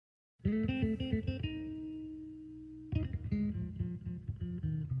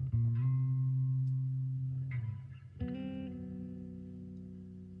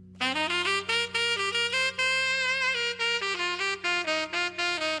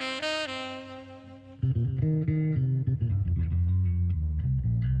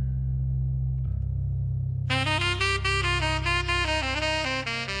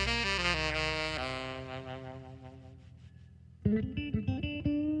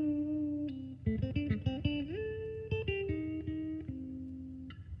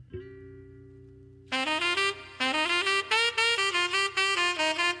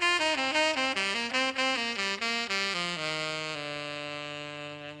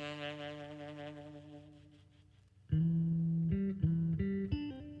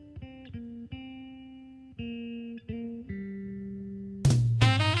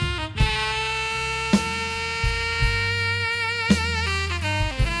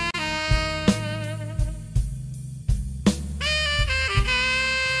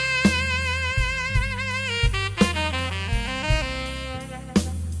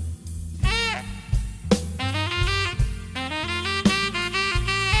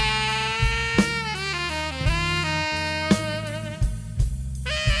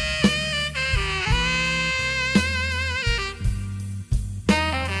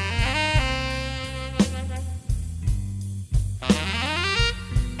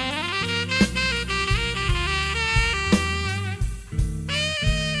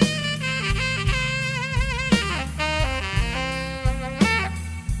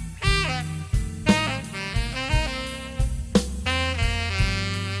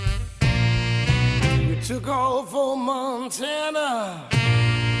Took off for Montana,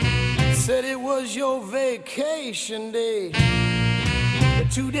 said it was your vacation day.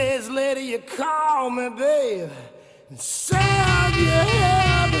 But 2 days later you called me, babe, and said you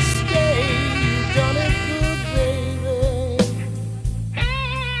had to stay. You done it good, baby.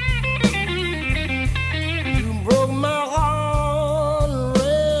 You broke my heart and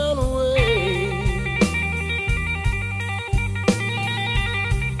ran away.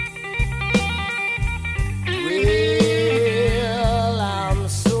 Well, I'm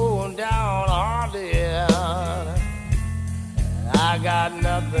so downhearted, I got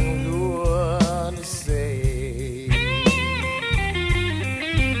nothing good to say.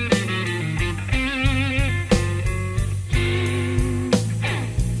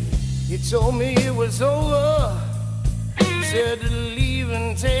 You told me it was over, said to leave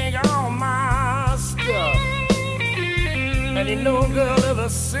and take all my stuff. And you know, girl, ever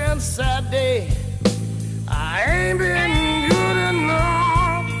since that day, I ain't been good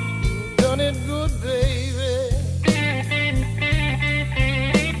enough. Done it good, baby.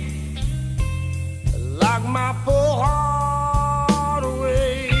 Lock my poor heart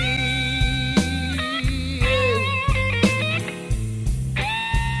away.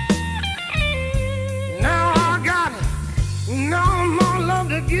 Now I got no more love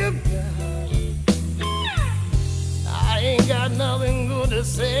to give. I ain't got nothing good to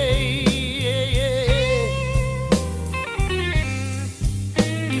say.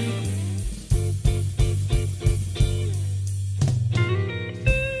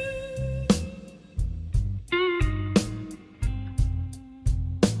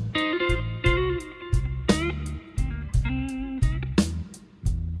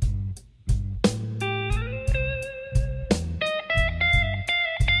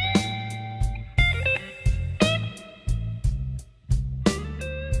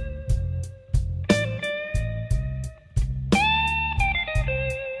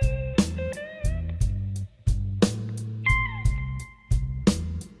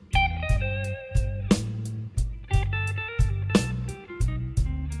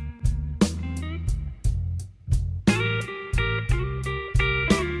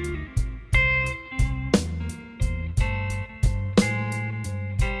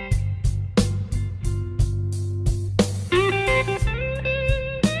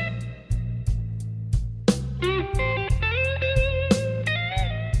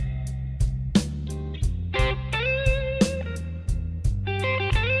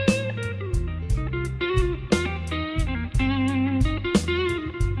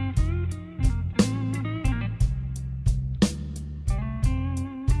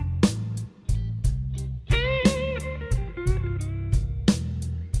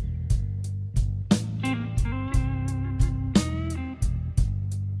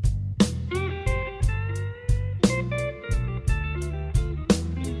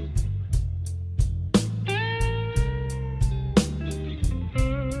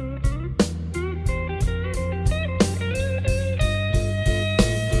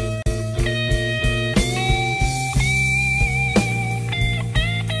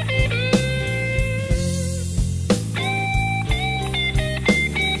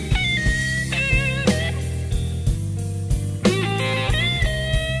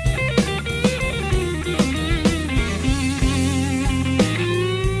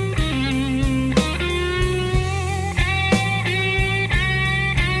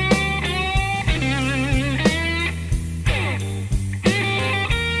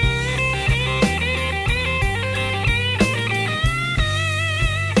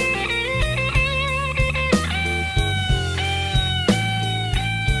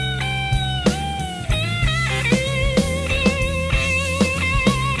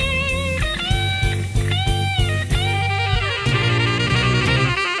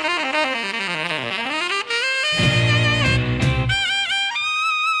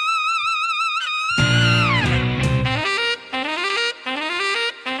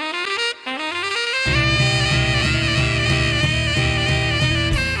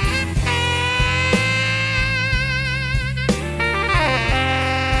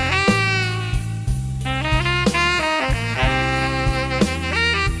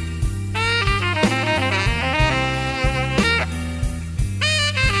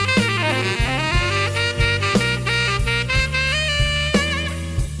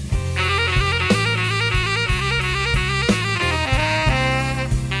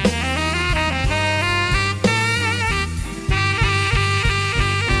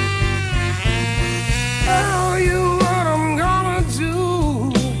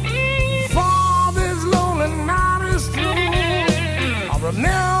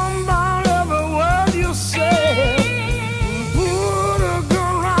 down by every word you say. Put a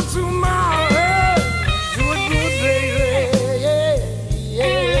gun right to my head. Do it good, baby. Yeah,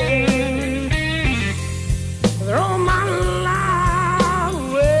 yeah. Throw my life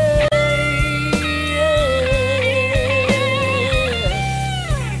away.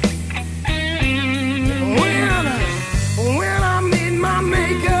 When I meet my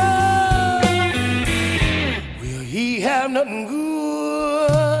maker, will he have nothing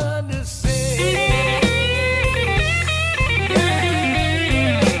good to say?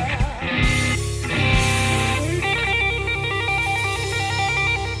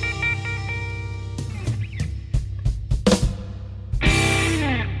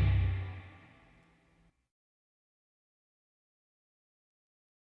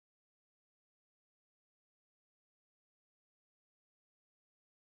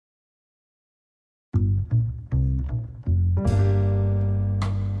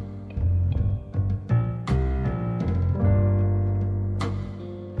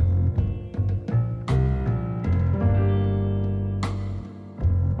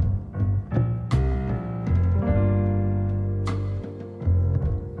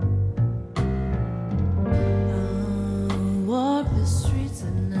 Walk the streets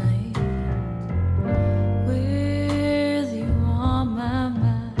at night with you on my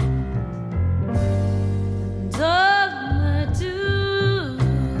mind, and all I do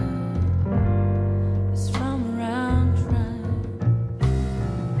is roam around trying.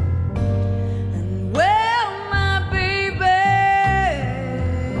 And well, my baby,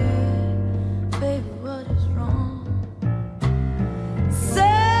 what is wrong?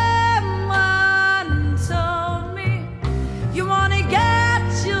 Someone told me you wanna get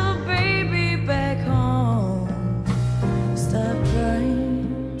your baby back home. Stop crying.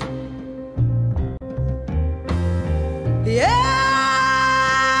 Yeah,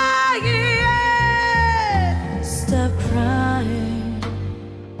 yeah. Stop crying.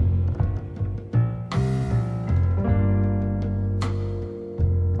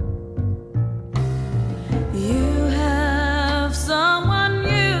 You have someone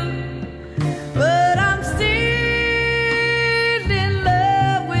new, but I'm still in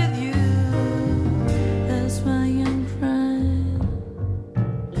love with you. That's why I'm crying,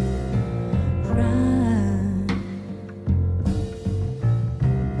 crying.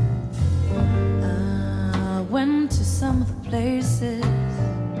 I went to some of the places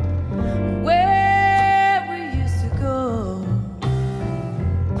where we used to go.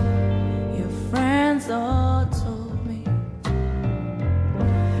 Your friends all told me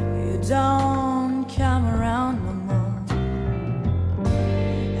you don't come around no more.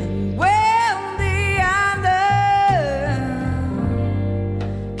 And well, the other,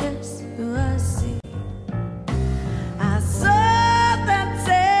 guess who I see? I saw that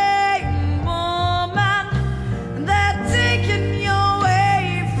same woman that taken you away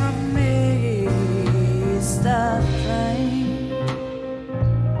from me. Stop crying.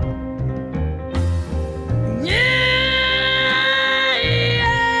 Yeah,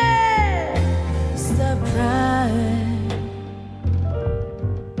 yeah.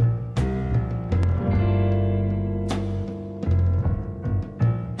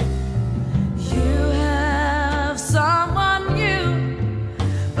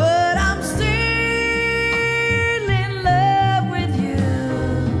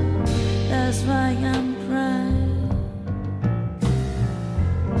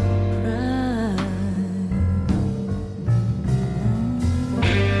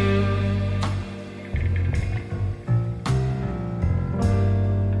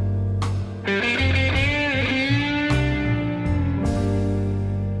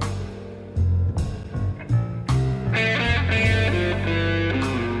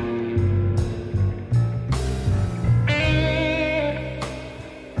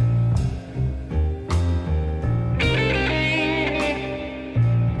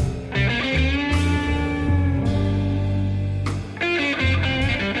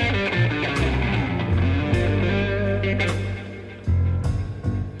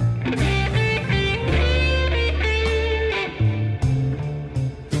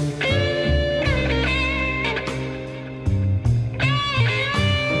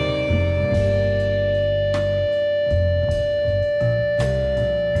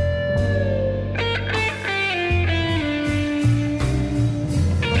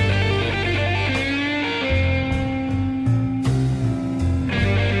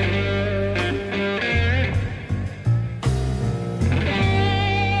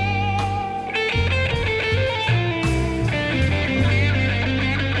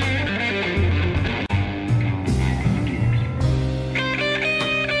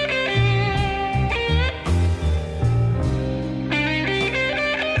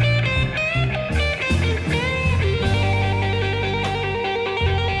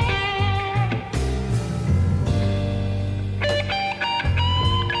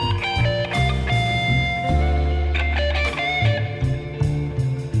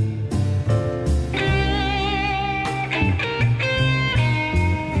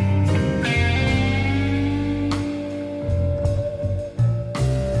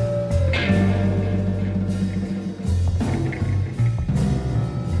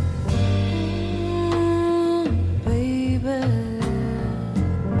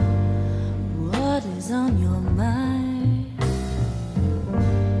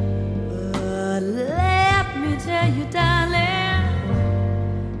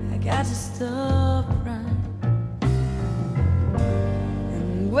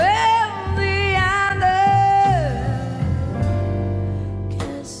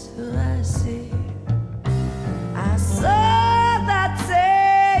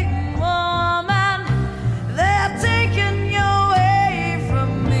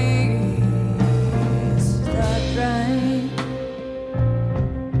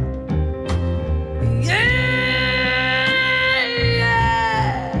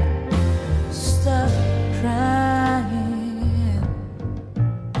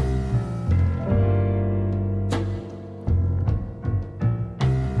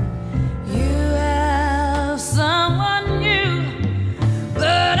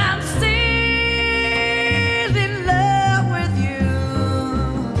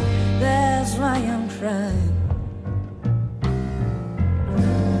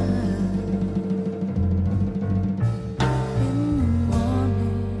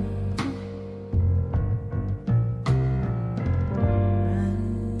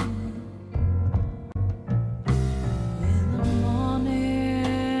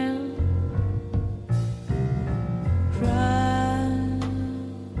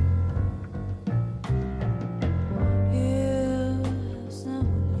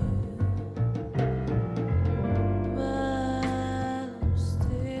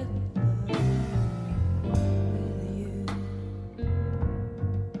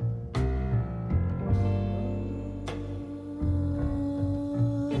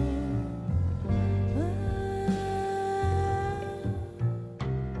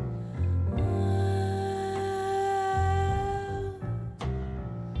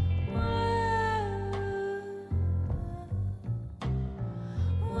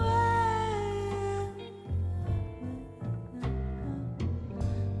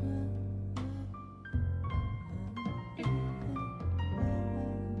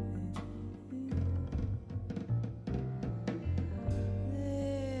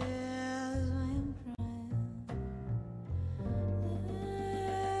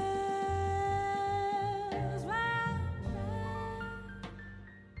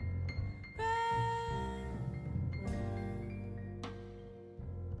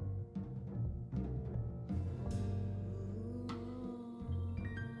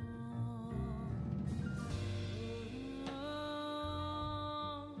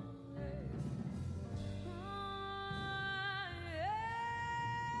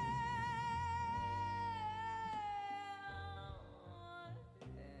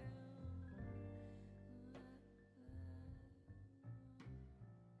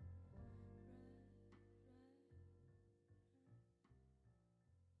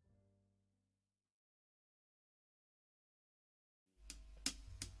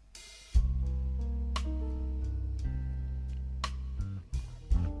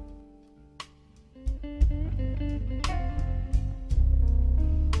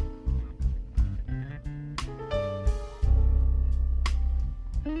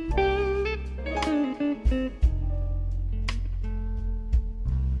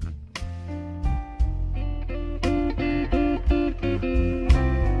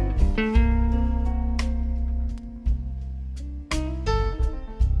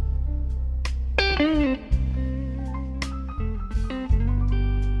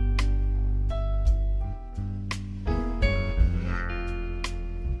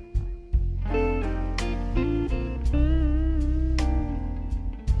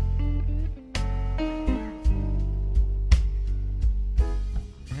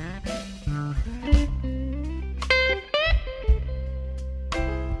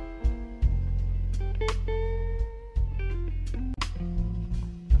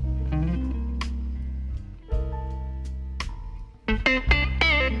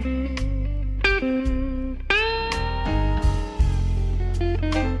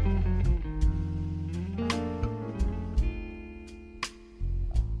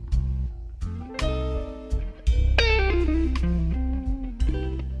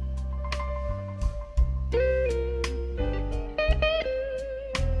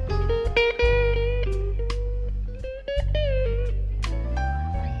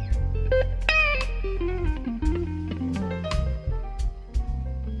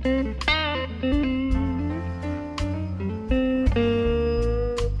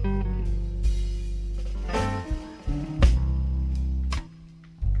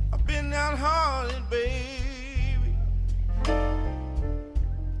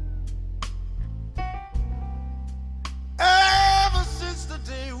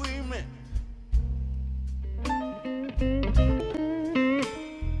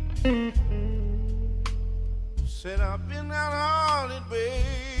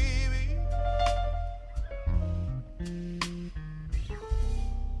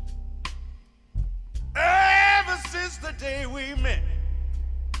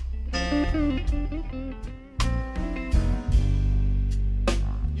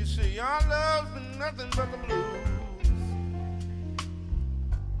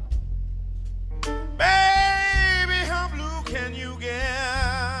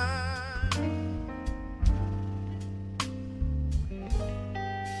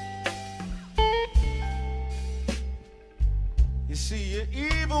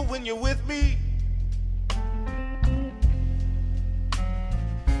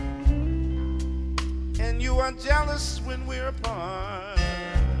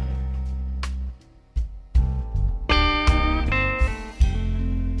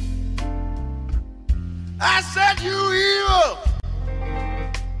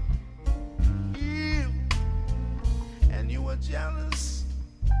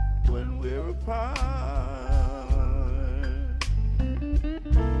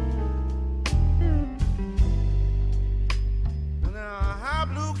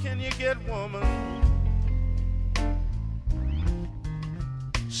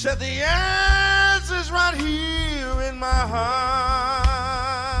 Said the answer's right here in my heart.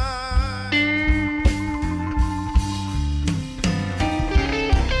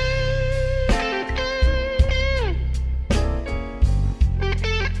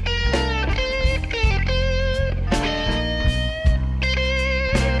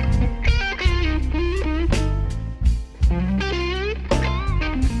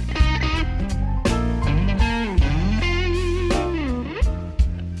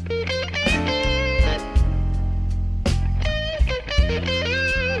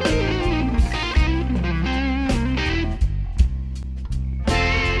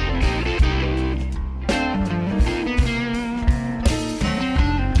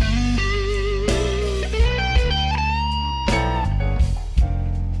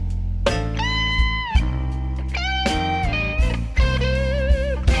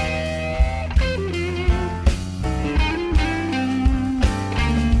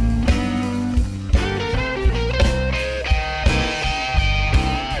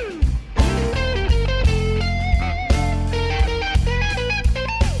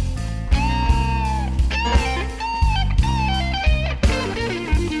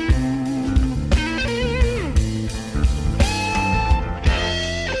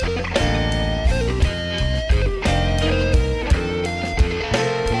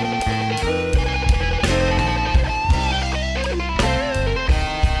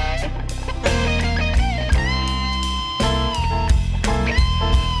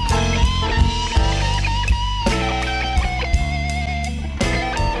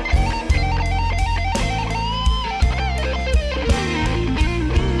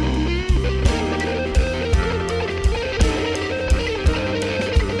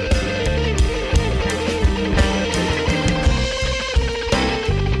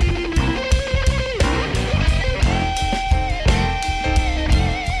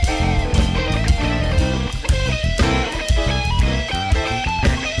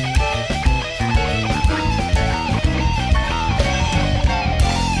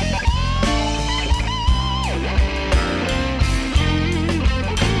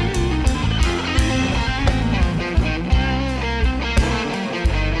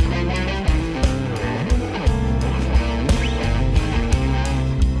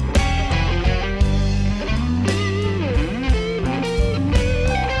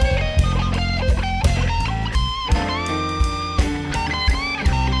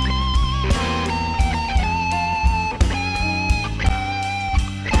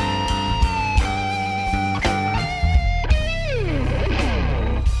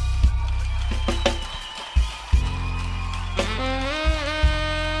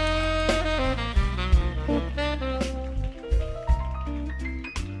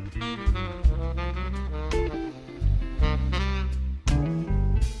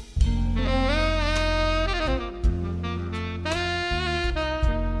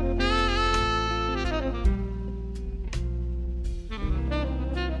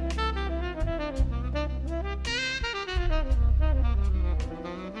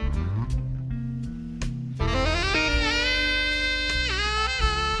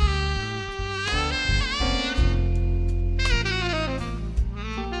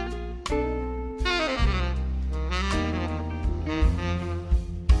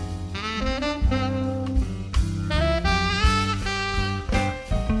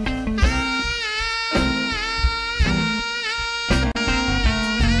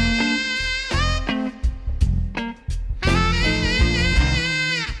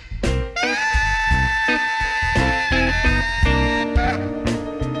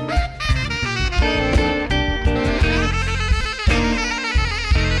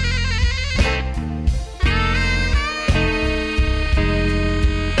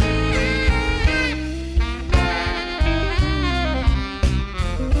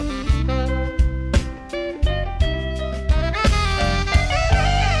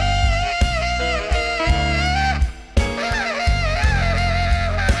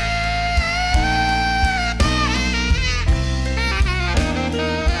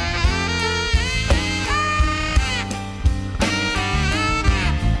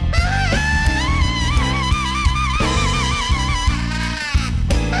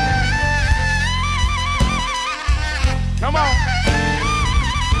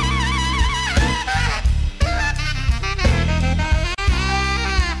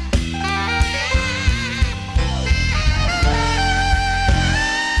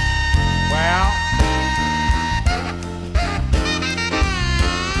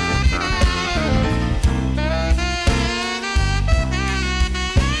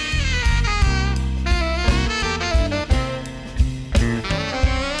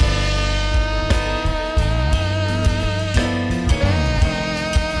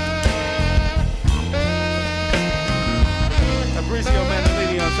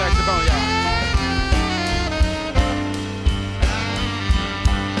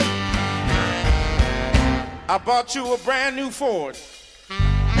 I bought you a brand new Ford.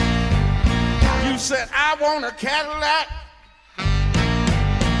 You said, I want a Cadillac.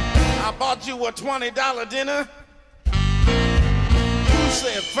 I bought you a $20 dinner. You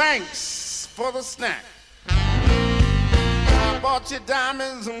said, thanks for the snack. I bought you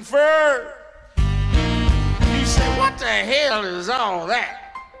diamonds and fur. You said, what the hell is all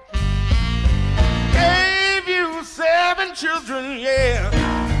that? Gave you 7 children, yeah.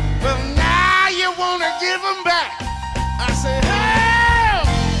 But now you want to give them back. I said, hell,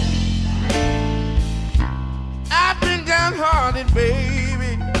 I've been downhearted,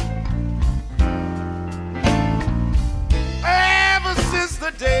 baby, ever since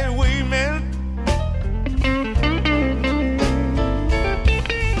the day we met.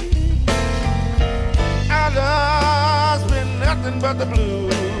 Our love's been nothing but the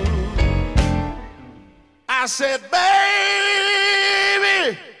blues. I said,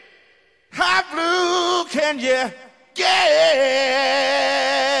 baby, how blue can you get?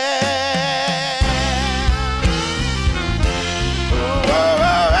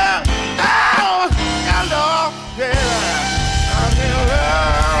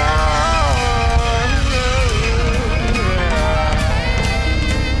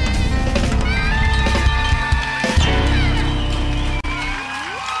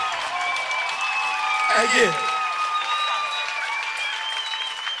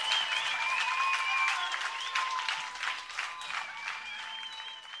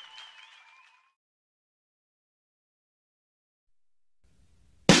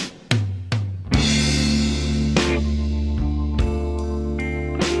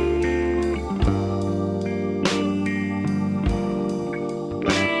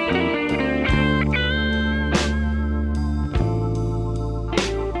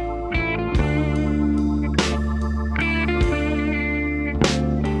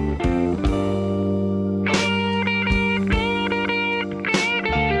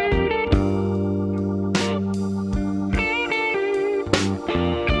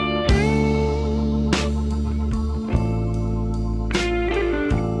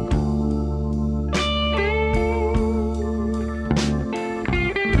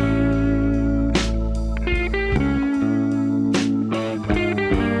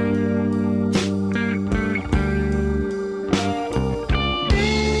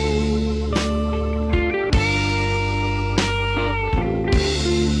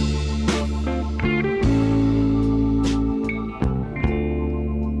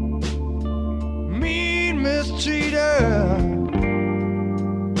 Mistreater,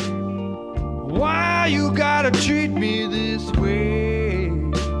 why you gotta treat me this way?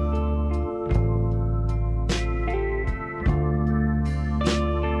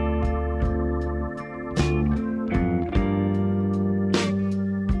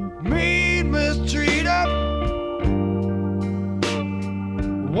 Mean mistreater,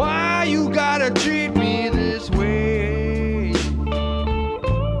 why you gotta treat me this way?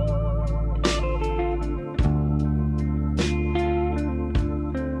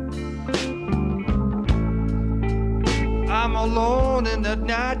 I'm alone in the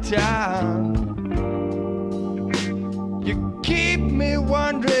night time. You keep me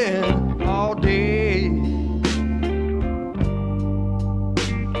wondering all day.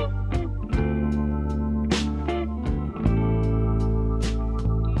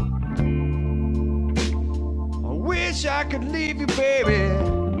 I wish I could leave you, baby,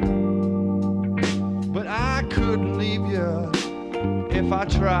 but I couldn't leave you if I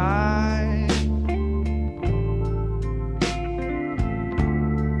tried.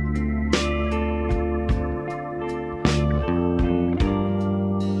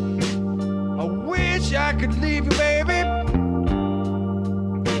 I could leave you, baby,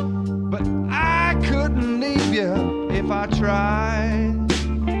 but I couldn't leave you if I tried.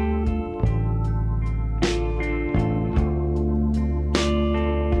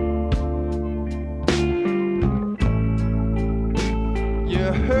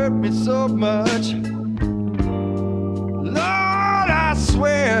 You hurt me so much, Lord, I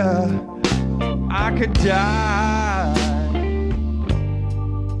swear I could die.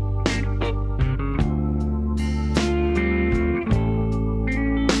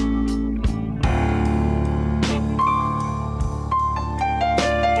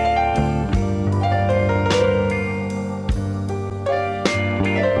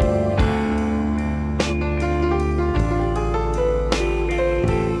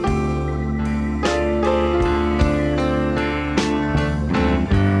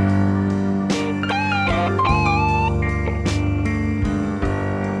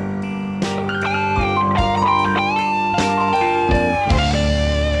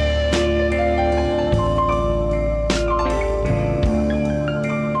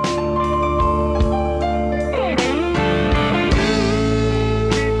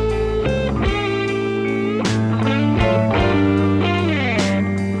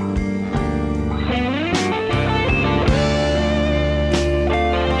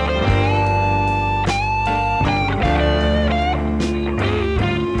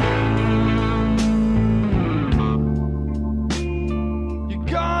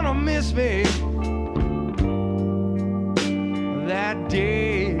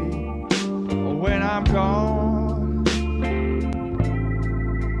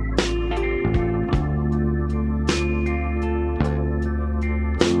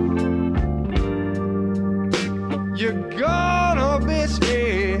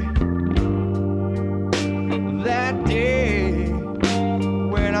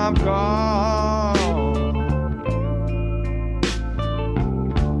 I'm gone.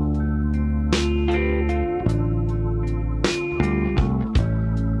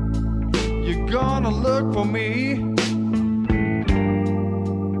 You're gonna look for me,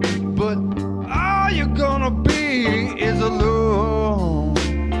 but all you're gonna be is alone.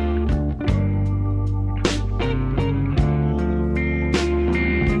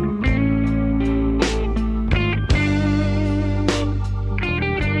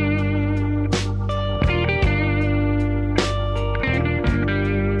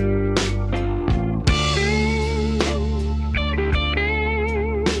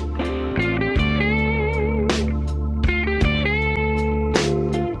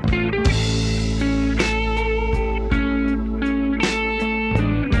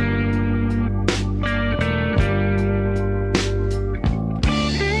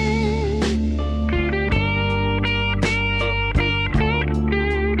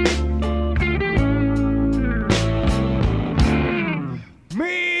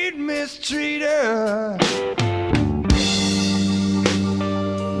 Mistreater,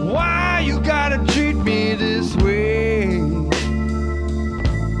 why you gotta treat me this way?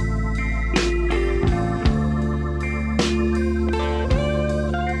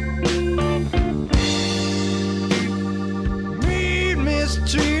 Mean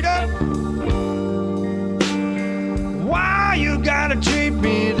mistreater, why you gotta treat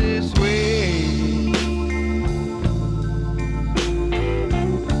me this way?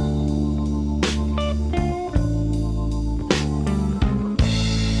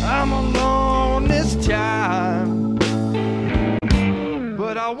 I'm alone this time,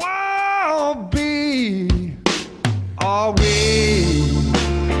 but I won't be always.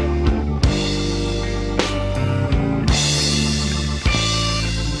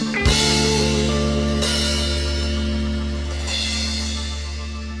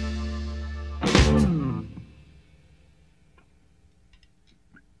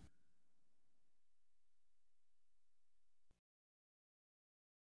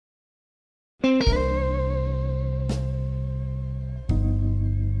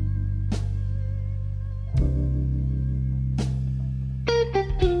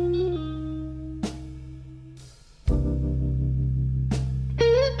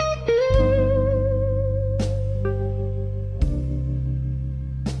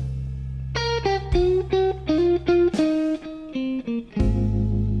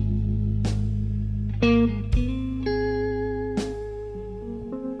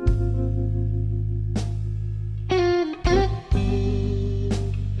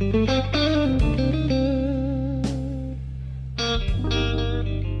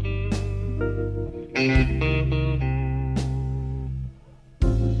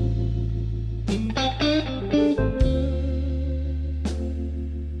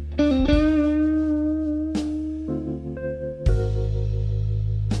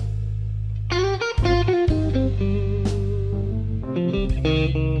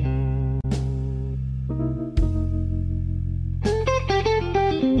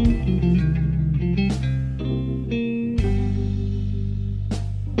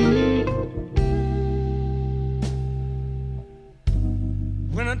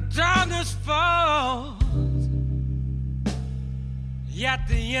 When the darkness falls at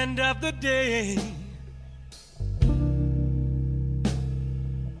the end of the day,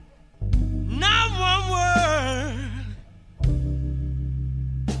 not one word,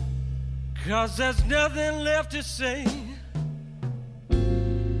 'cause there's nothing left to say.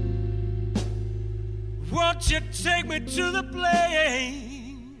 Won't you take me to the place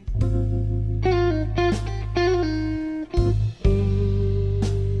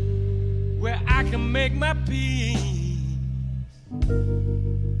where I can make my peace?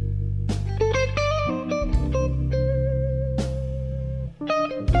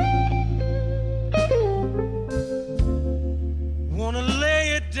 Wanna lay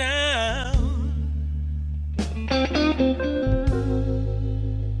it down,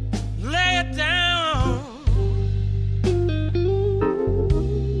 lay it down.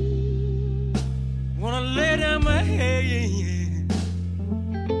 Wanna lay down my head,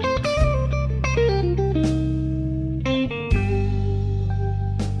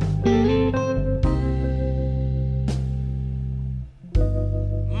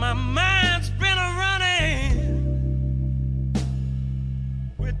 my mind's been a-running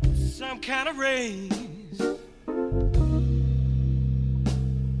with some kind of race,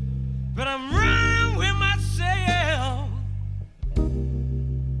 but I'm running with myself.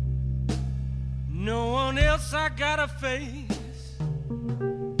 No one else I gotta face.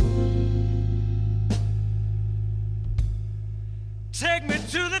 Take me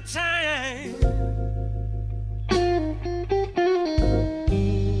to the time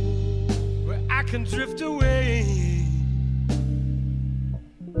where I can drift away.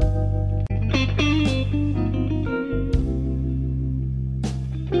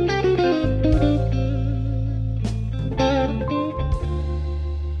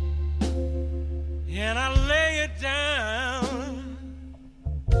 And I lay it down,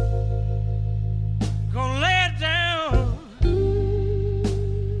 gonna lay it down,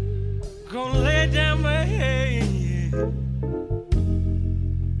 gonna lay down my head.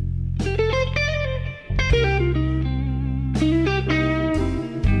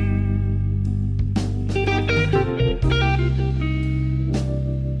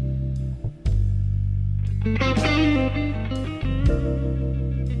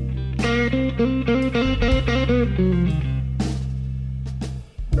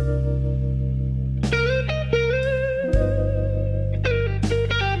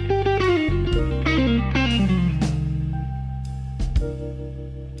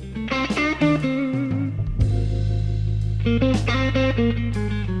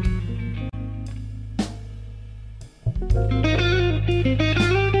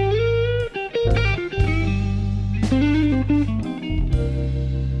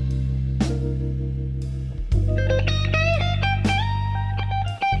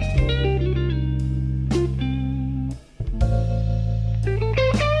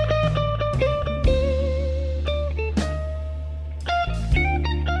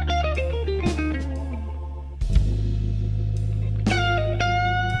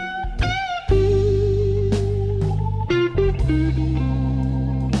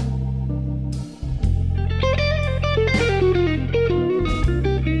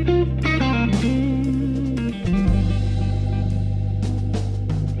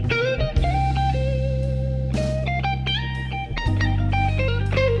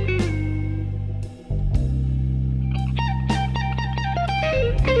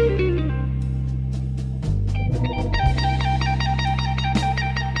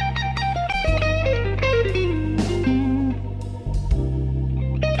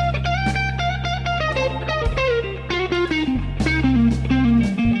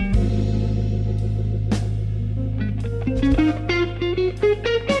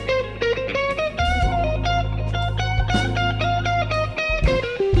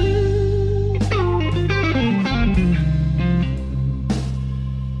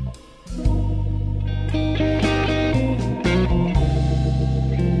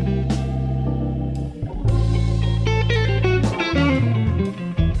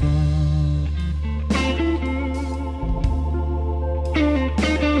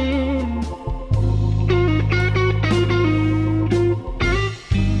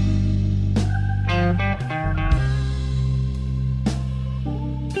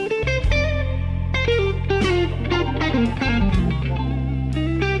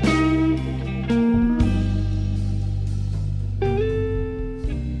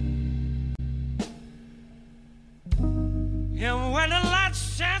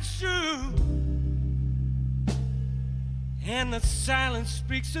 And the silence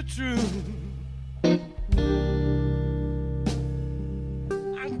speaks the truth. I'm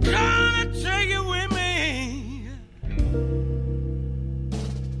gonna take you with me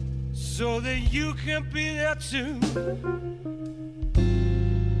so that you can be there too.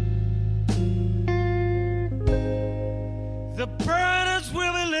 The burdens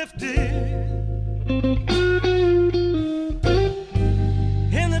will be lifted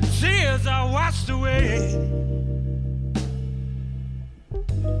and the tears are washed away.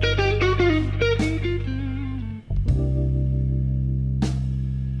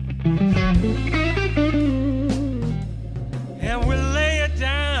 And we lay it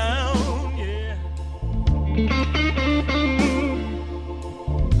down, yeah.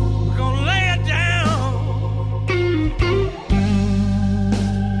 We're gonna lay it down.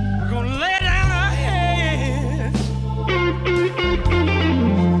 We're gonna lay down our heads.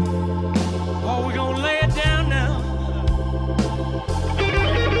 Oh, we're gonna lay it down now.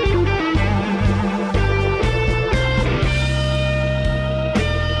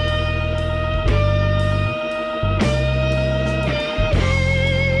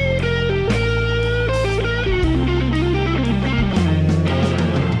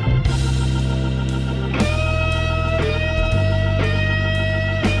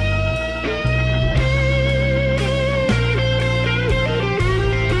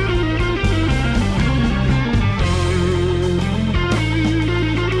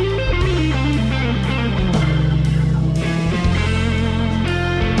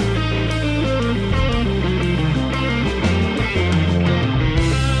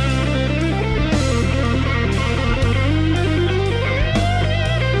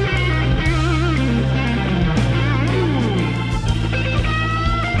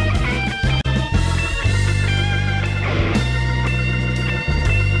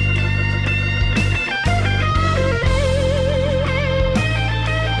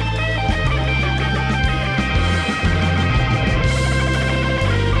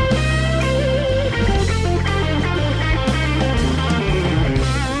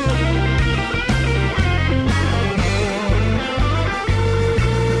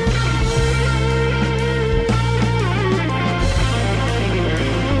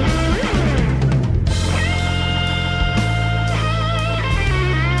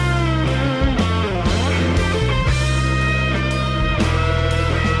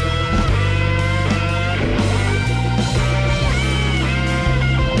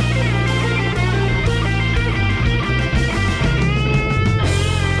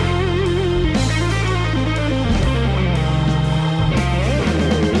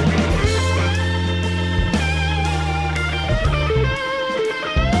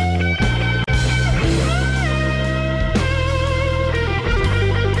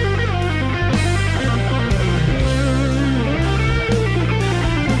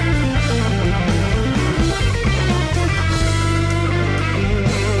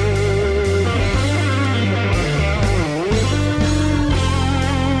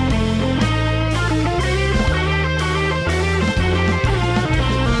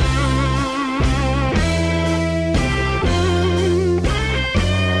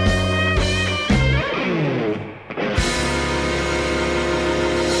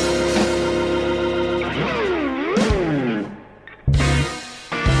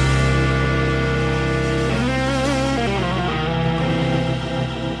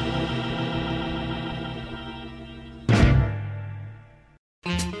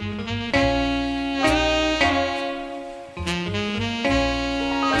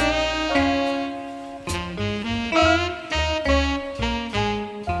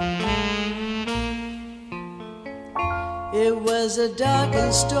 a dark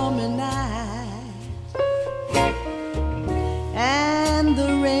and stormy night, and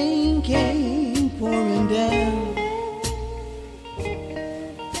the rain came pouring down.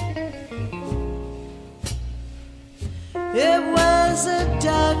 It was a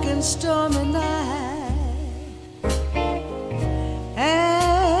dark and stormy night,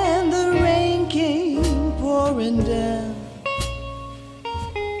 and the rain came pouring down.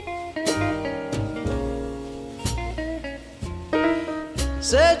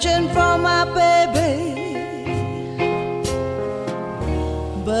 Searching for my baby,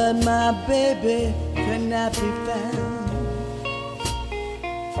 but my baby could not be found.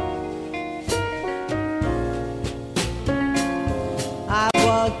 I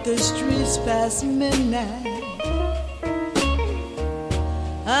walked the streets past midnight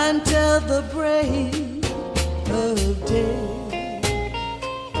until the break of day.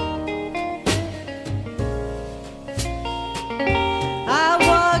 I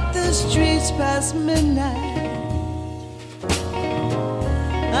walked the streets past midnight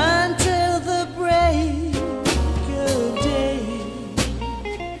until the break of day.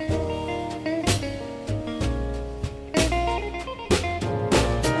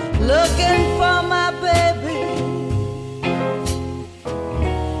 Looking for my baby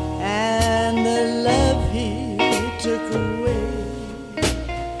and the love he took away.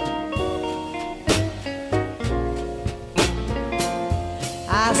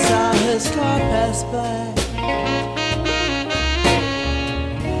 I saw his car pass by,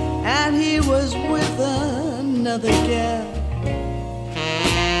 and he was with another gal.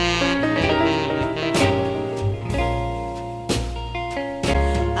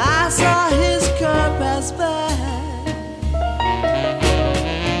 I saw his car pass by,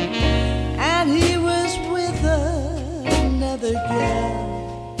 and he was with another gal.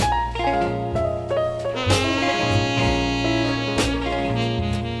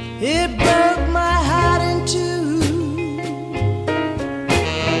 It broke my heart in two.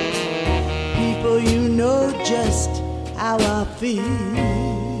 People, you know just how I feel.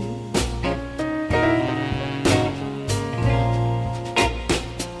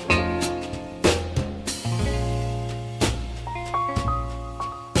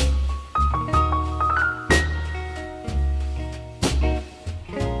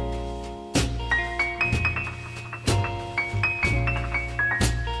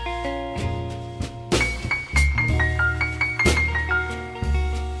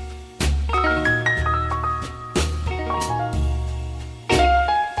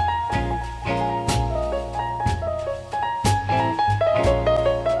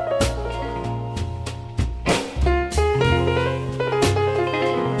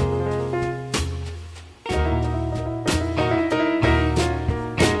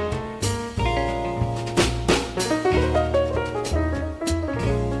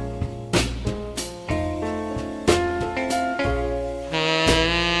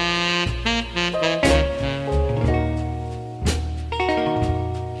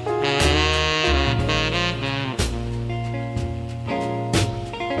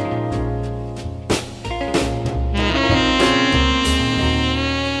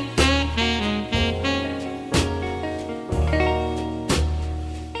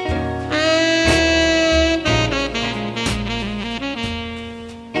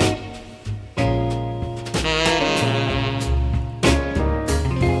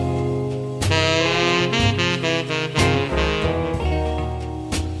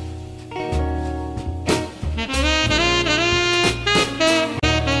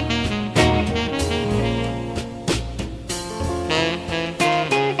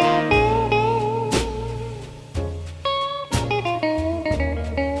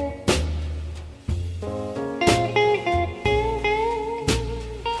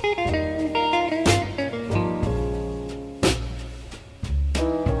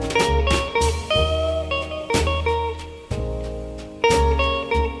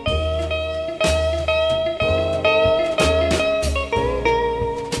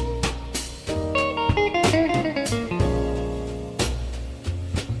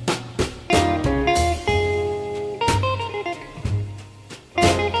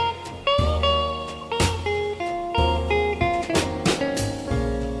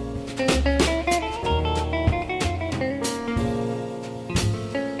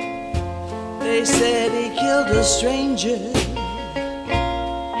 They said he killed a stranger,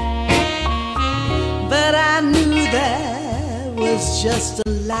 but I knew that was just a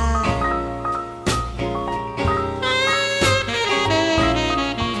lie.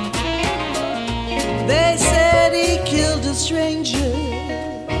 They said he killed a stranger,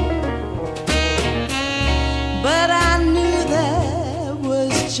 but I knew that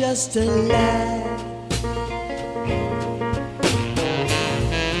just a lie.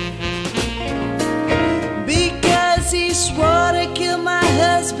 Because he swore to kill my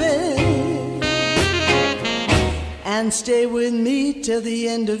husband and stay with me till the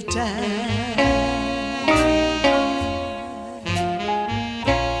end of time.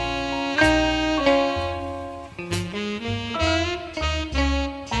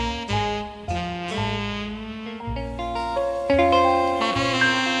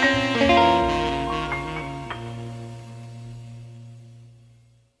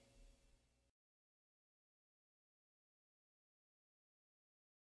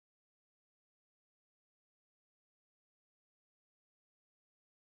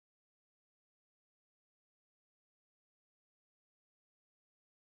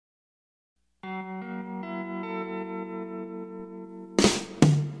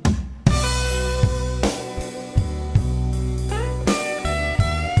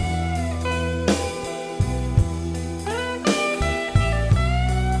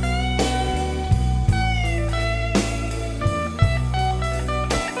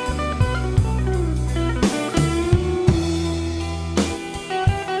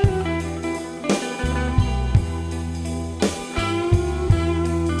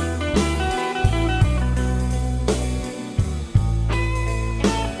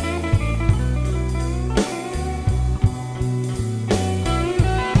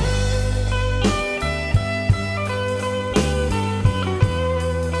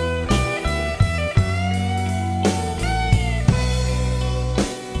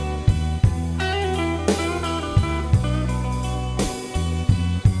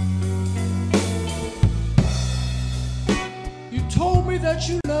 That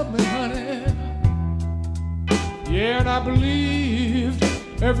you love me, honey. Yeah, and I believed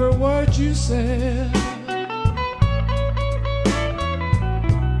every word you said.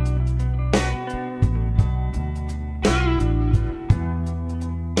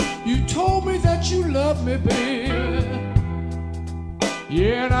 You told me that you love me, baby.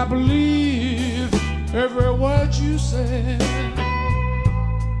 Yeah, and I believed every word you said.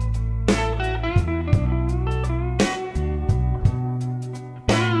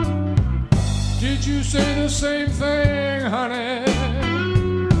 Did you say the same thing, honey?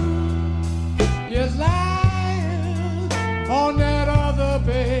 You're lying on that other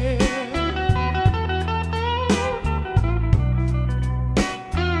bed.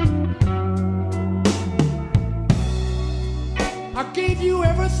 I gave you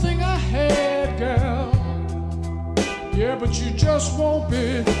everything I had, girl. Yeah, but you just won't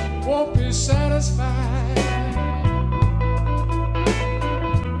be satisfied.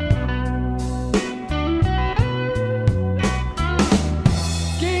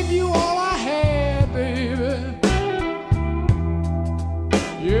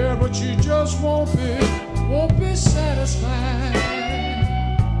 But you just won't be satisfied.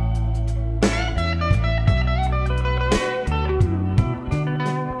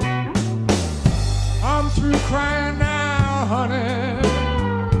 I'm through crying now, honey.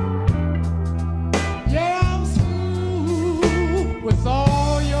 Yeah, I'm through with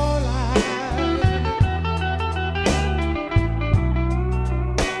all your lies.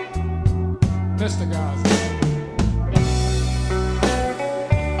 Mr. Garza.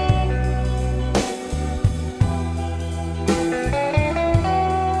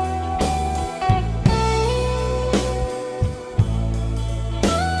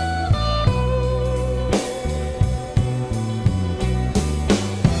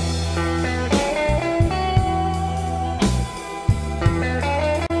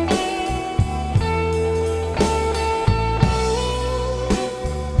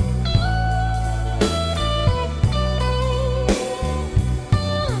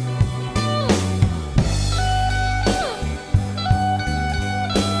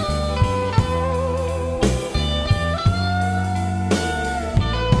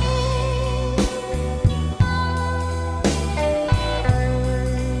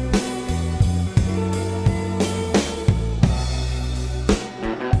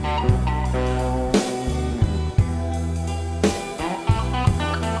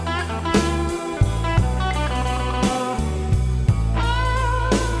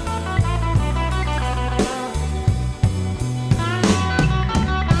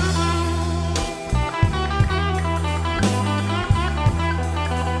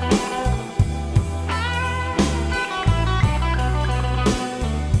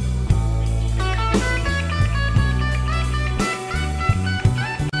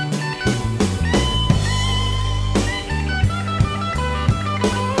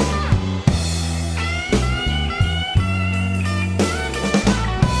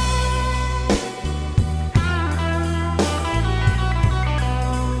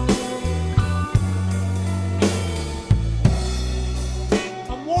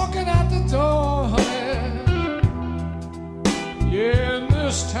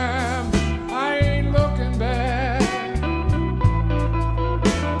 this time I ain't looking back.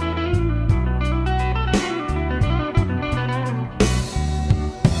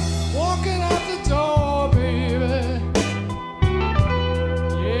 Walking out the door, baby.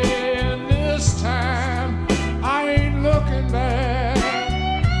 Yeah, and this time I ain't looking back.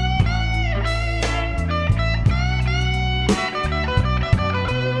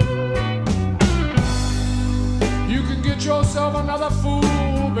 You can get yourself another fool,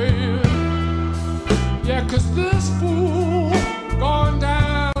 baby. Yeah, 'cause this fool gone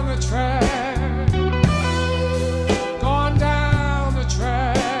down the track. Gone down the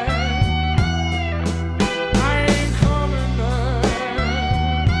track. I ain't coming back.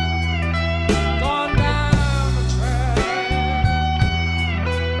 Gone down the track.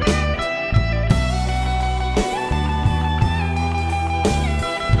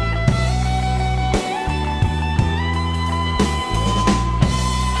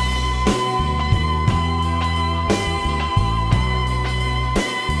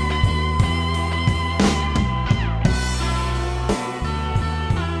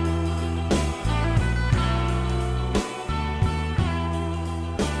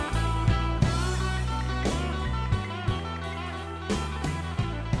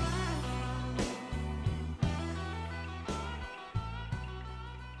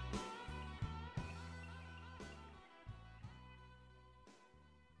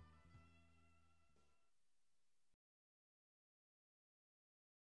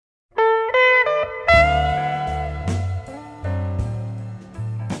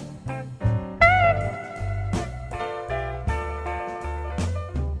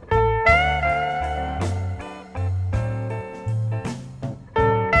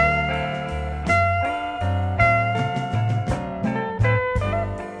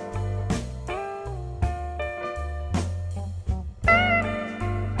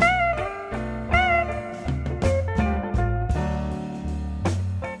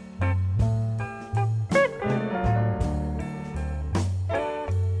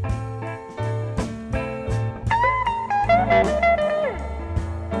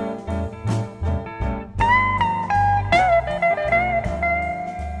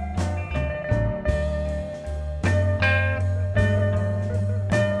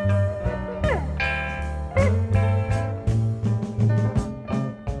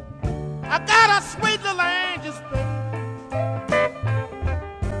 I got a sweet little angel spirit.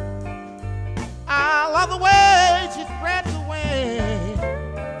 I love the way she spreads her wings.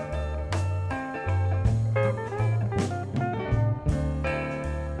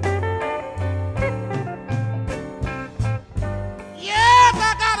 Yes,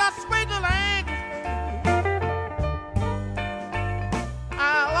 I got a sweet little angel spirit. I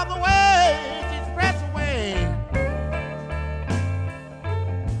love the way she spreads her wings.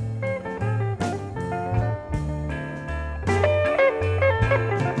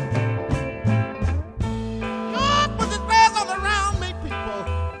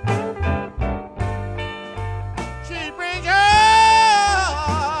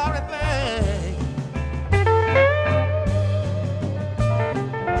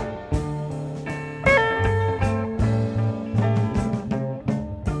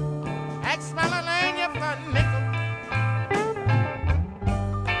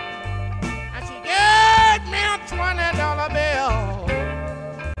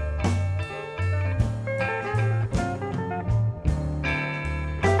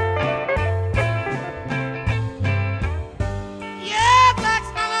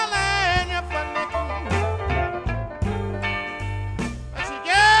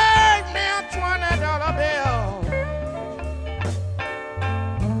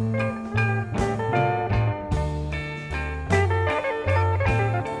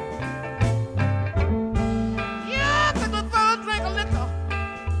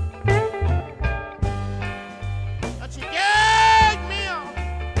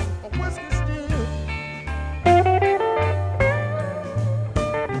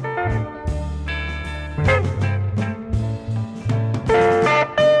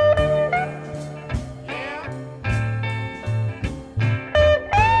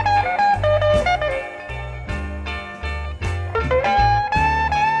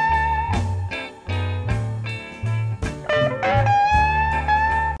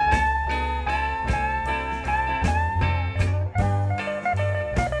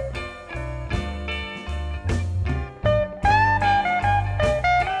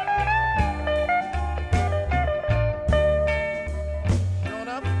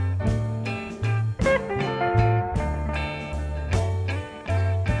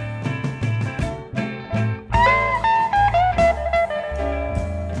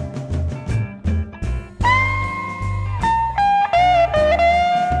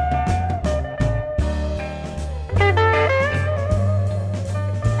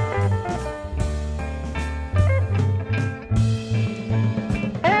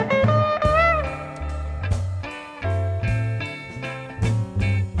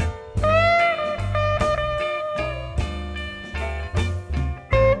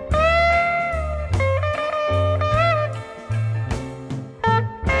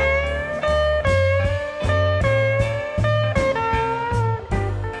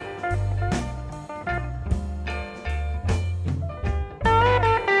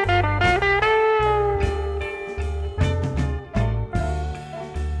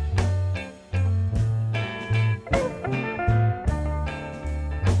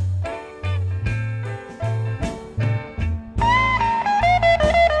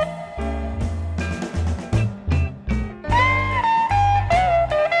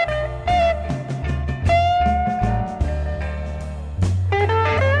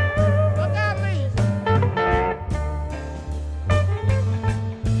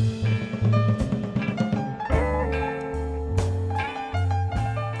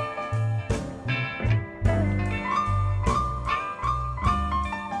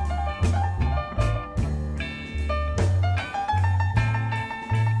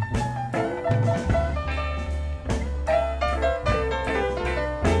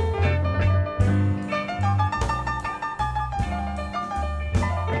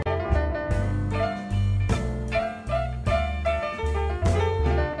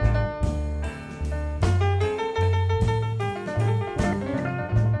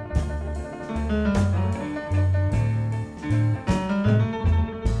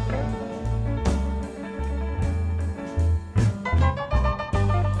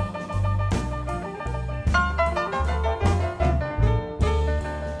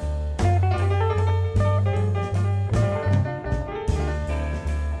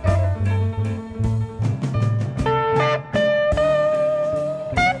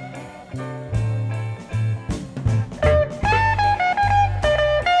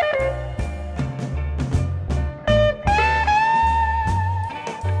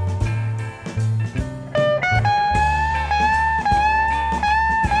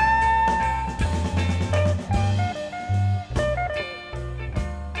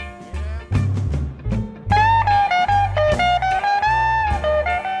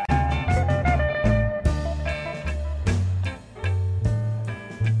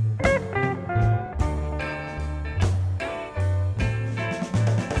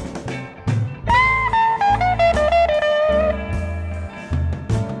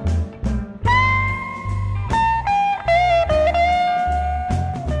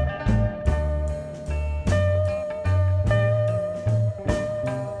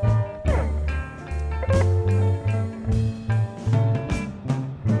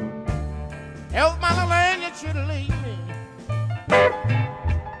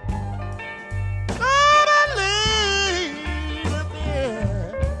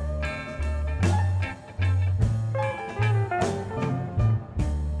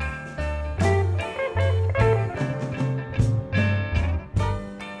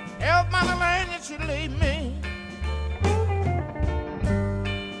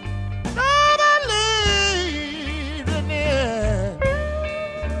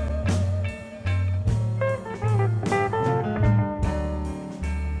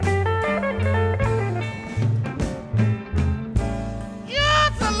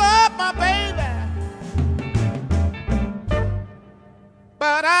 my baby,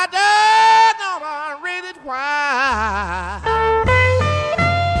 but I don't know really why.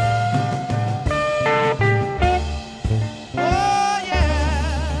 Oh yeah.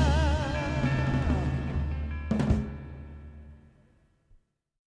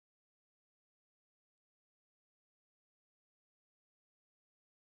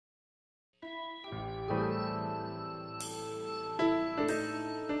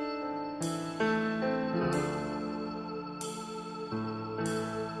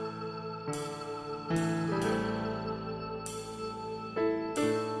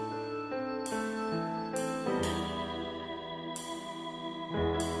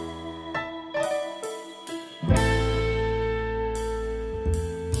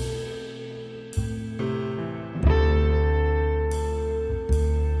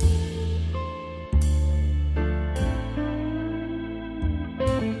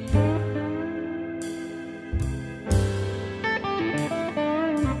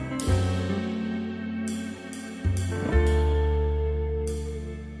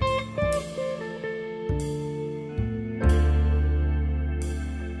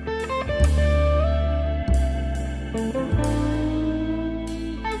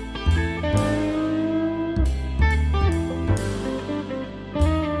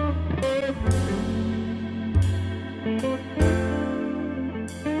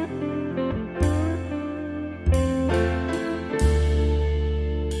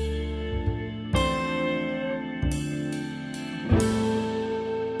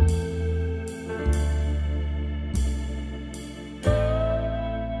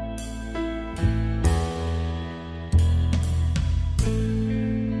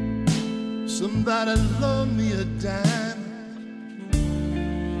 Somebody loan me a dime.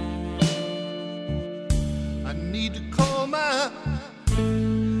 I need to call my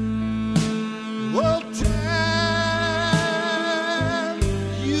old time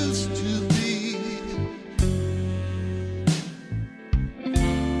used to be.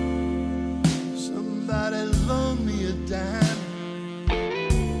 Somebody loan me a dime.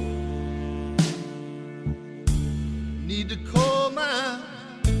 Need to call my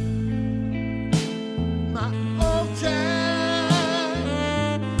old time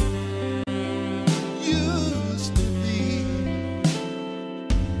used to be.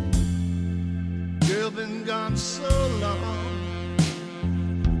 Girl, been gone so long.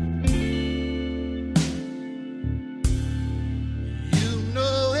 You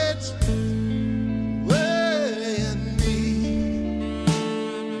know it's worrying me.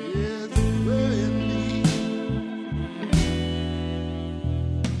 It's worrying me.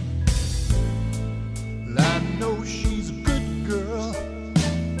 I know she's a good girl,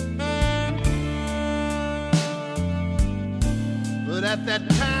 but at that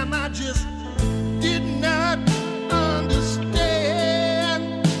time I just did not understand.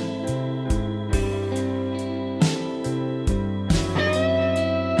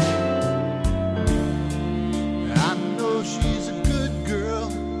 I know she's a good girl,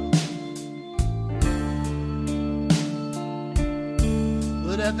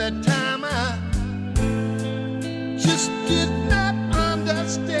 but at that time I just did not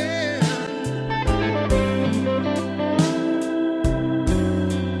understand.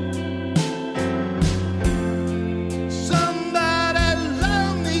 Somebody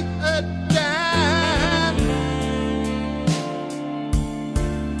loan me a dime.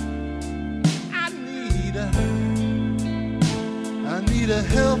 I need a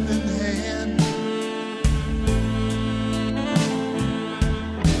helping hand.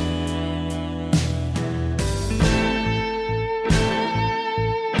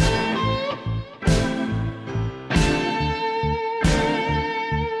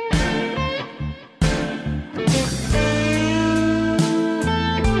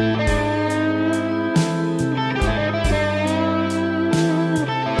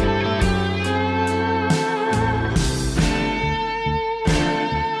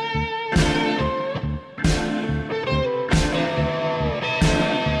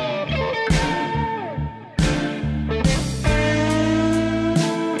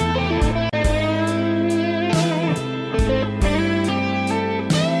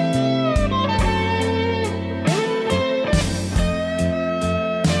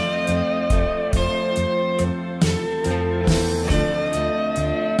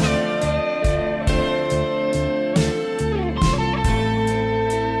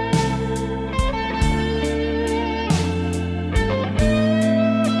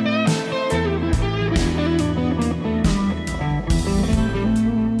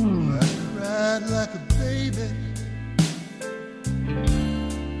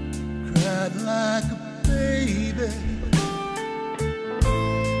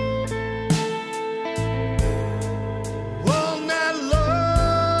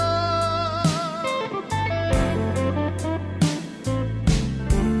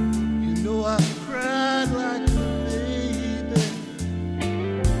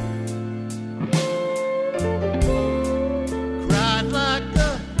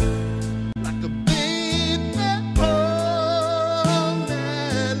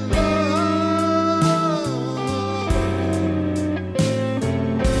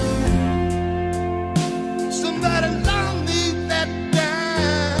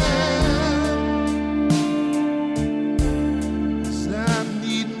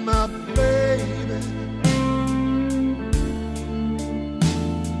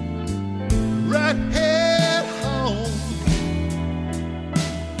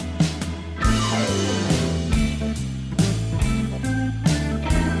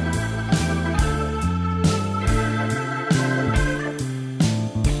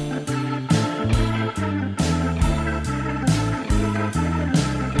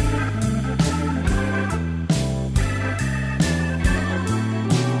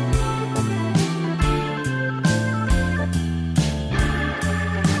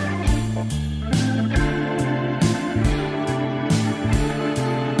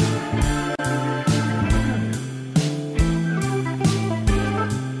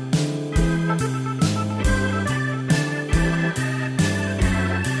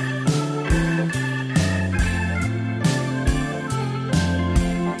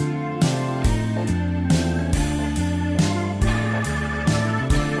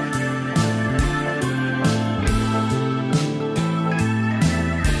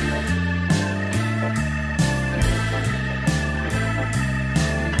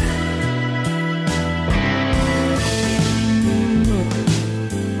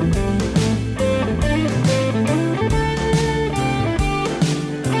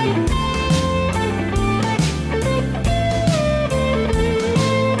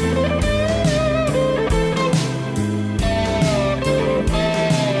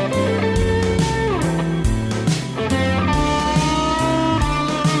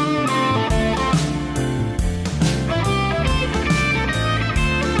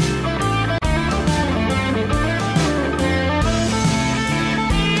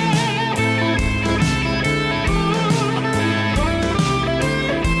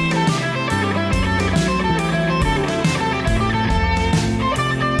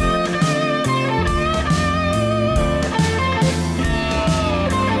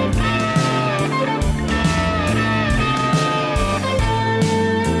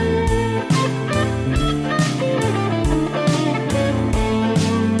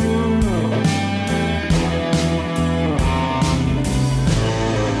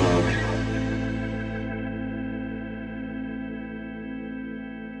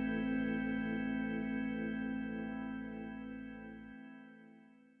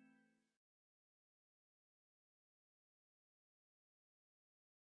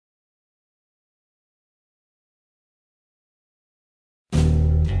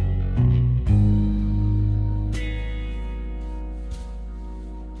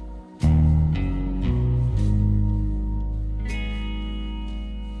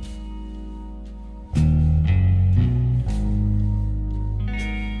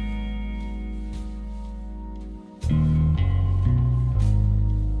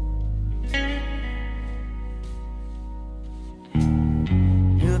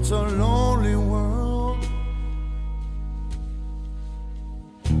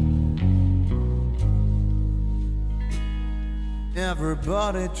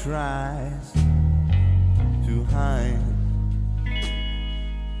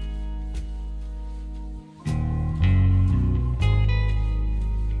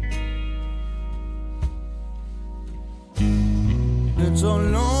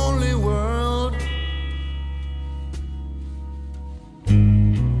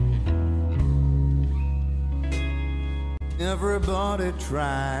 Everybody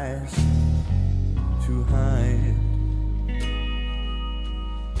tries to hide.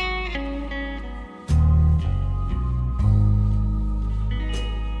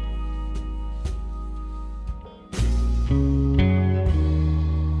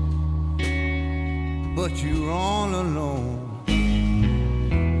 But you're all alone.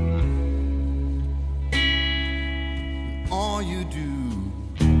 All you do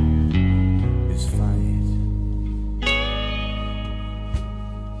is fight.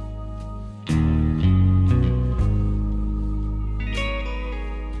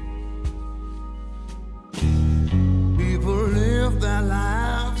 People live their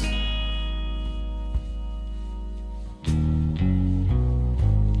lives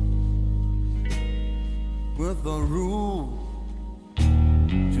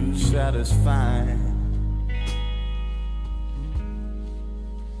satisfied.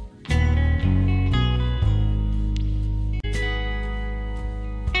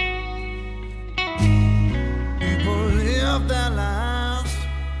 People live their lives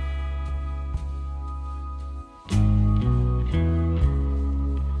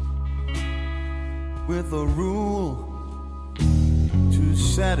with a rule to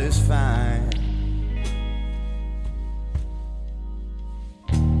satisfy.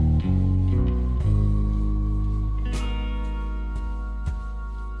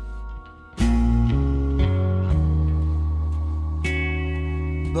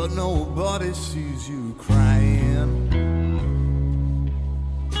 But nobody sees you crying.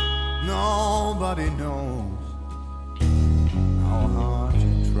 Nobody knows how hard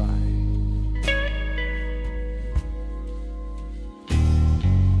you try.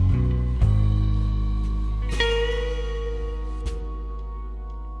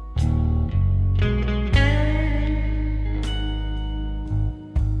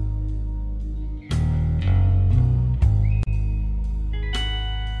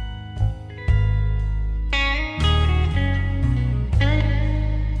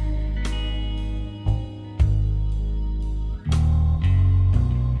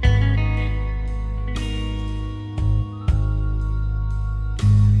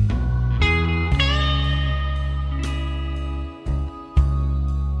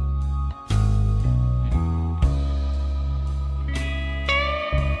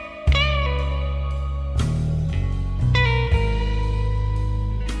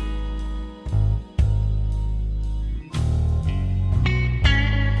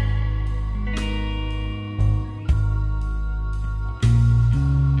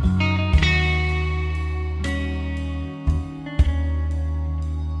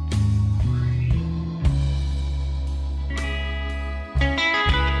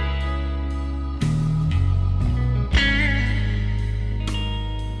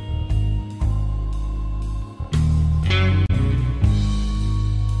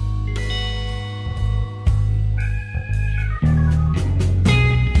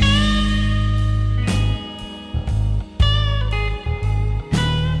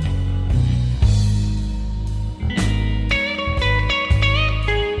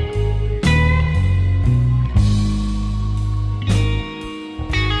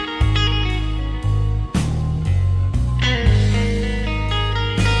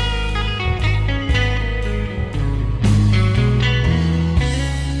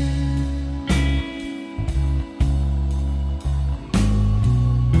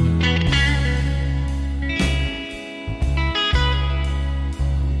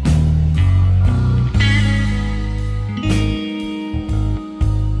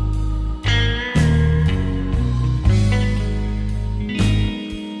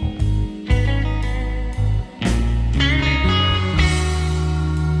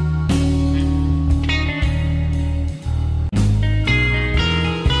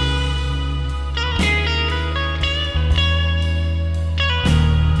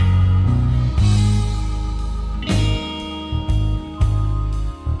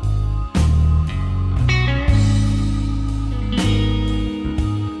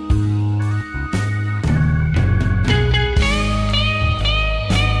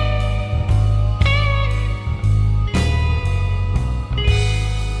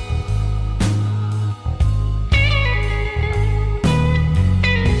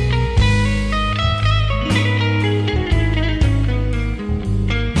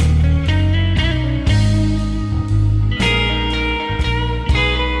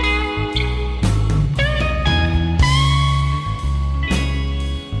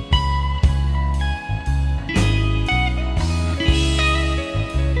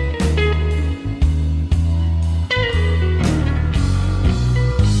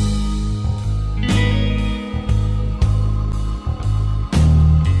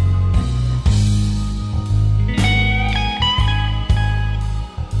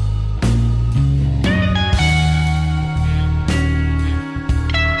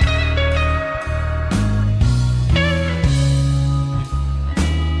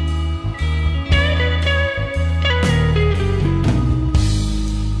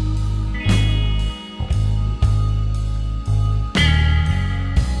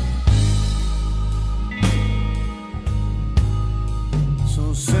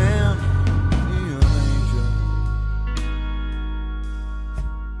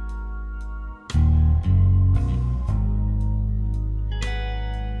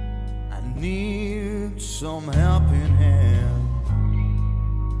 some helping hand.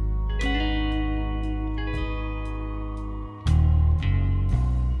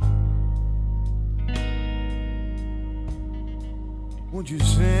 Won't you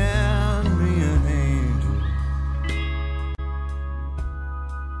send me an angel?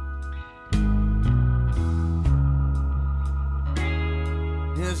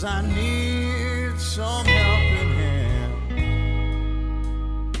 Yes, I need some helping hand.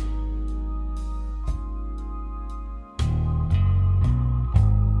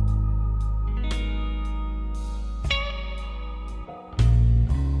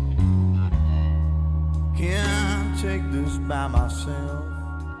 Can't take this by myself.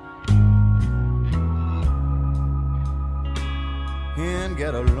 Can't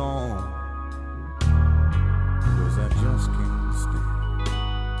get along, 'cause I just can't stay.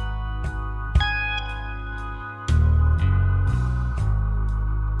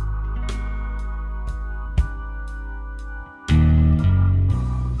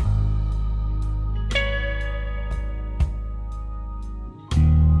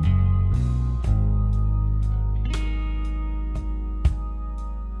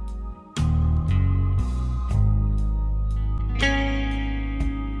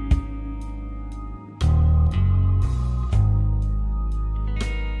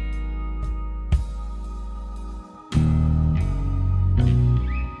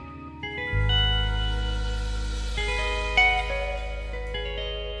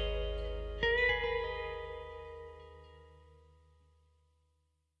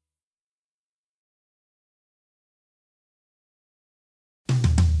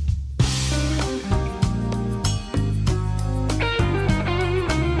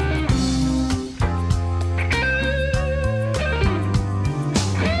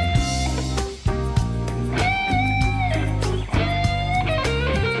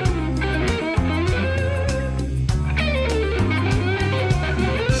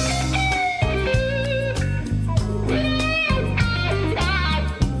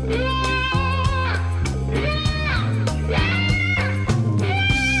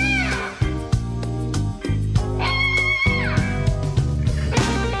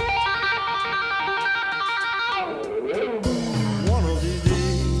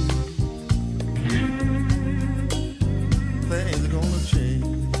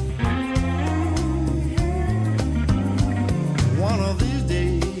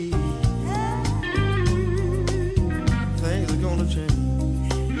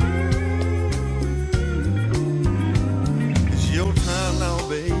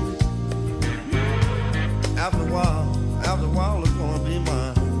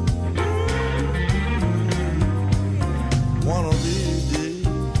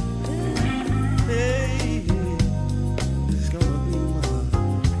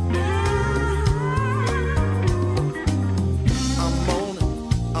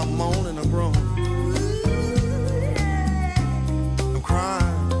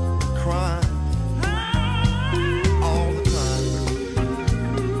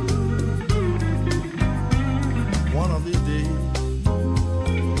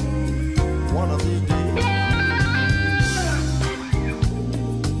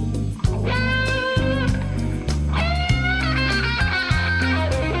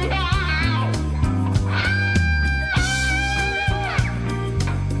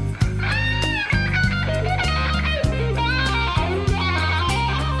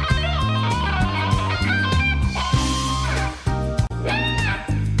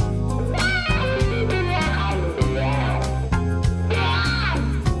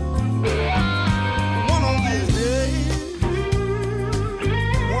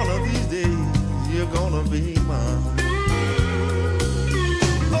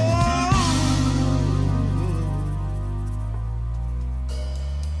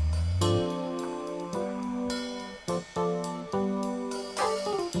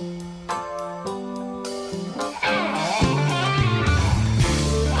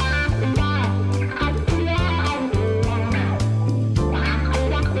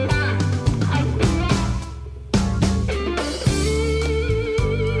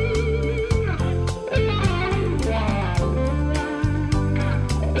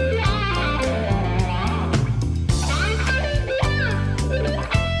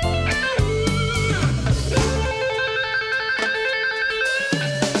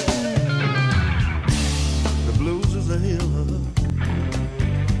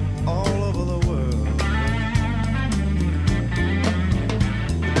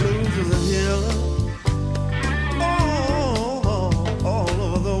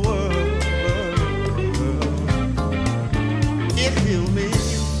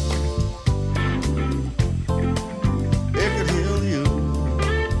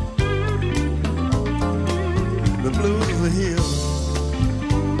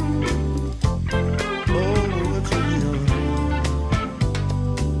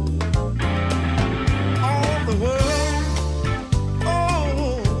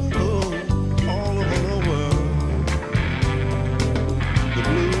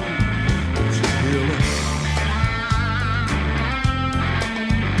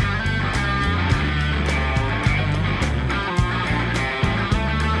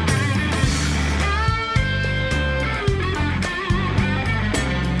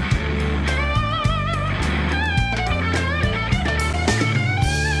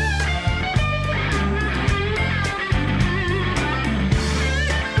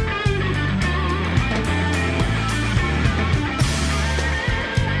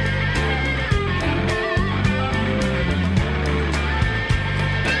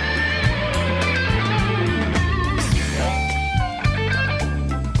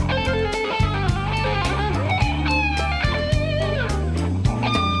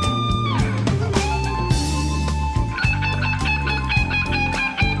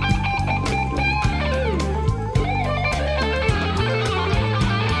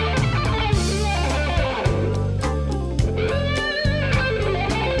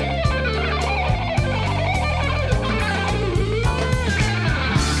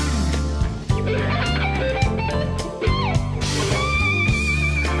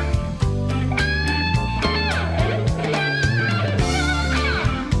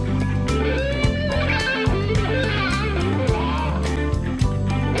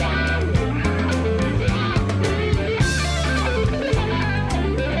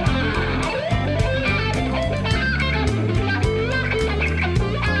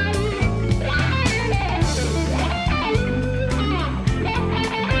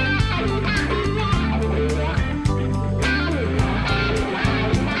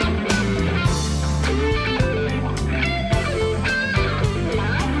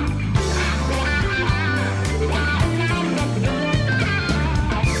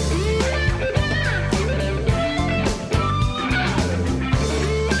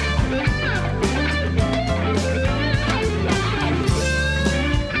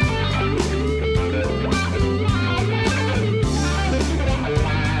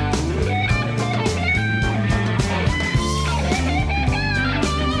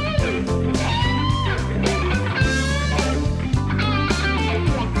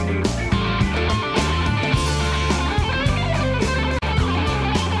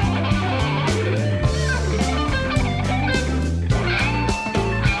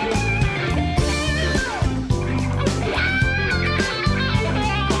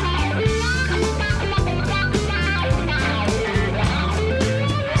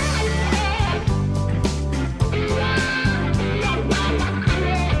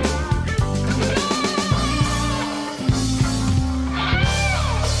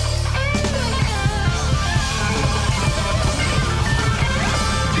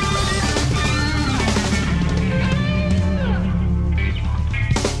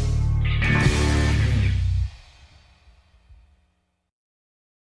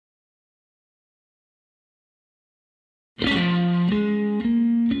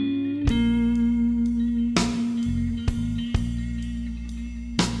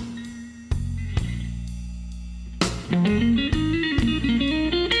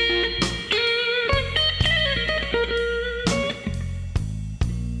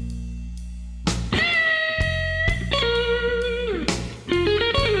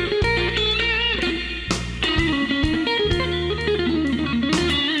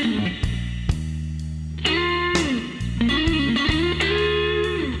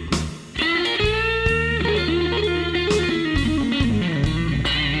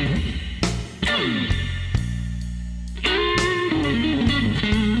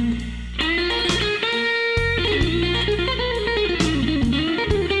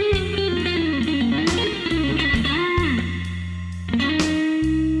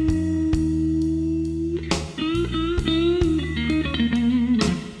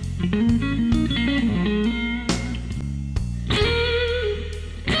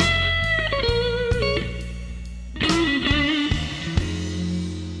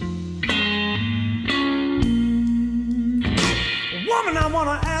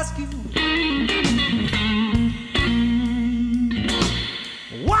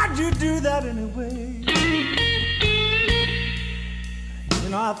 Why'd you do that anyway? You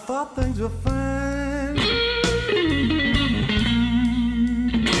know, I thought things were fine.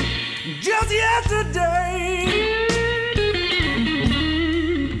 Just yesterday,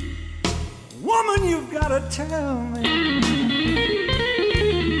 woman, you've gotta tell me.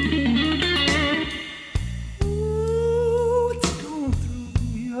 What's going through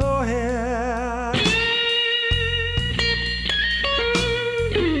your head?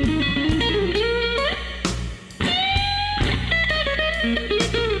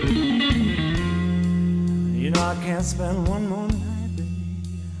 You know, I can't spend one more night, baby,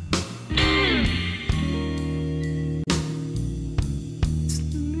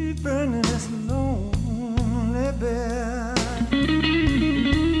 sleeping in this lonely bed.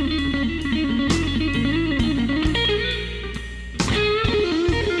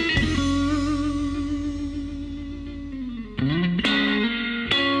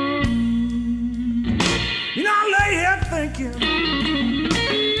 You know, I lay here thinking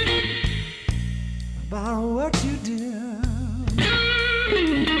about what you did.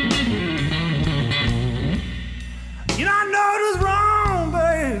 You know, I know it was wrong,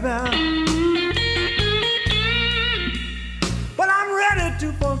 baby, but I'm ready to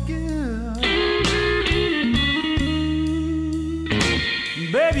forgive.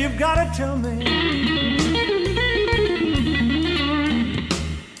 Baby, you've gotta tell me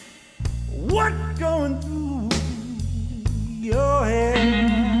what's going through your head.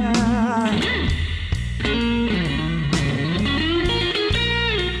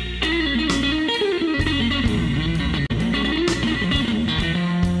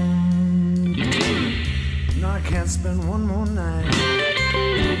 Can't spend one more night.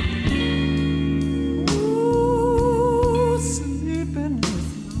 Ooh, sleeping in this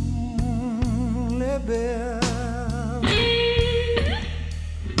lonely bed.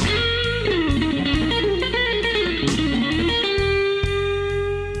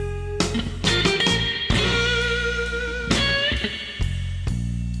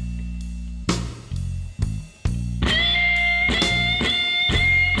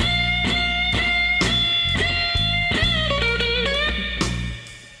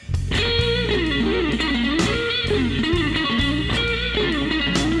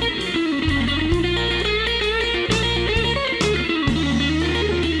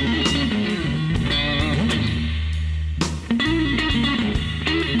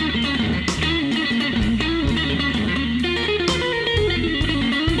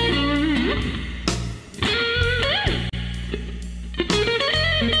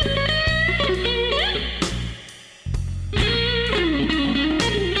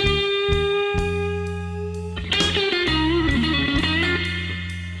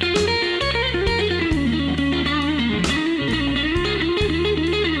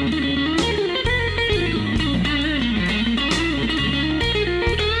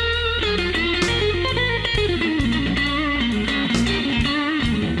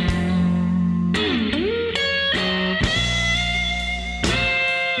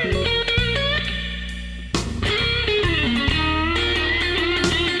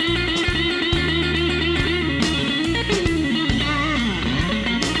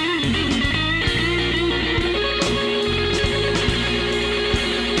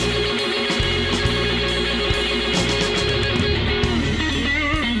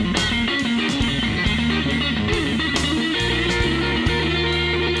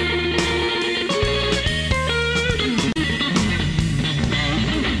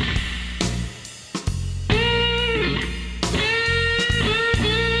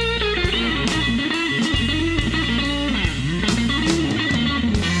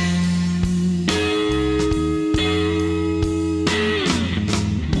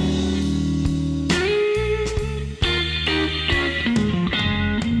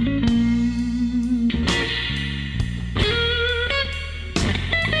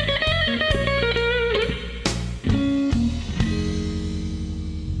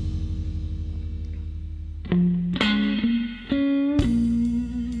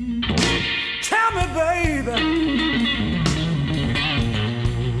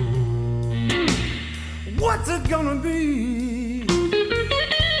 What's it gonna be?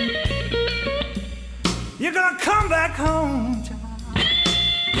 You're gonna come back home, child,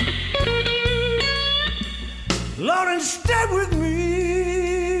 Lord, and stay with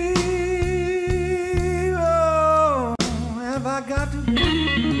me. Oh, have I got to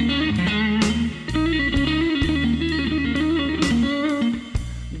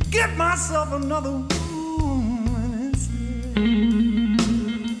get myself another woman instead?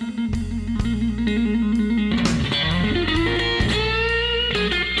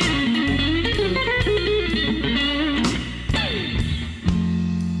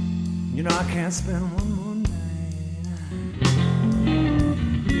 can't spend one more night.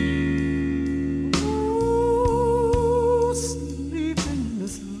 Ooh, sleep in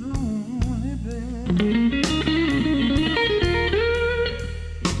this lonely bed.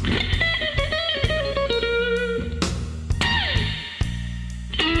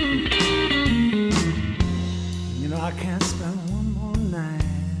 You know I can't spend one more night.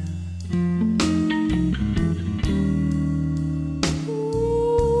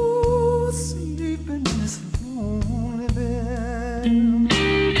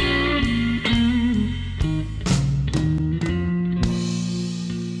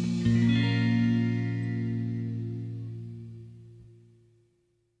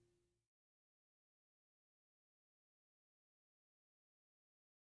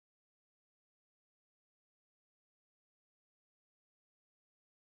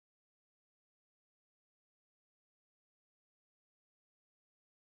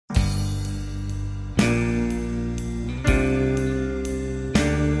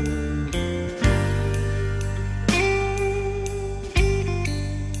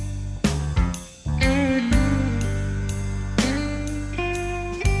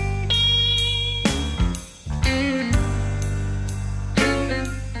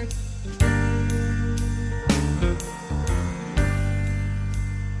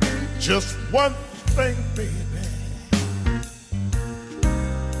 Just one thing, baby.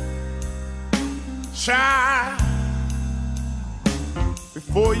 Child,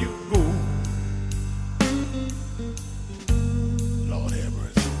 before you go, Lord have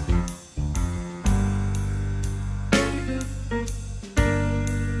mercy.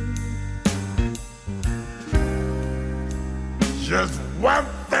 Just one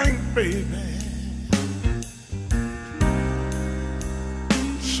thing, baby.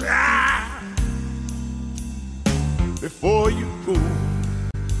 Before you go,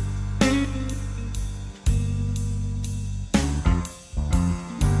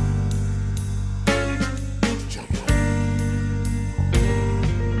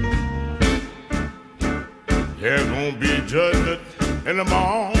 there's gonna be judgment in the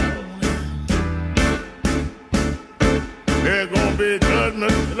morning. There's gonna be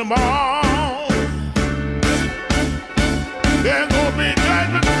judgment in the morning. There's gonna be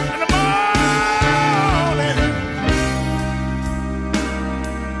judgment in the morning.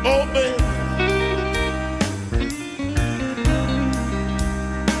 Oh, baby,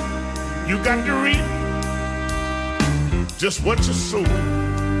 you got to reap just what you sow.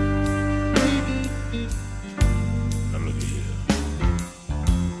 Now look here.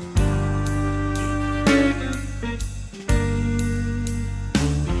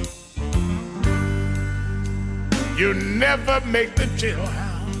 You never make the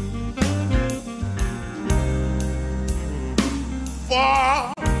jailhouse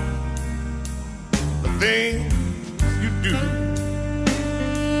for things you do.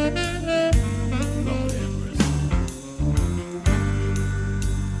 Lord have mercy.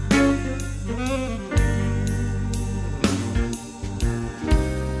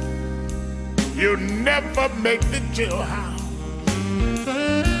 You never make the jailhouse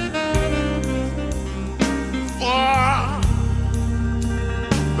for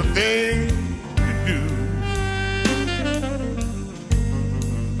the things you do.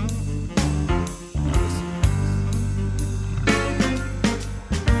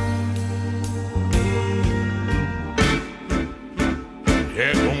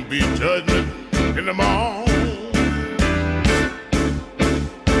 There's gonna be judgment in the morning.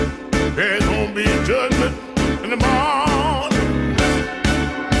 There's gonna be judgment in the morning.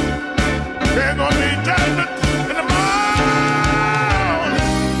 There's gonna be judgment in the morning.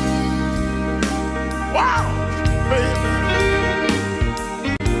 Wow, baby.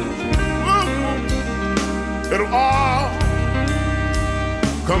 Ooh. It'll all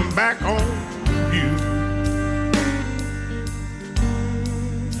come back on you.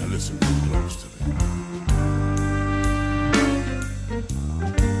 Listen real close to me.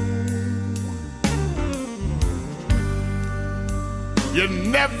 You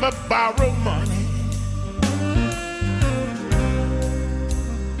never borrow money.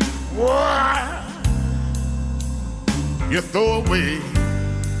 Why? You throw away.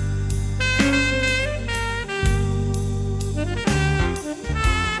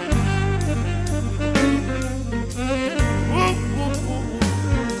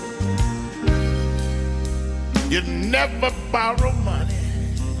 You never borrow money.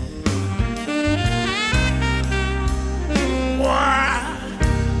 Why?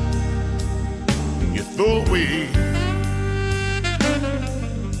 You throw away.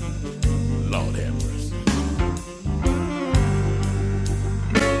 Lord have mercy.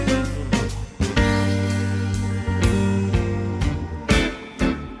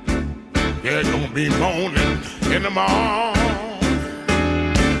 gonna be moaning in the morning.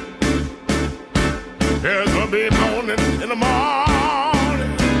 There's gonna be moaning in the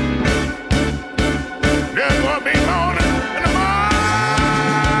morning. There's gonna be moaning in the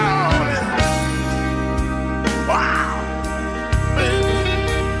morning. Wow, baby.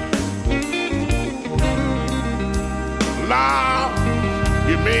 Lord,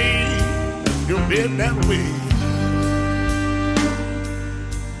 you made your bed that way.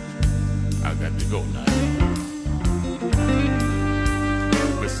 I got to go now.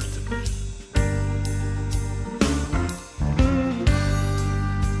 Listen to me.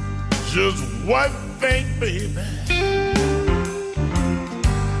 Just one thing, baby.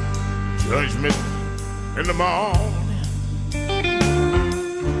 Judgment in the morning.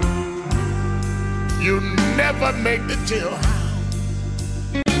 You never make the jailhouse.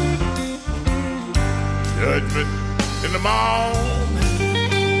 Judgment in the morning.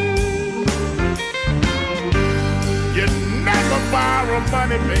 You never borrow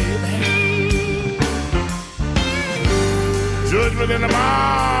money, baby. Judgment in the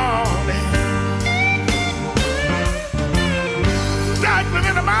morning. Judgment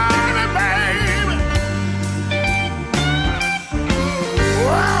in the morning, baby.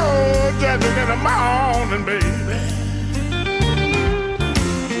 Whoa, judgment in the morning, baby.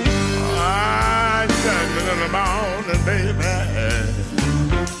 Ah, judgment in the morning, baby.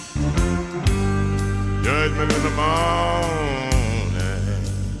 Judgment in the morning.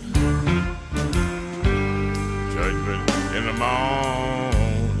 Judgment in the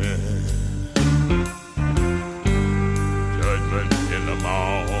morning. Judgment in the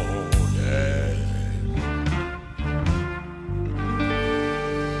morning.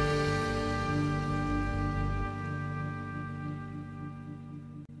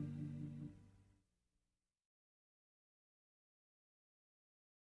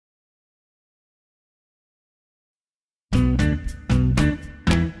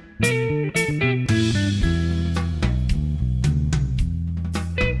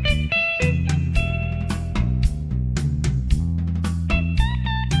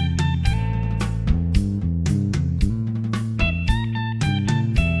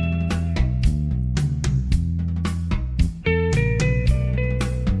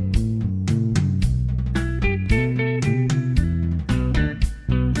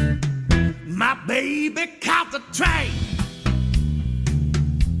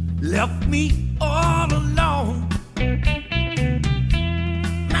 Left me all alone.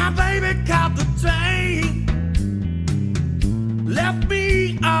 My baby caught the train. Left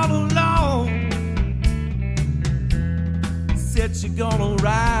me all alone. Said she gonna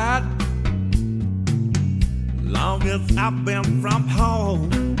ride long as I've been from home.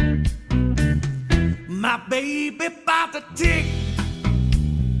 My baby about to tick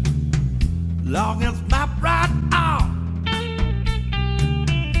long as my ride on.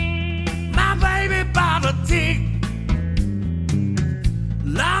 My baby about to tick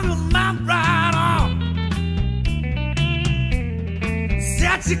long as my ride on.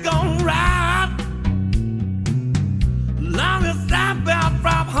 Said she gonna ride long as I've been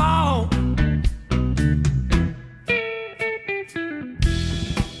from home.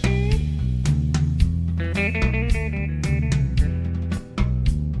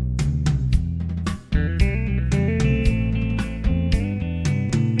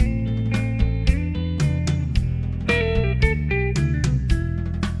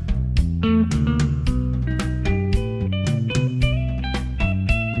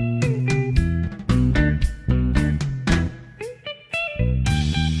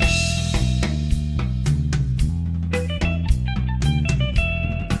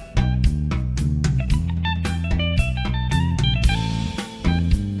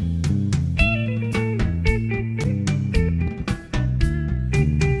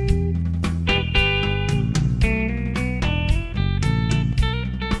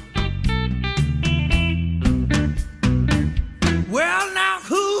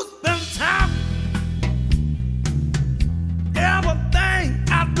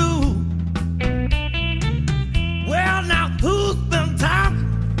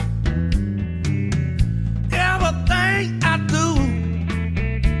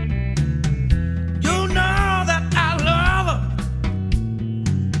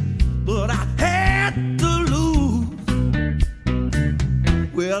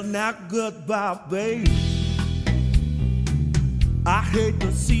 Goodbye, baby. I hate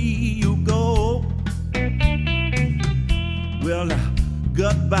to see you go. Well, now,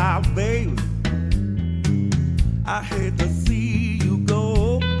 goodbye, baby. I hate to see you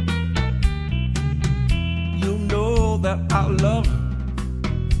go. You know that I love you.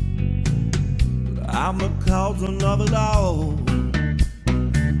 I'm the cousin of it all.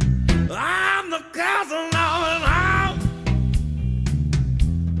 I'm the cousin of it all.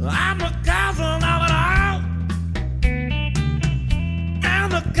 I'm the cousin of it all. I'm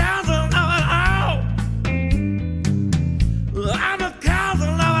the cousin of it all. I'm the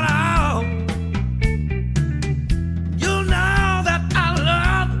cousin of it all. You know that I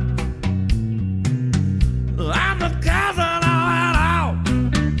love. I'm the cousin of it all.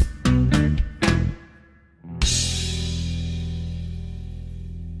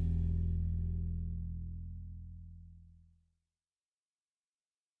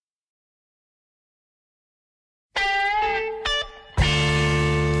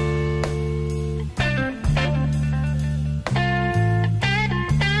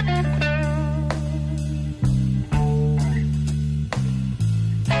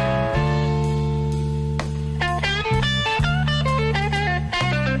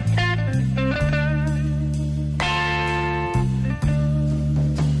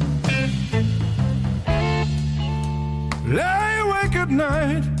 Lay awake at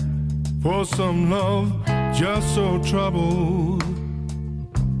night for some love, just so troubled.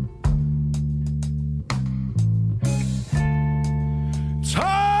 It's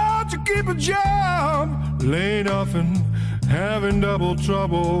hard to keep a job, laid off and having double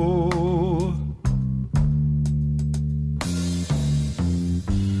trouble.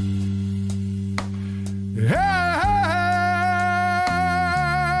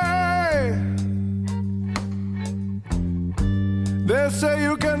 They say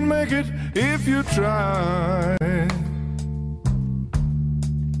you can make it if you try.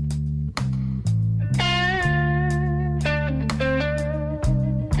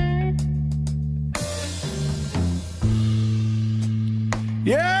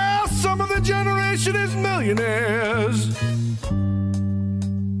 Yeah, some of the generation is millionaires.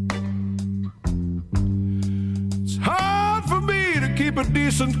 It's hard for me to keep a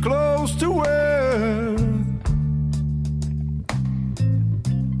decent clothes to wear.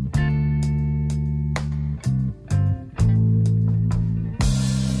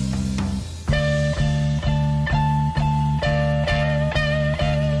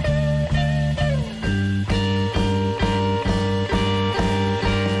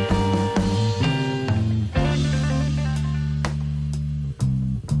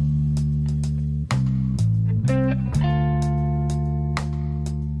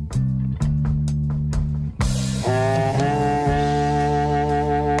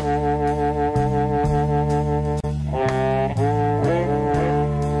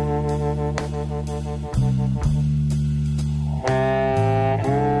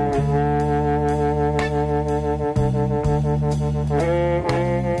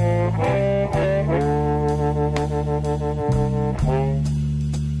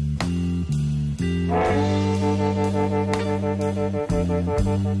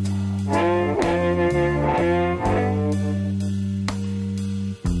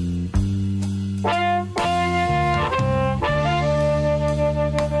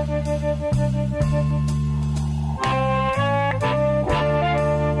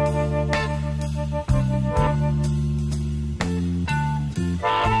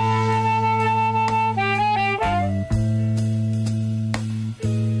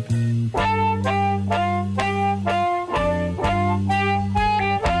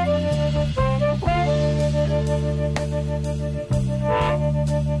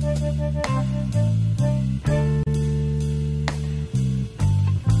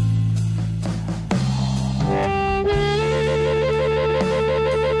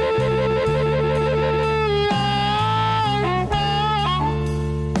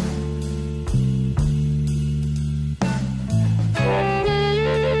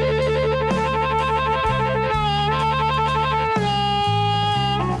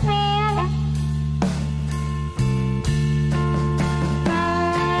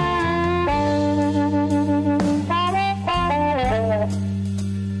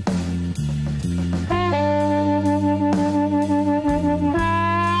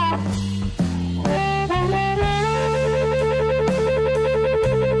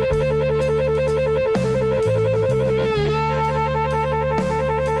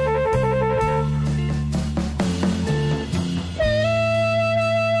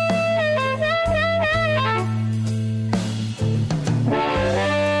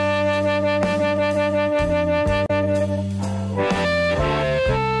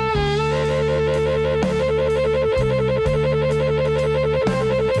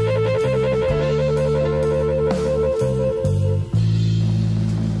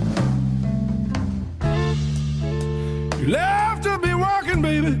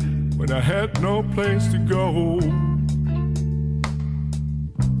 had no place to go.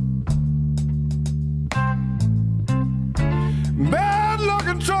 Bad luck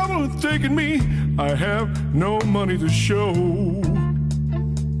and trouble have taken me. I have no money to show.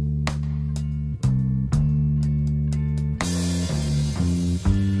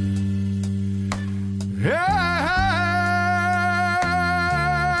 Hey,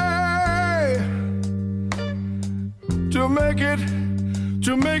 to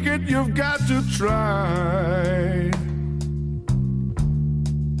make it, you've got to try.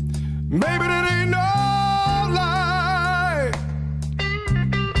 Maybe that ain't no lie.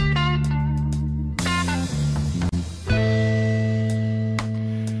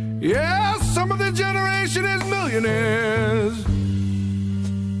 Yeah, some of the generation is millionaires.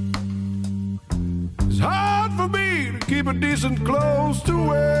 It's hard for me to keep a decent clothes to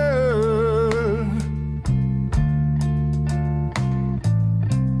wear.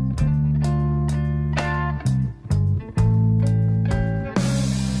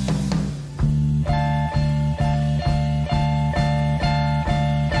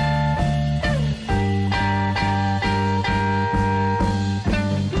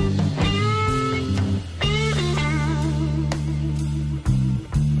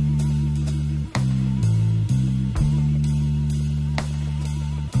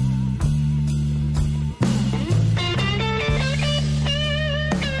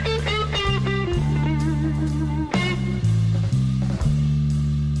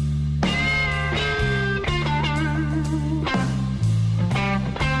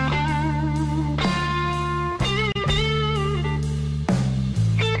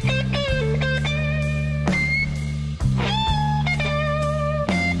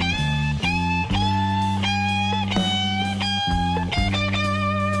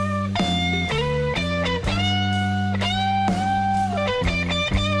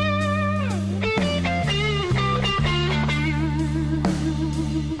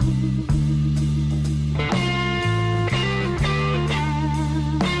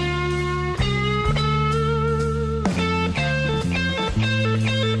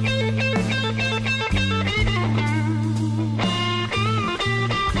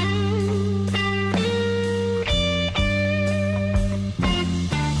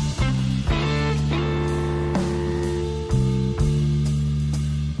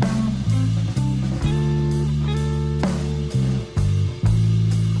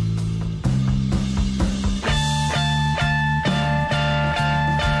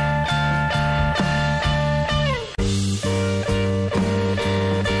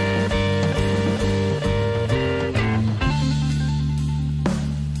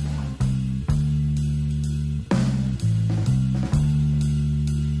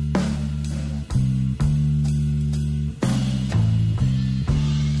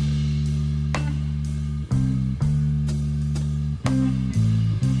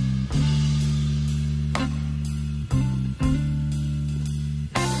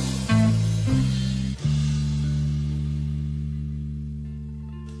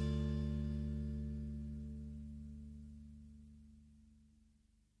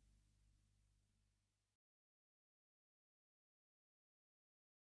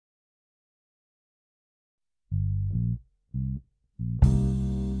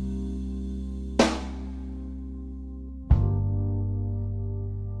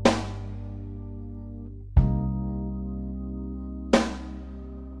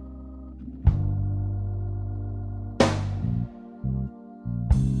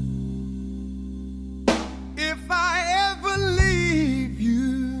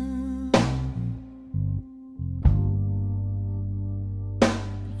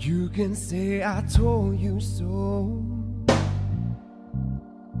 You can say I told you so.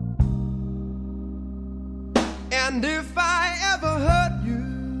 And if I ever hurt you,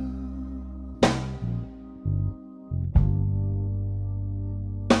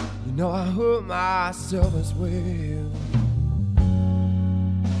 you know I hurt myself as well.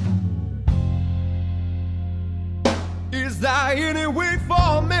 Is there any way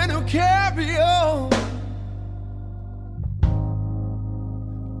for a man to carry on?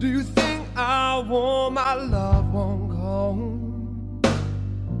 Do you think I want my loved one gone?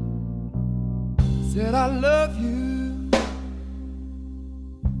 Said I love you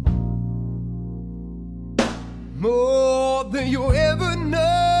more than you'll ever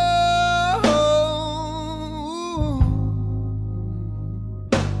know,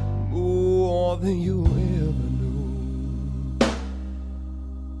 more than you'll ever know.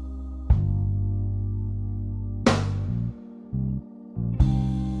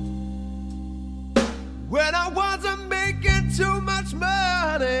 When I wasn't making too much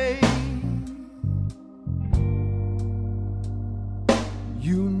money,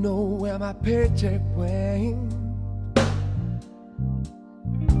 you know where my paycheck went?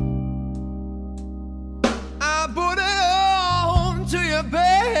 I put it on to you,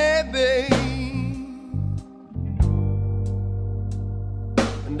 baby,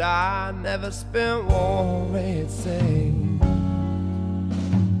 and I never spent one red cent.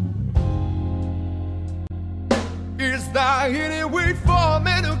 Is there any way for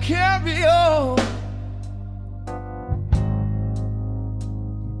me to carry on?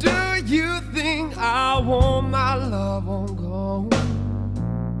 Do you think I want my love on go?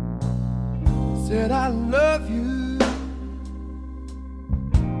 Said I love you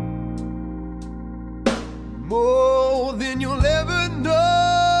more than you'll ever know,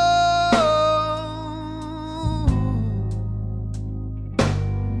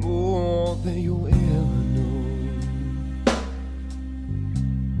 more than you'll ever know.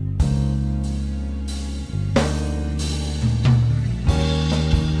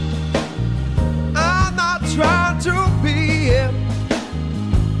 I'm not trying to be him,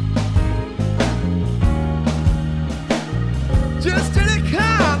 just any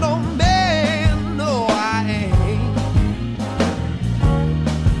kind of man, no I ain't.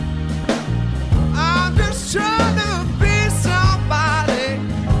 I'm just trying to be somebody,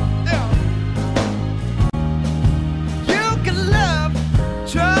 yeah, you can love,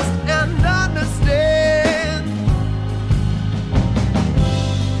 trust and understand.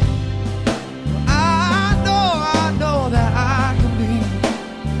 I know that I can be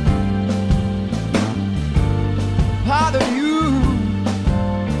part of you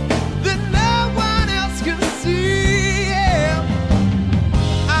that no one else can see. Yeah.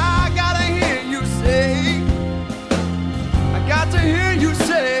 I gotta hear you say, I got to hear you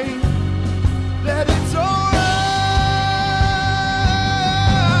say that it's alright.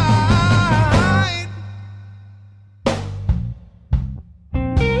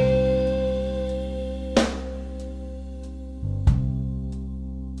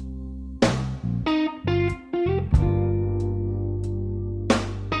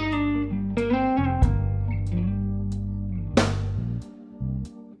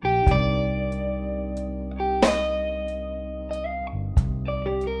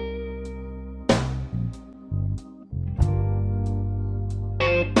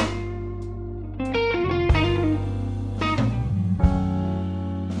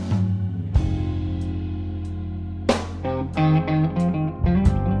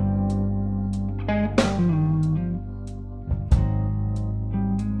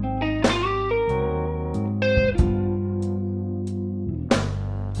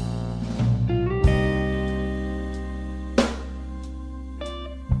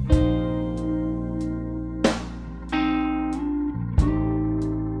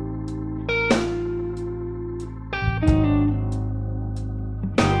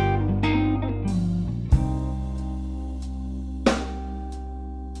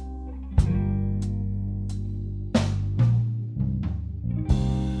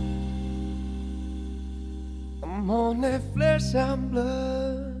 I'm only flesh and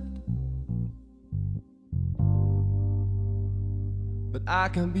blood, but I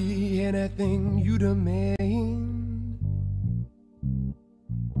can be anything you demand.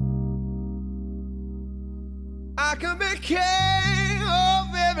 I can be king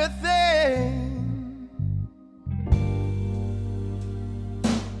of everything,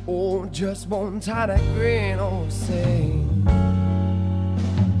 or just one tiny grain or say.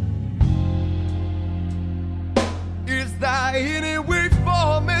 Is there any way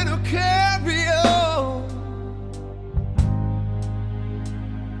for me to carry on?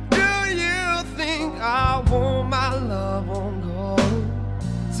 Do you think I want my love on go?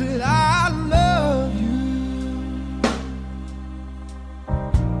 Said I love you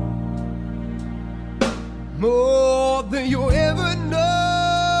more than you'll ever know.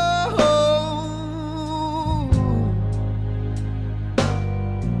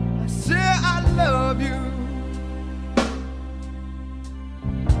 I said I love you,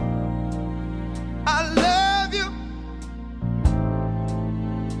 I love you,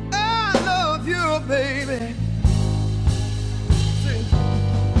 I love you, baby. See,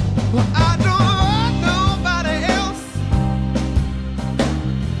 well, I don't want nobody else,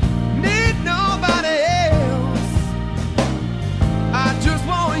 need nobody else. I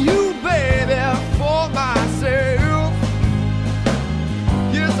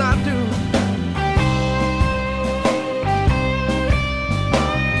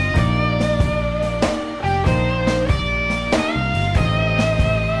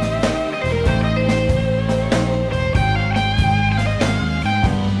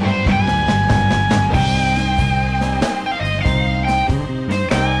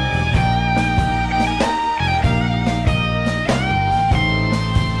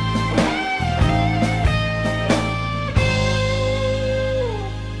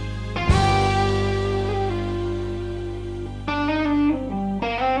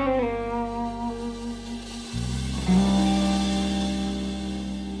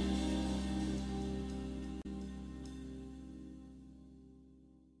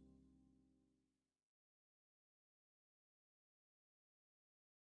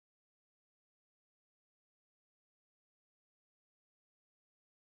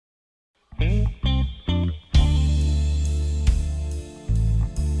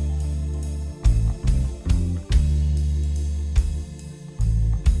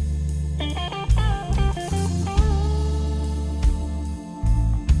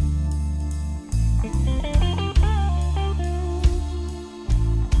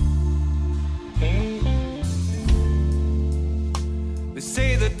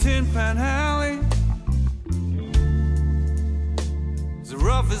Pan Alley is the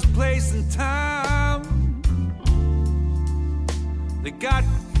roughest place in town. They got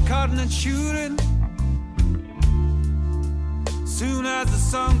cutting and shooting soon as the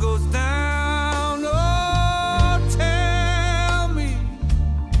sun goes down. Oh, tell me,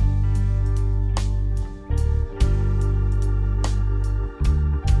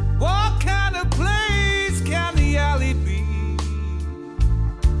 what kind of place can the alley be?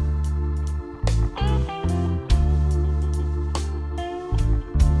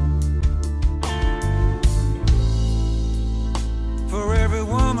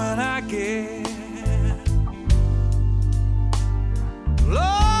 I get, Lord,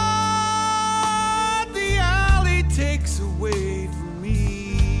 the alley takes away from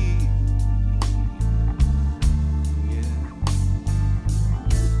me. Yeah.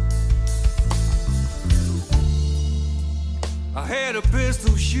 I had a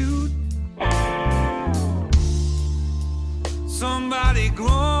pistol shoot, somebody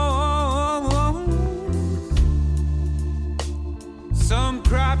grown, some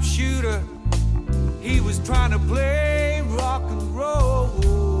crap shooter, he was trying to play rock and roll.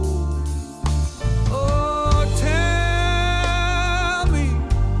 Oh, tell me,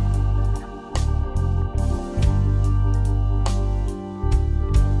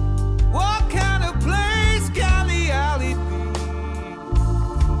 what kind of place can the alley be?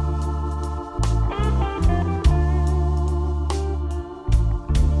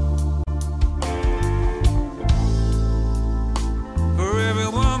 For every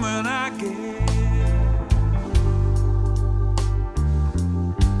woman I get,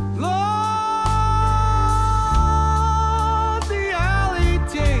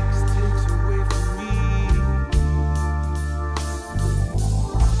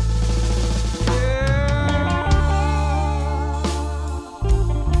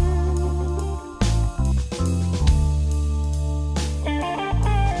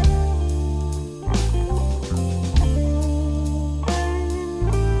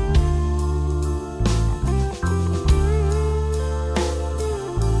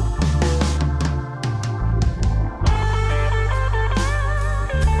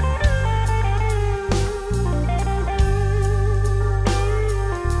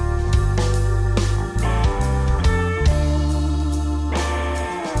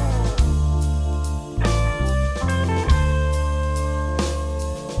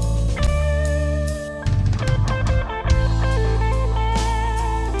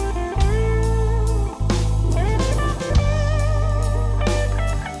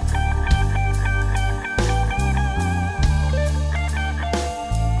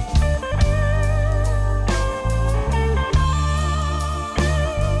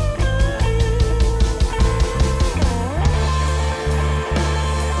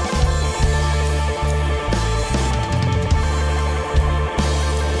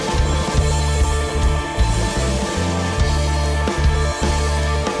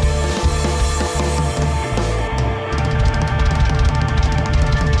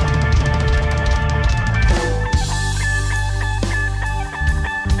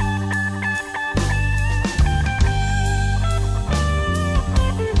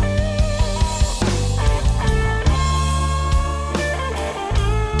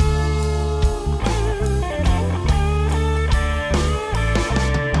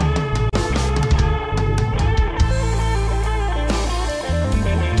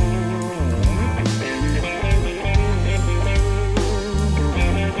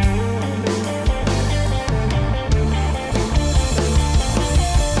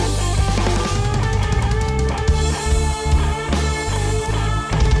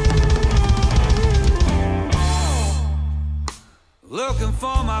 looking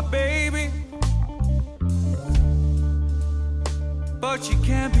for my baby, but she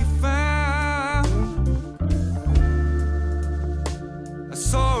can't be found. I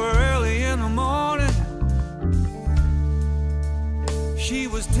saw her early in the morning. She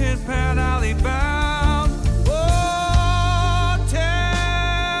was 10 Pan Alley bound. Oh,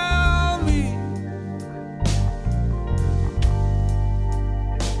 tell me,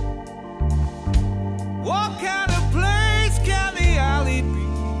 what kind of place can the alley be?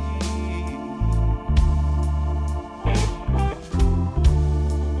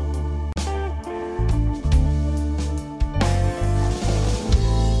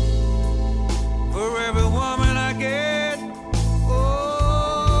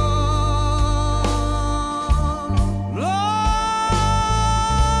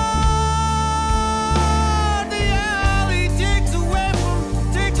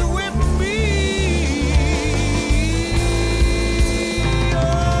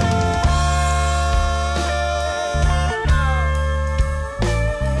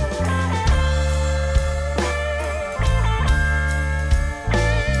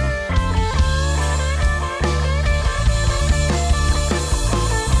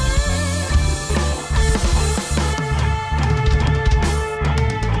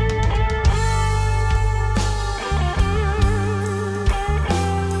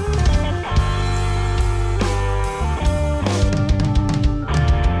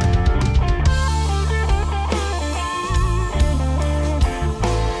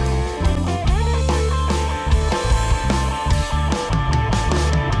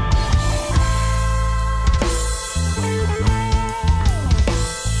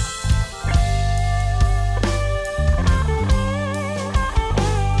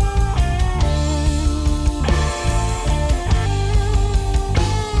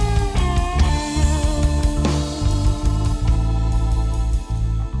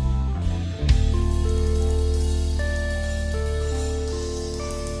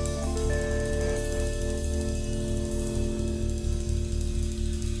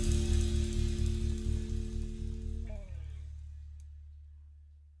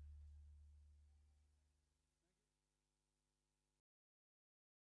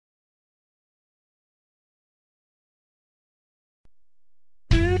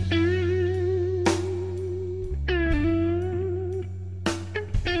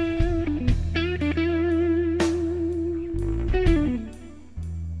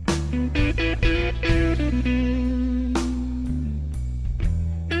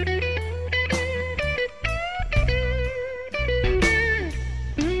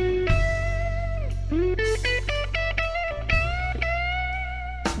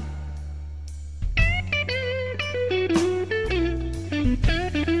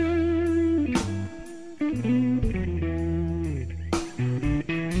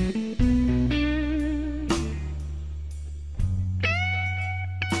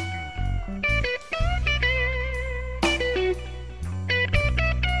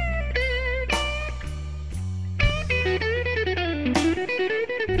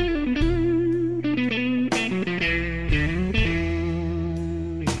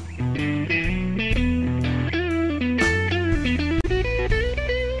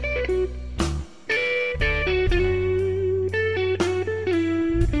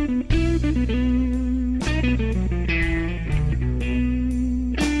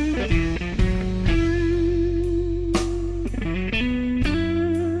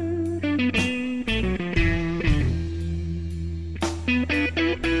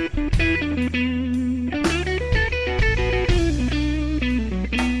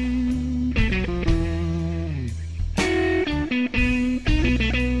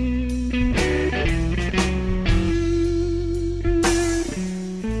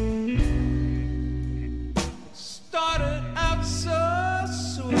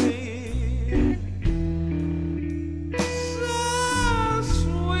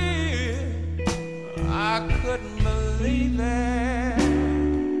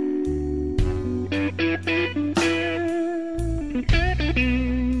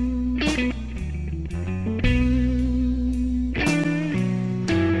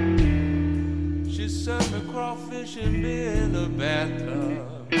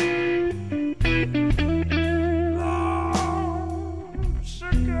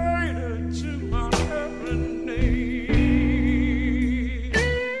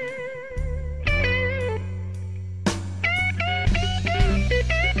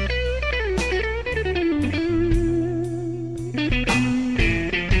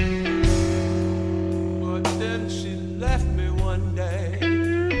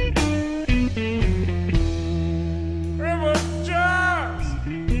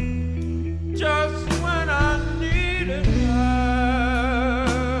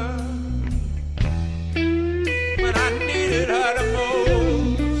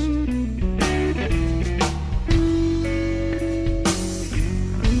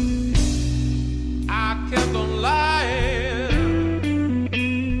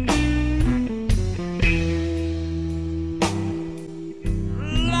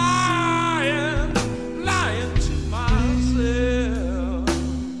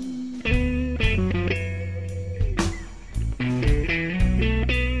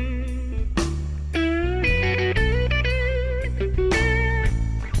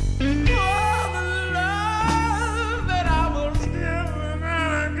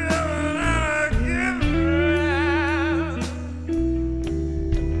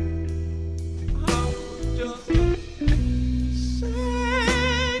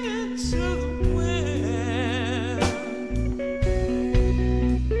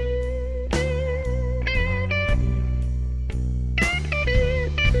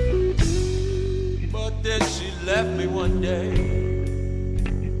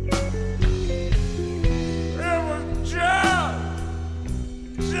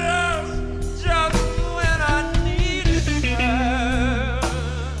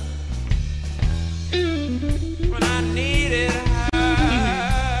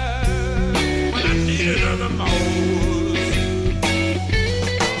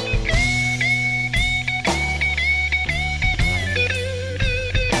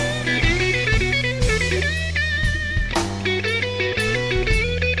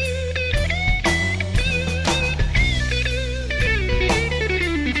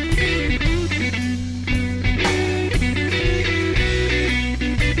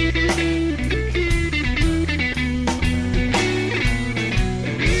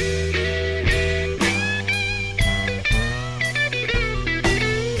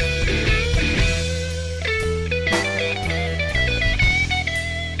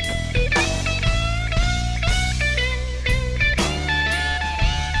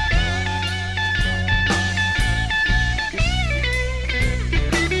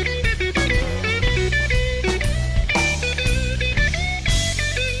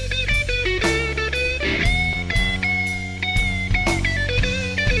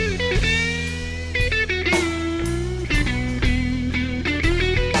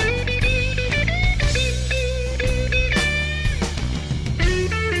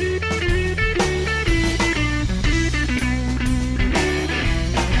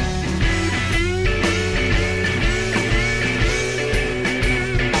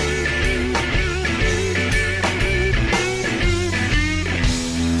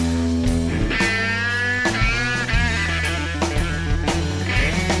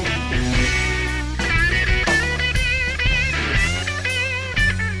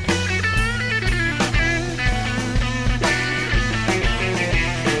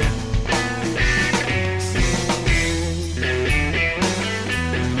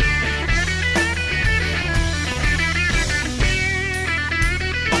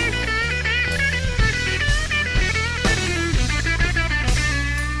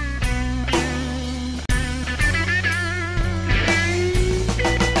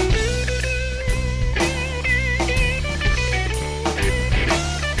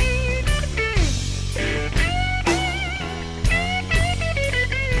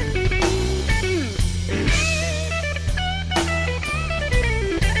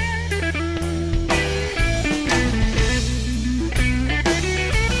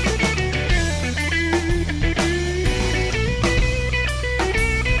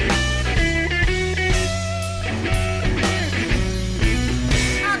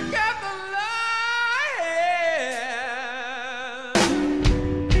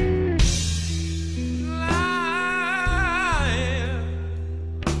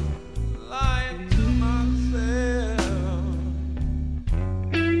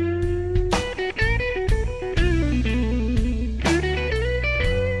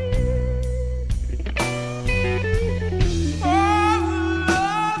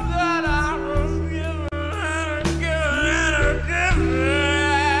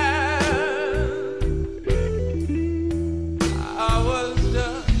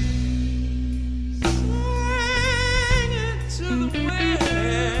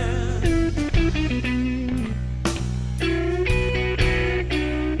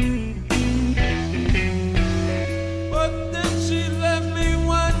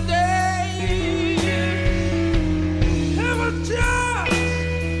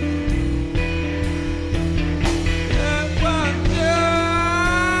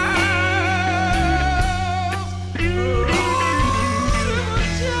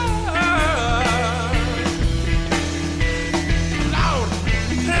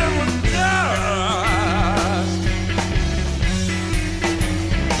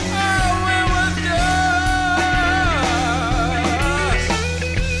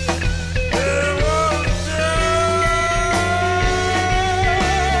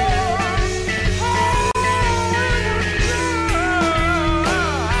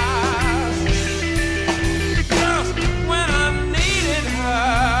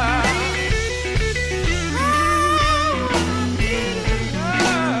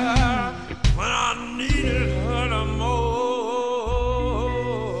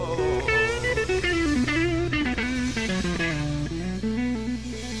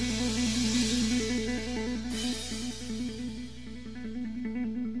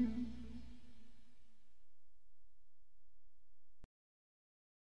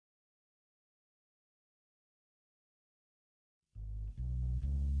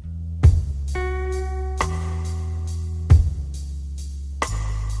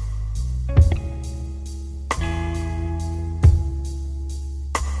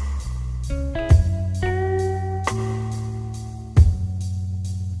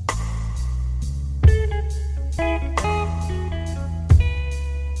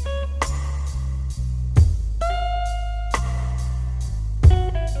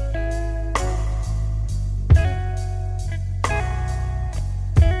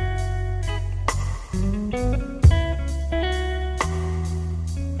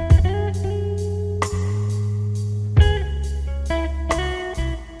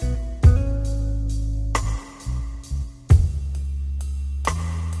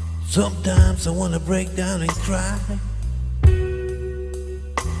 Sometimes I wanna break down and cry,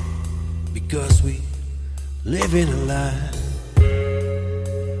 because we live in a lie,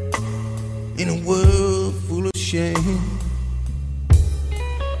 in a world full of shame.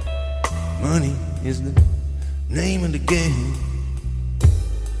 Money is the name of the game,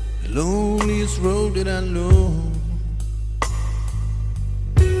 the loneliest road that I know.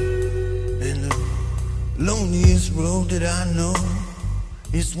 And the loneliest road that I know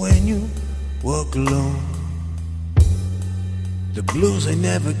is when you walk alone. The blues ain't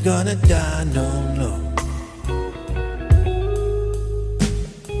never gonna die, no, no.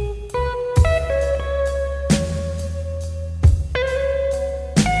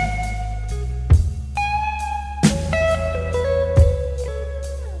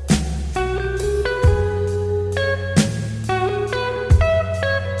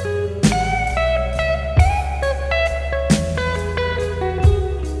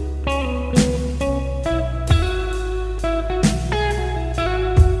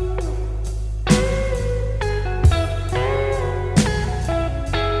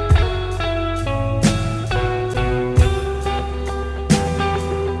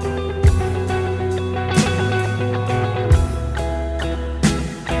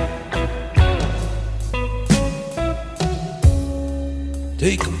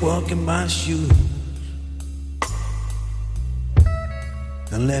 Take a walk in my shoes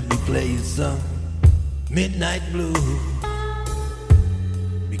and let me play you some midnight blues,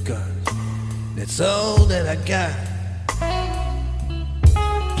 because that's all that I got.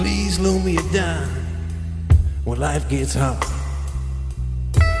 Please loan me a dime when life gets hard.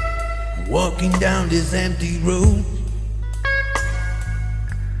 I'm walking down this empty road,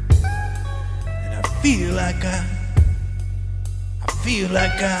 and I feel like I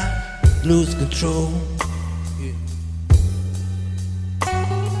lose control, yeah.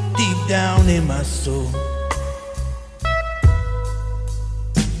 Deep down in my soul.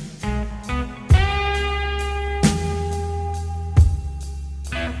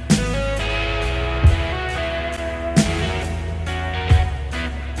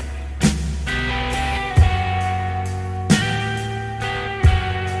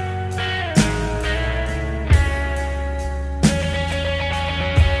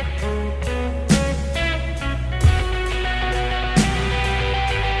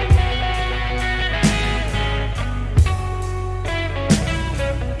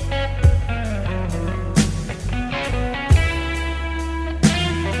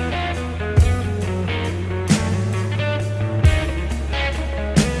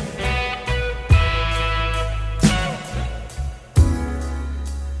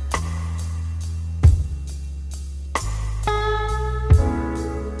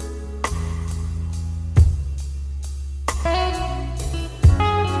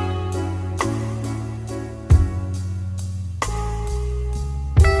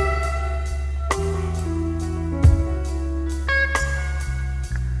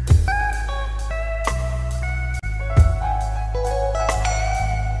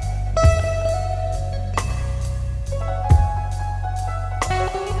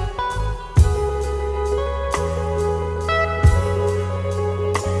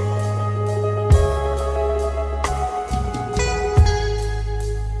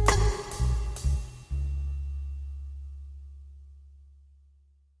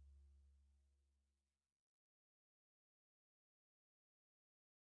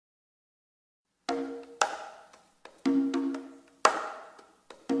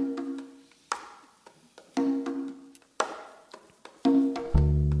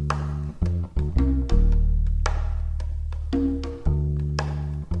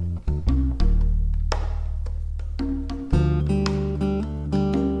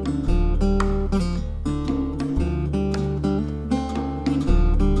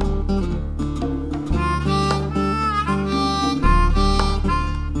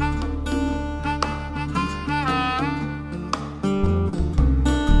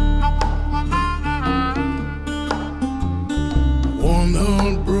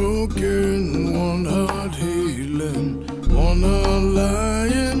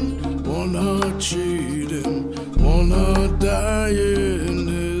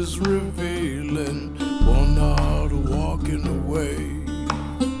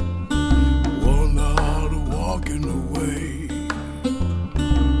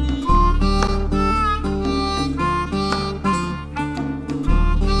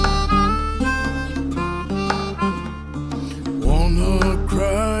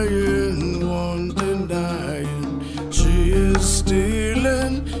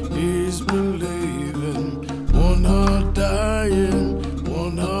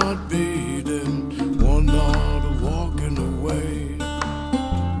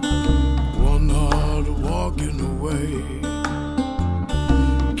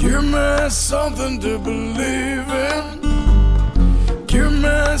 something to believe in. Give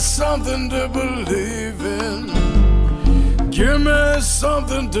me something to believe in. Give me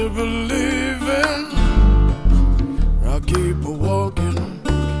something to believe in. I'll keep a walking,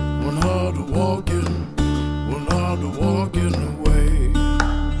 one heart a walking, one heart a walking away.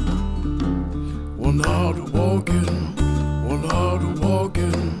 One heart a walking, one heart a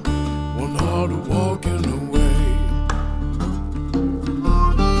walking, one heart a walking away.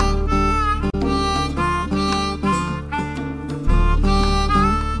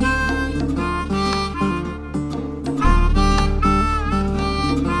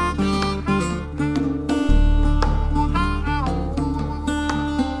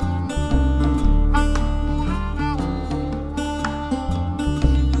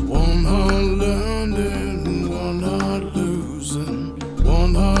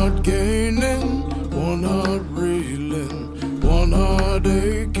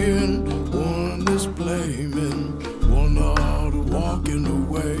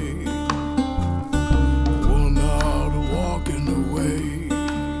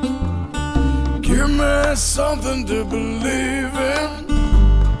 Something to believe in.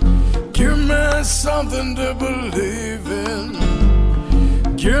 Give me something to believe in.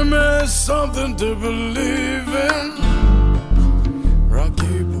 Give me something to believe in. I'll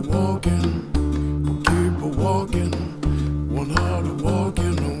keep a walking, we'll keep a walking, one heart a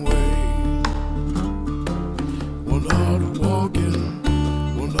walking away. One heart a walking,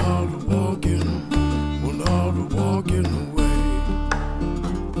 one heart a walking, one heart a walking away.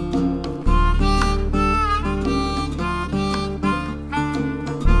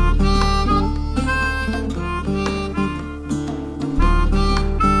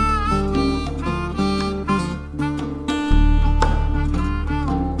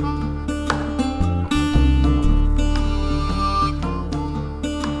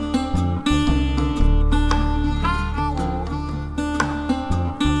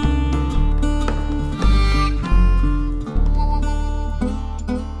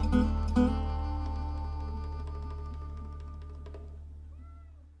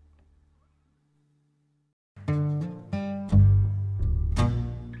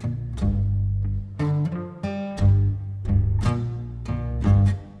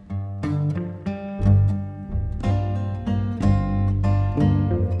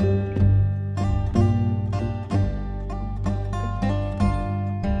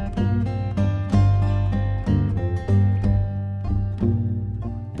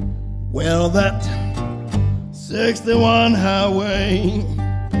 Well, that 61 highway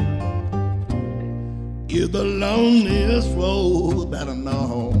is the loneliest road that I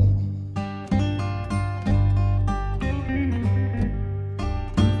know.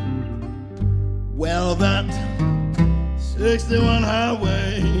 Well, that 61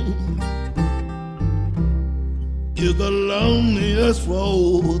 highway is the loneliest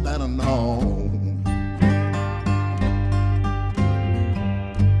road that I know.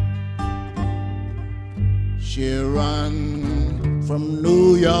 She run from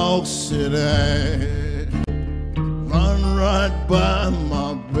New York City, run right by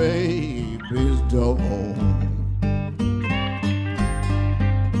my baby's door.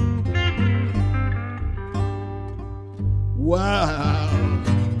 Wow,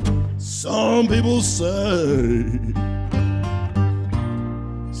 some people say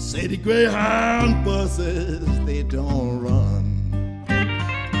the Greyhound buses, they don't run.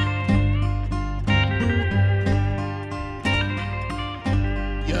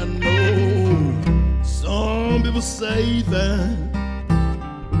 People say that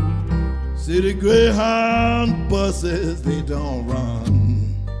city Greyhound buses, they don't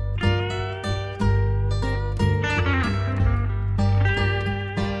run.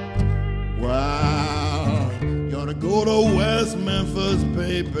 Wow, you ought to go to West Memphis,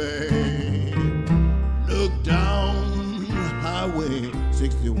 baby. Look down Highway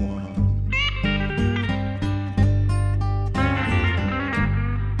 61.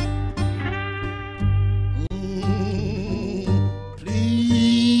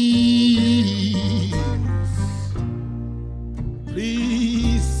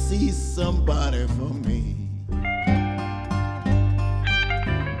 Somebody for me.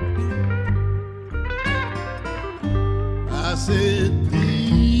 I said,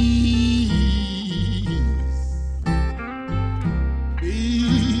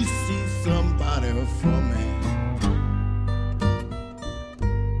 please see somebody for me.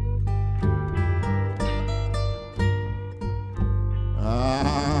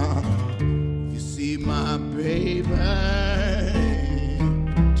 If you see my baby,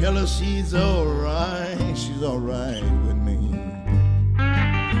 tell her she's alright with me.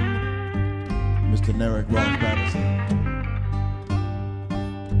 generic rock fantasy.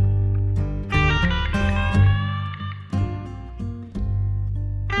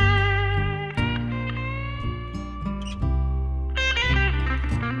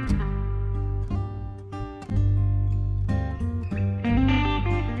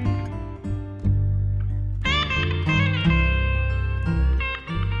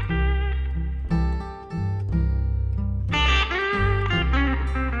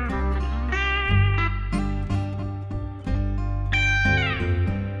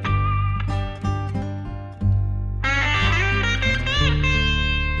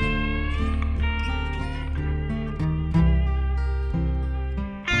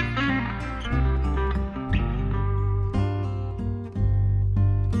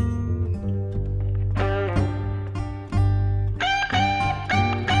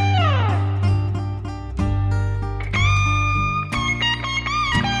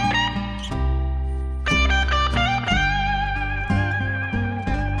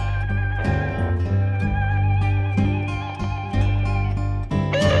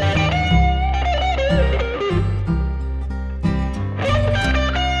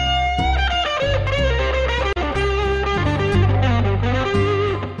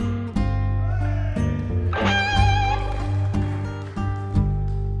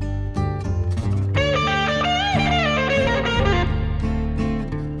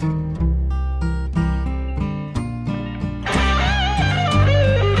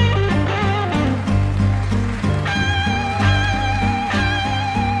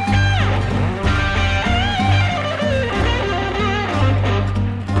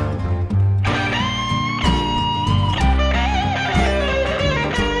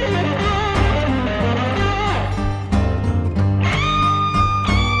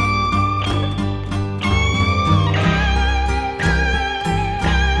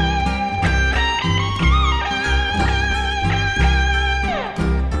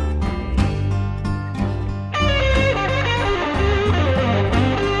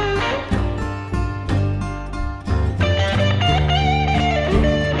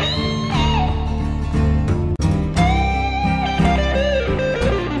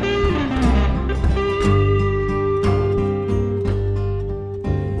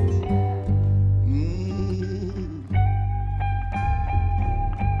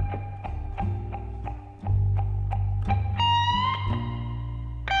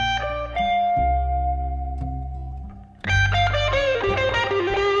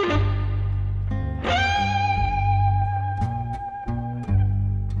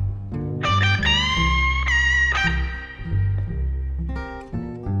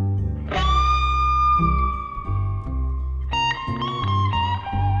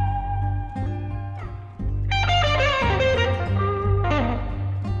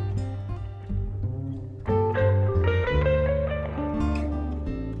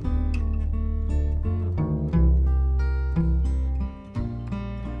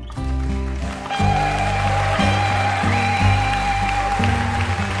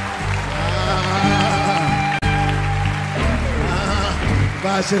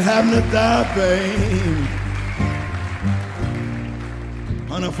 I should happen to die, babe,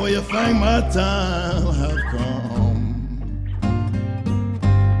 honey, for you think my time have come.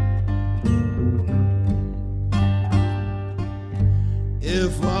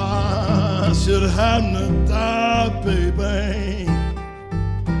 If I should happen to die, baby,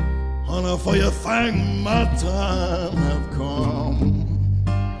 honey, for you think my time have come.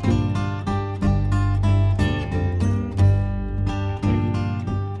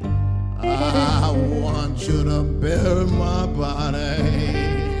 I want you to bury my body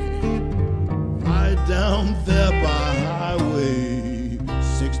right down there by Highway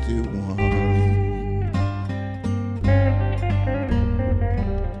 61.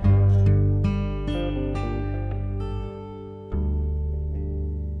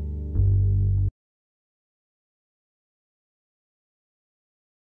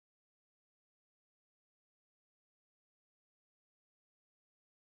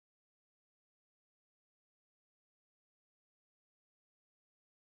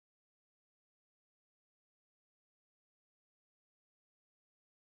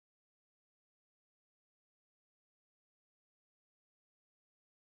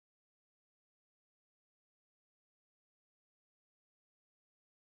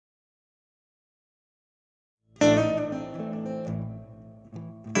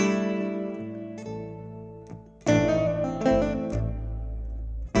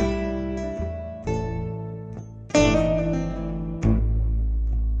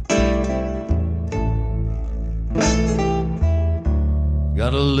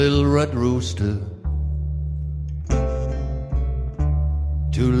 Got a little red rooster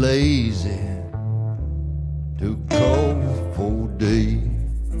too lazy, too cold for day.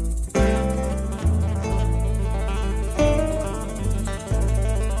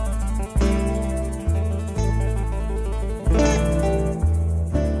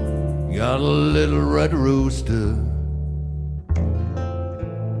 Got a little red rooster,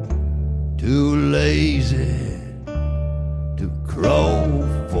 too lazy to crow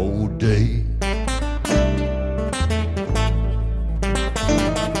for day.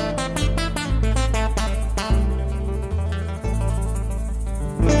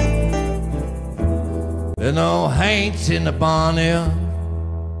 There's no haints in the barn here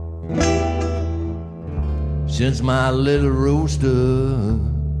since my little rooster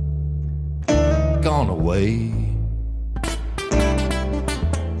gone away.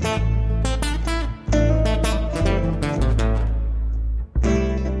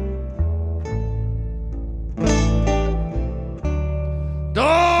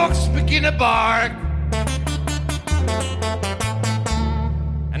 Dogs begin to bark,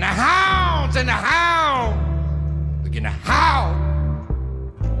 and the hounds begin to howl.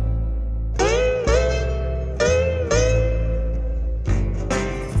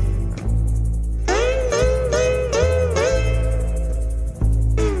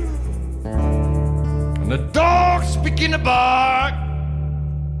 And the dogs begin to bark,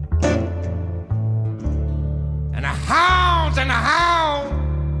 and the hounds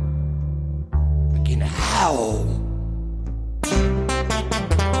begin to howl.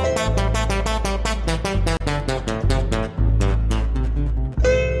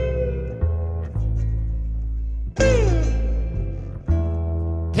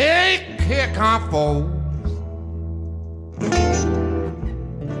 Take care, folks.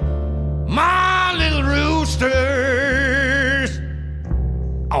 My little roosters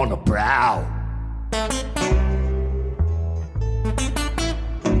on the prowl.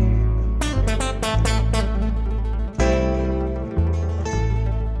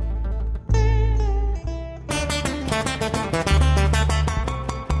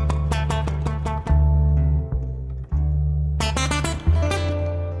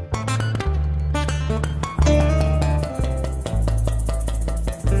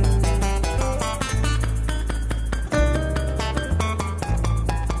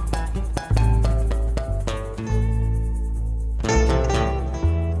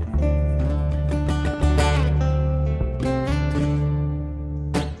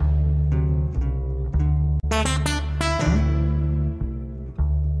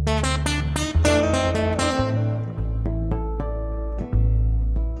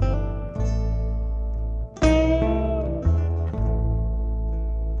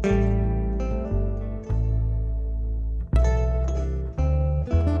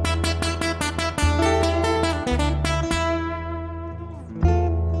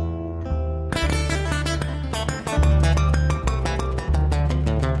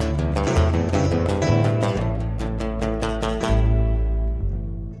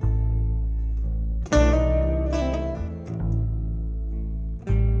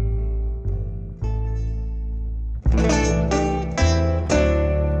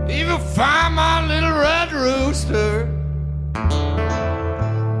 Find my little red rooster,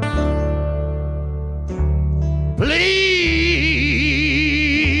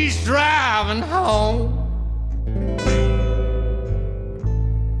 please driving home.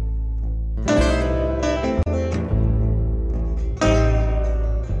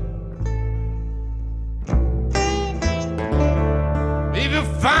 If you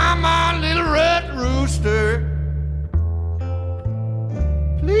find my little red rooster, please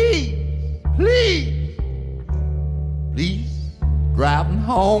driving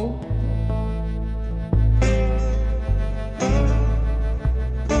home.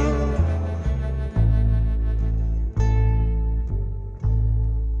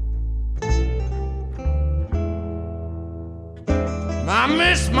 I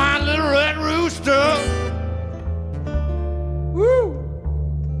miss my little red rooster. Woo!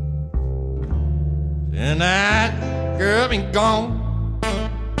 And that girl been gone.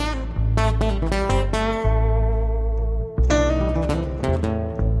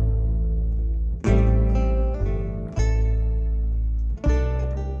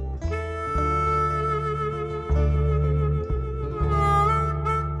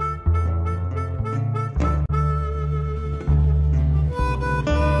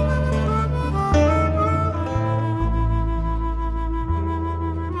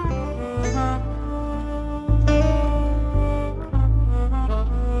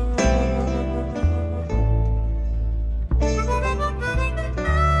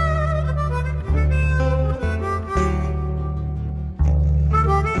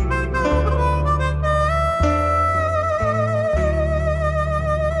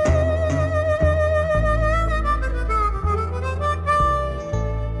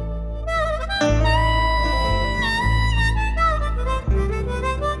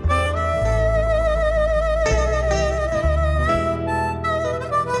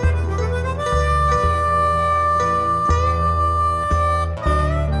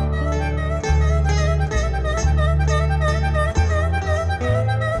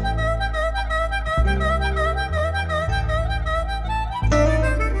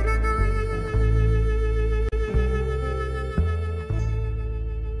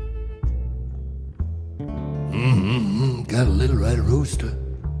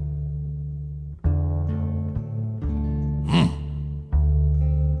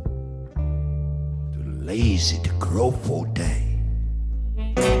 lazy to crow for day.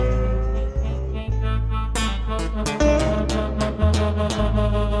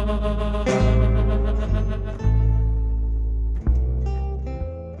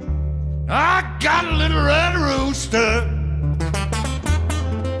 I got a little red rooster.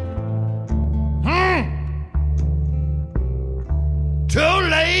 Too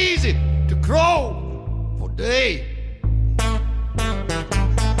lazy to crow for day.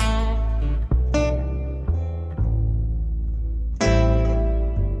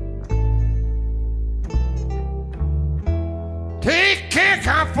 Take care,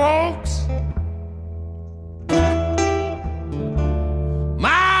 kind folks.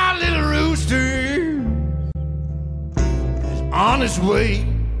 My little rooster is on his way.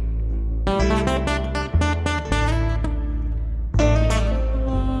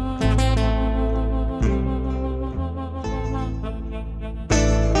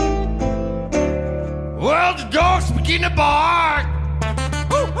 Well, the dogs begin to bark.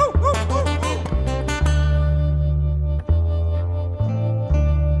 Woo, woo, woo, woo, woo.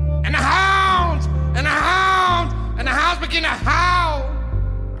 And the hounds, and the hounds, and the hounds begin to howl.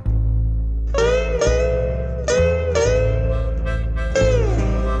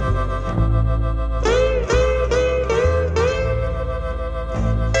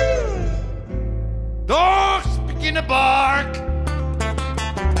 Dogs begin to bark.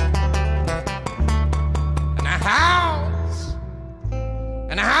 And the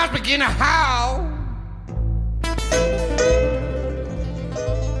hounds begin to howl.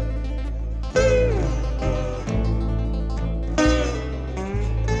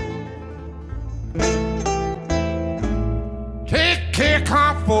 Take care,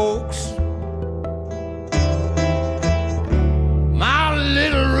 kind folks. My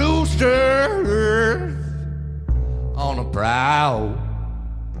little rooster on the prowl.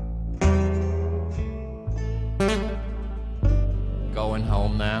 Going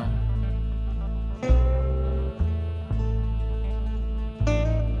home now.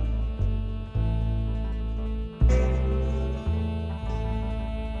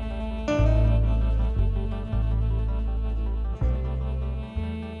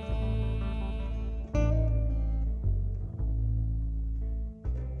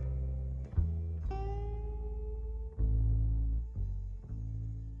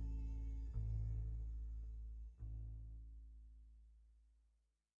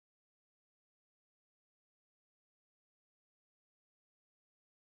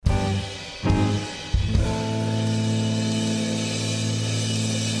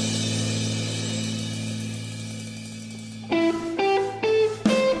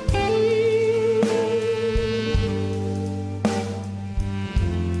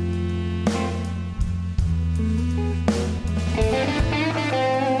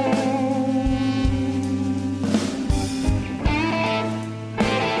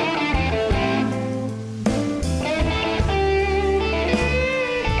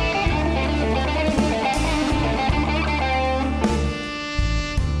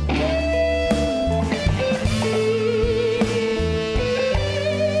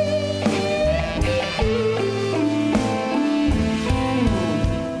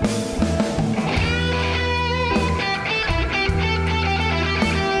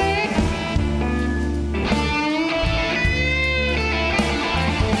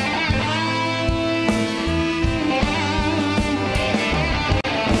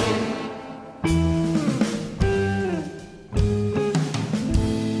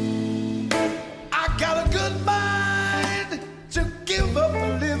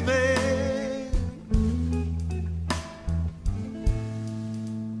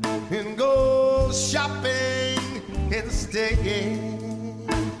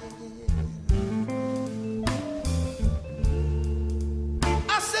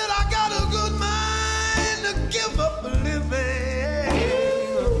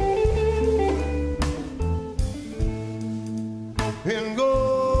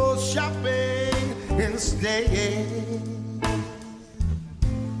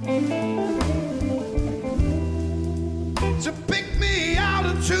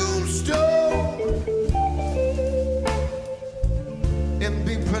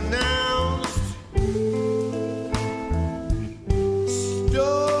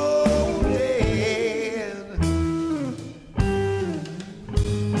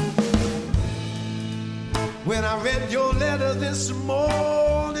 When I read your letter this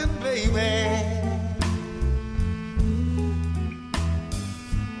morning, baby,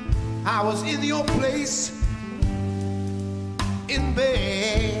 I was in your place in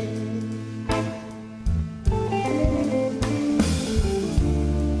bed.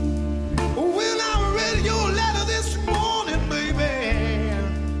 When I read your letter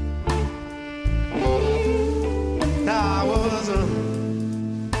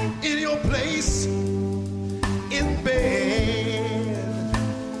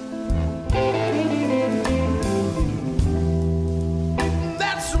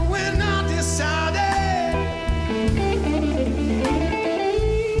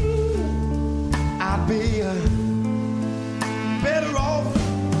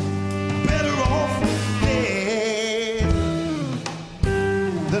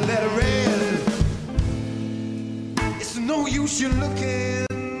looking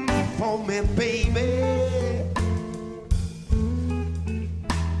for me, baby,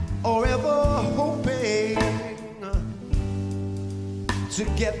 or ever hoping to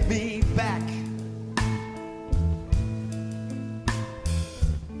get me back.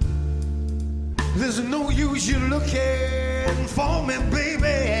 There's no use you looking for me,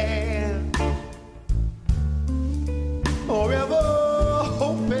 baby, or ever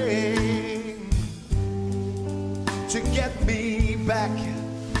hoping to get me back.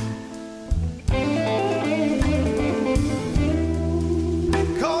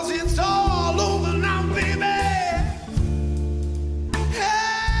 Cause it's all over now, baby.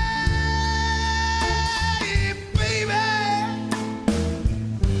 Hey, baby,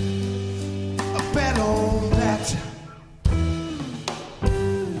 bet on that.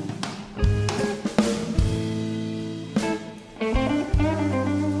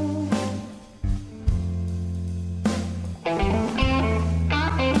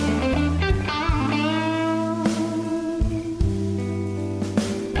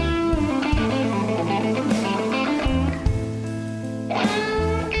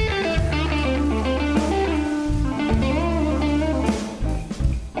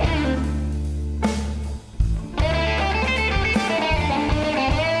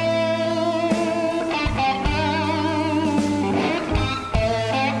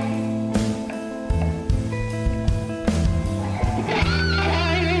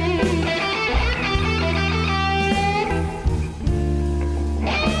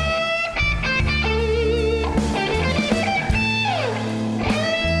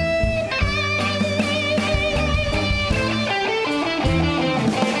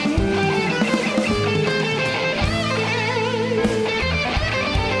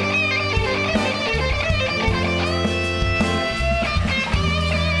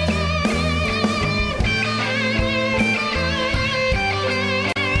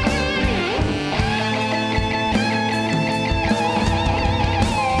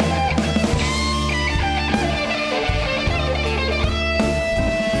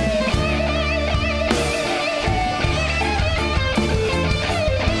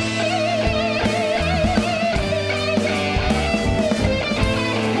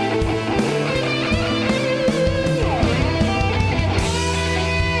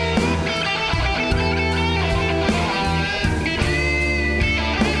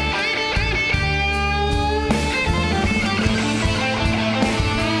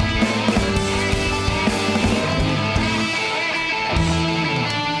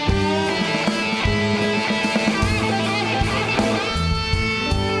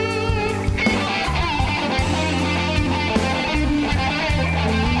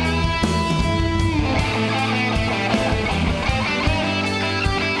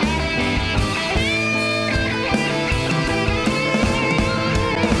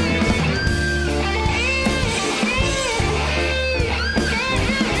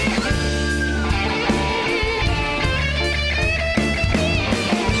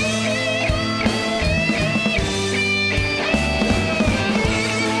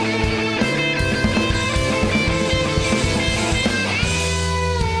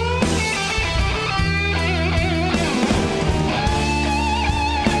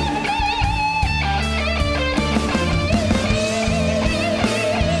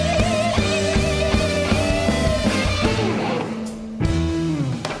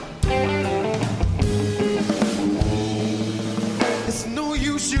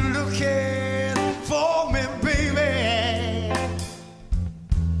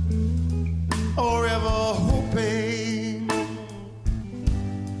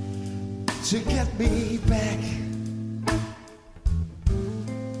 to get me back.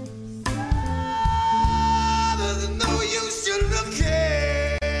 Oh, there's no use you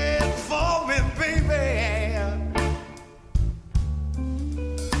looking for me, baby.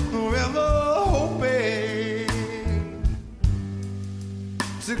 Forever hoping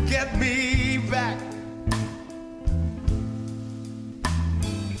to get me back.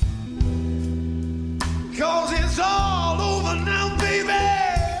 Cause it's all over now, baby.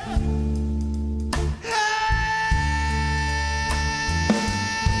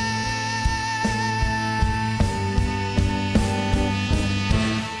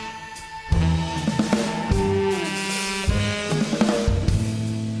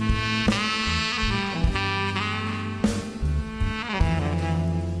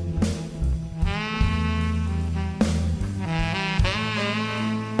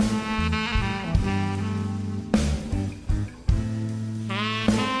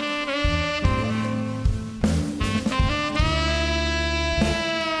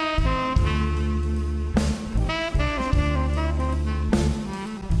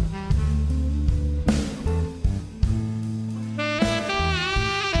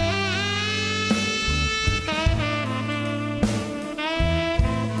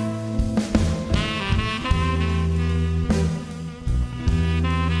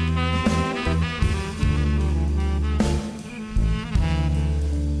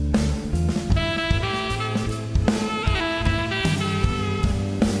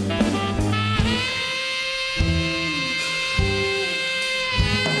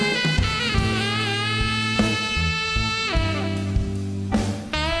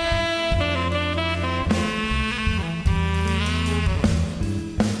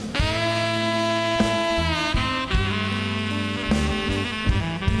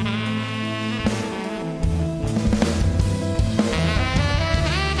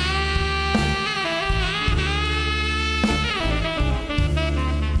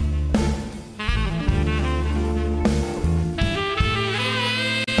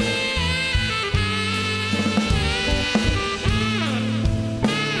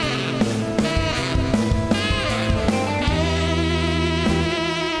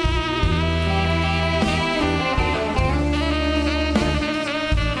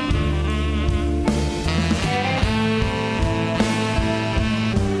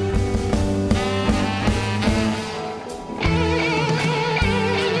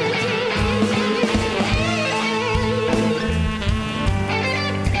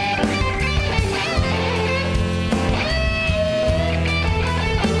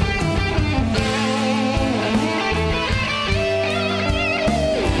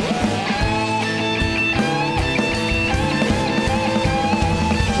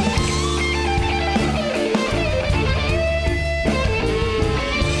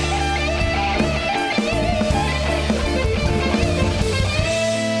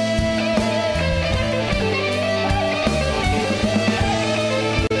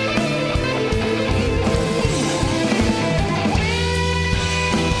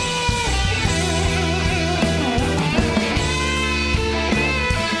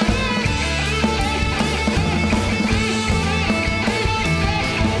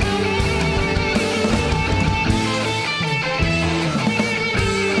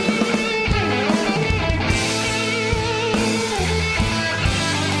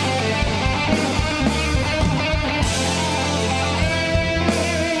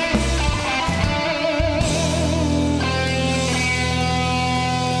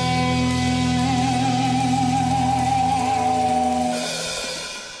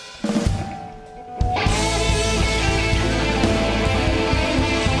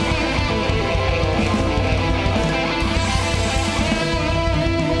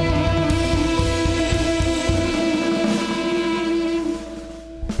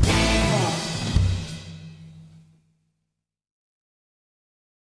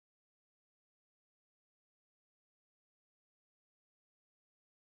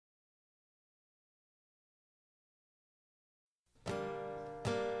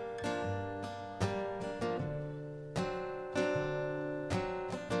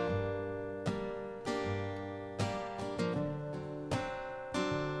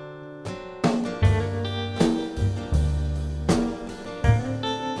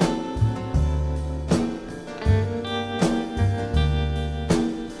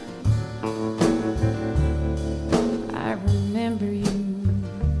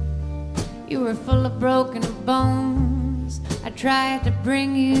 tried to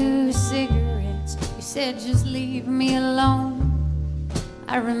bring you cigarettes. You said just leave me alone.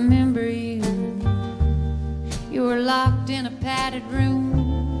 I remember you. You were locked in a padded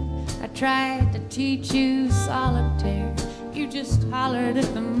room. I tried to teach you solitaire. You just hollered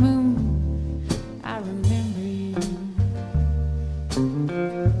at the moon. I remember you.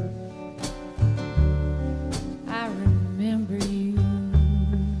 I remember you.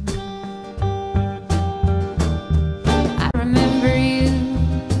 I remember you.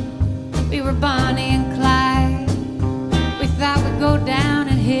 We were Bonnie and Clyde. We thought we'd go down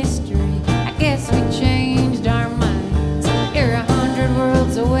in history. I guess we changed our minds. You're 100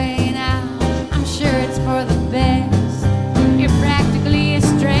 worlds away now. I'm sure it's for the best. You're practically a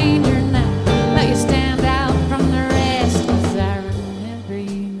stranger now, but you stand out from the rest. 'Cause I remember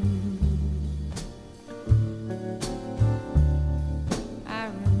you. I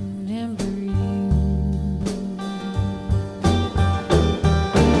remember you.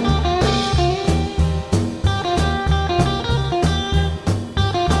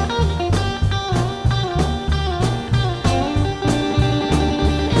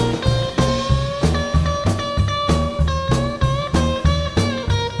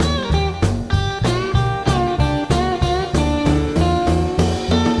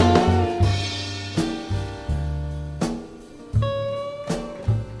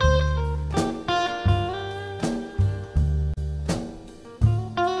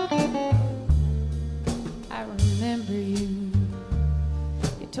 I remember you.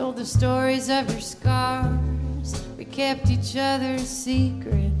 You told the stories of your scars. We kept each other's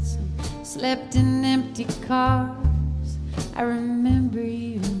secrets and slept in empty cars. I remember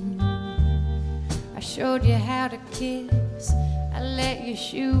you. I showed you how to kiss. I let you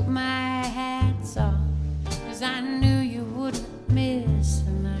shoot my hats off, 'cause I knew you wouldn't miss.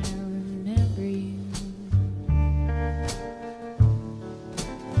 And I remember you.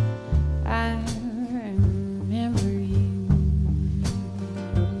 I remember you.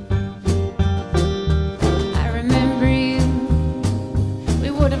 I remember you. We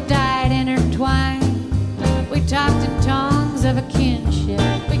would have died intertwined. We talked in tongues of a kinship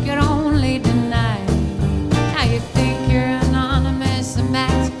we could only deny. Now you think you're anonymous, a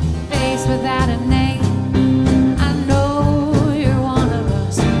masked face without a name. I know you're one of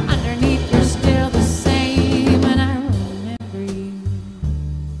us. Underneath you're still the same. And I remember you.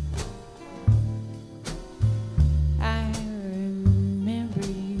 I remember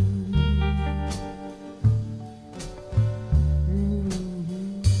you.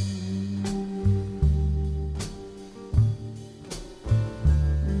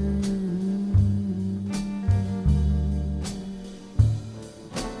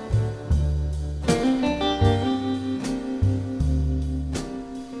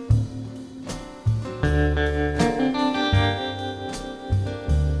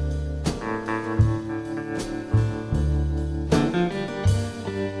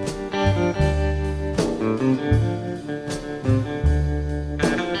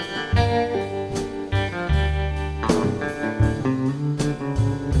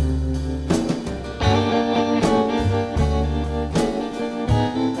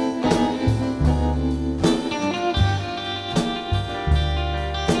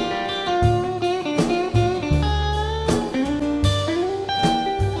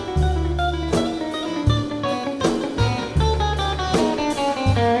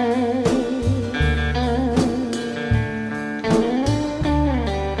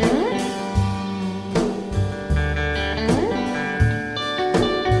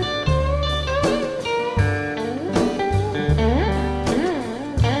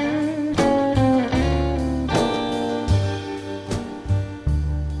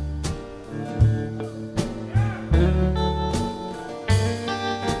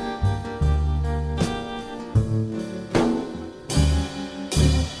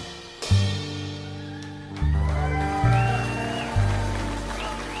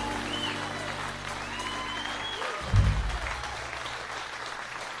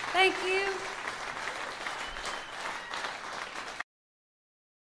 Thank you.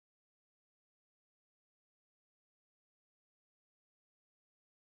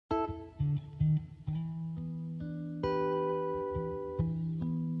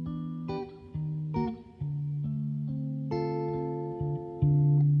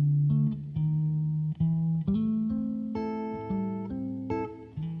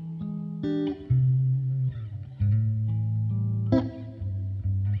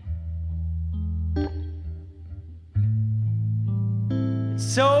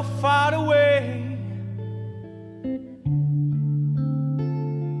 So far away,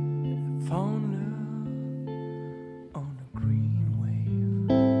 fall in love on the green.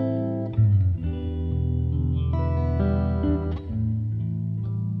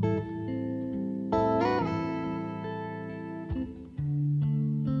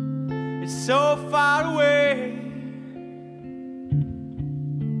 so far away.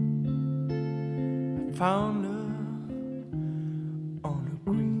 I found love on a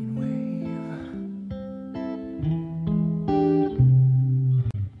green wave.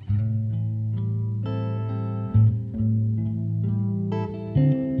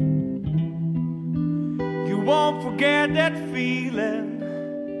 You won't forget that feeling.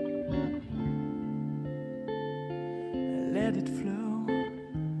 Let it flow.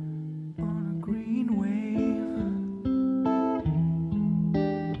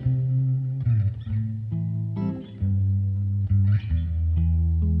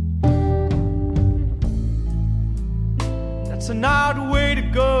 That's another way to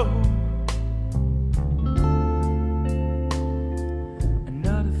go.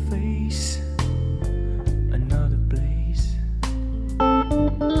 Another face, another place.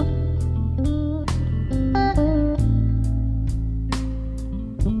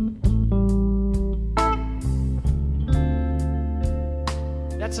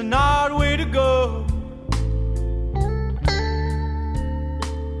 That's another way to go.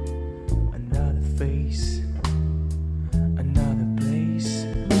 Another face.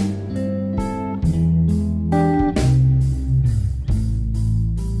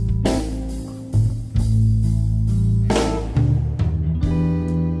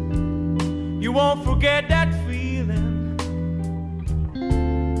 You won't forget that feeling.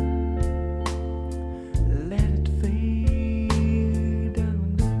 Let it fade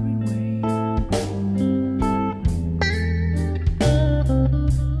down the green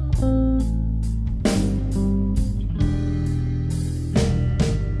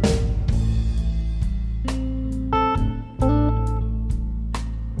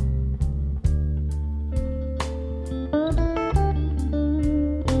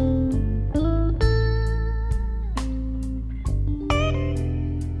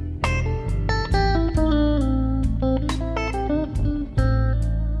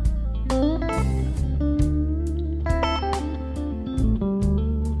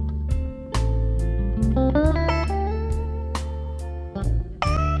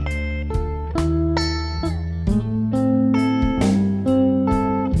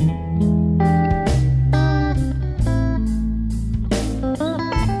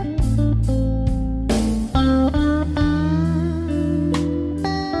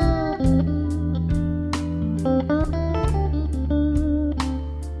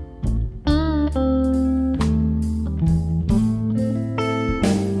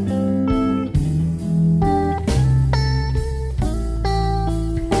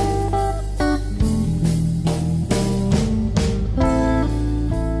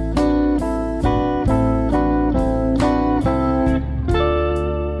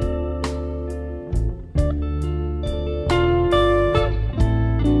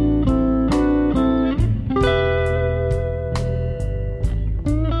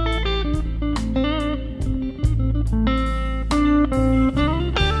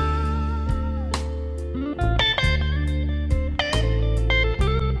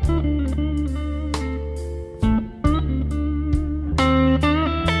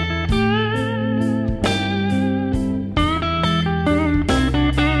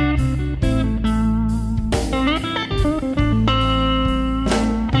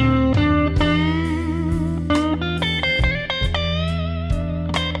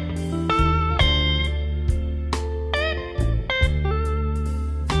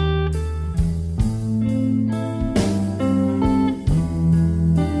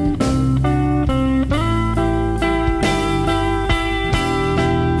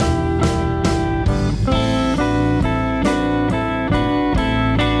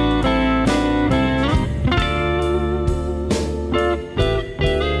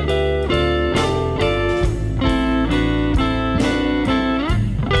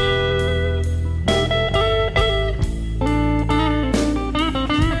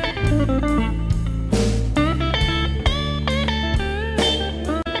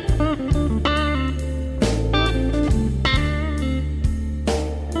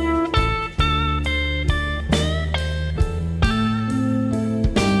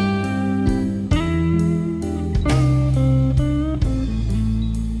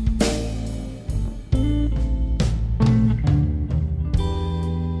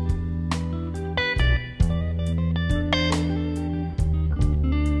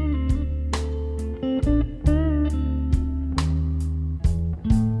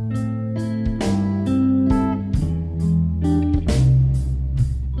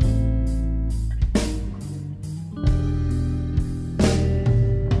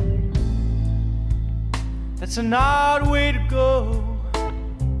That's an odd way to go.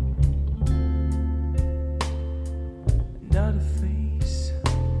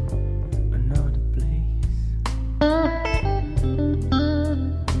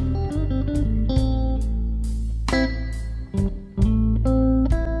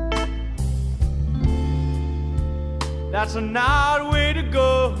 that's not the way to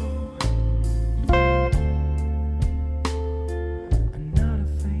go. Another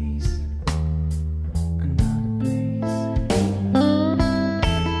face, another place.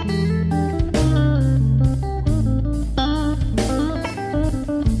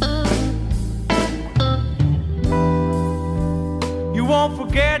 You won't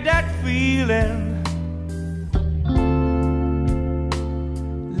forget that feeling.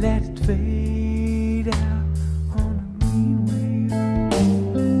 Let it fade out on a green wave.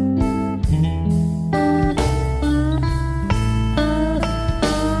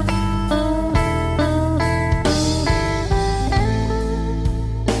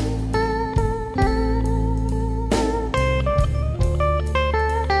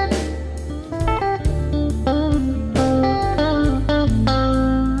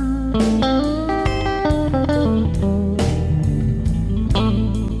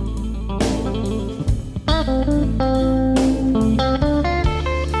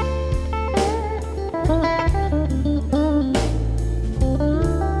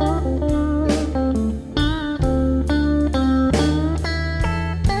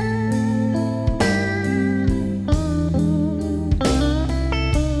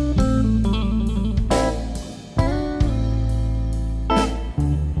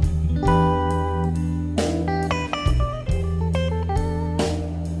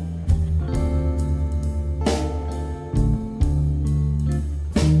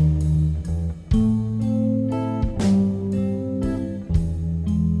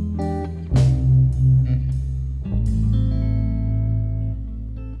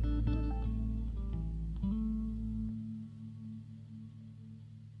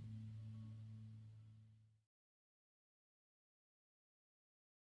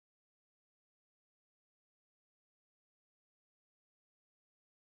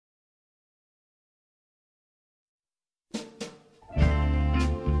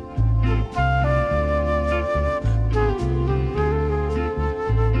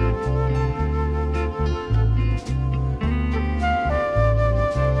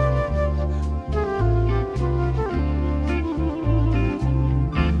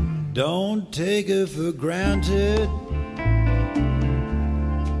 Don't take her for granted.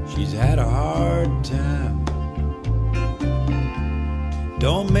 She's had a hard time.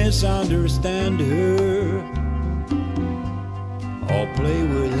 Don't misunderstand her or play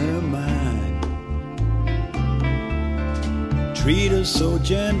with her mind. Treat her so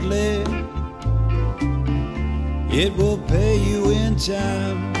gently, it will pay you in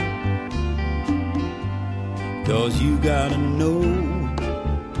time. 'Cause you gotta know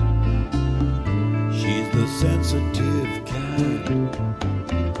she's the sensitive kind.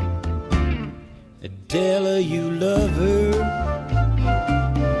 Tell her you love her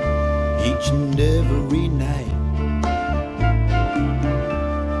each and every night.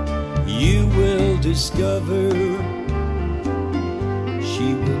 You will discover she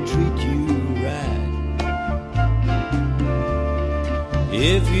will treat you right.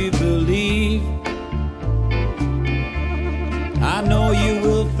 If you believe, I know you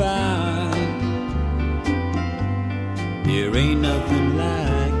will find there ain't nothing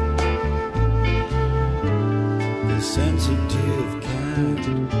like the sensitive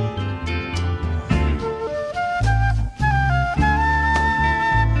kind.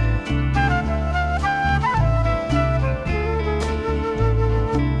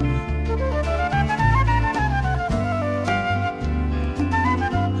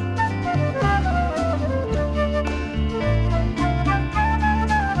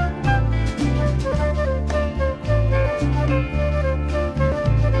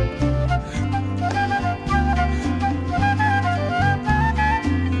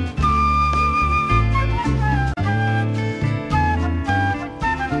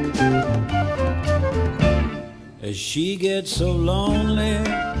 As she gets so lonely,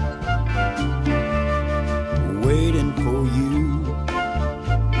 waiting for you,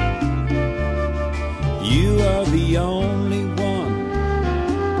 you are the only one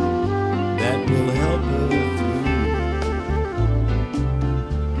that will help her through.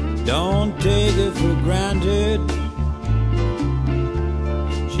 Don't take her for granted,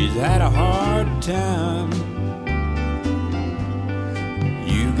 she's had a hard time.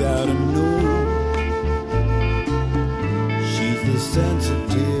 You gotta know the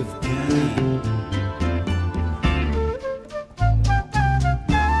sensitive kind.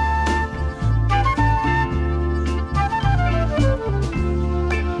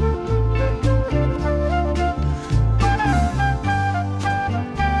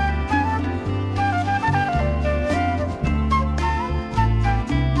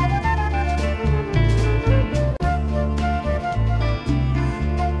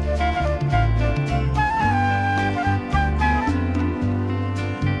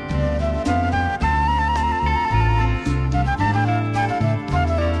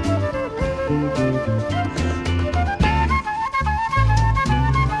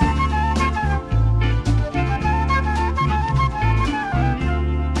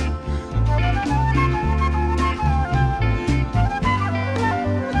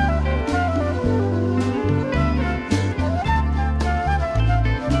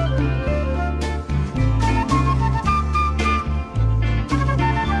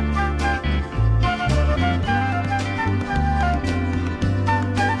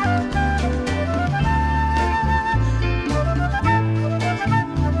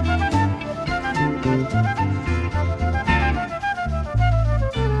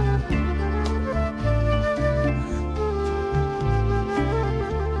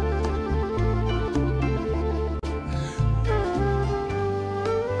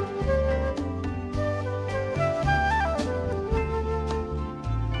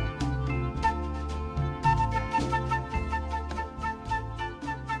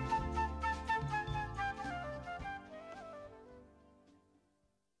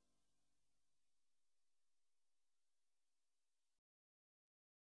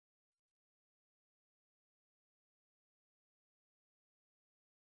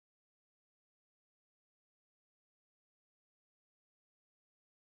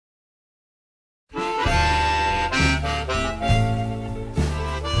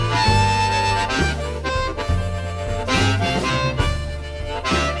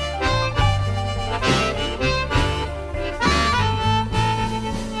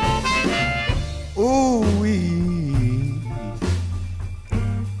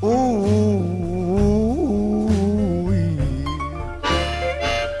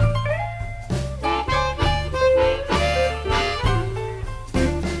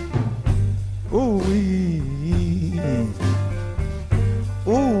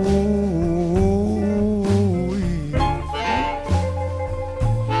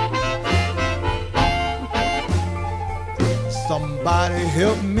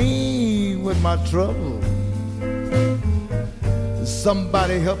 help me with my trouble.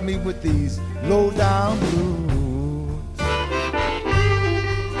 Somebody help me with these low down blues.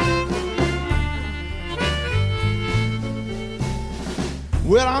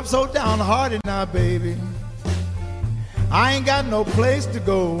 Well, I'm so downhearted now, baby. I ain't got no place to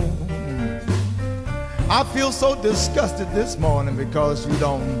go. I feel so disgusted this morning because you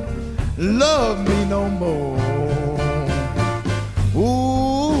don't love me no more.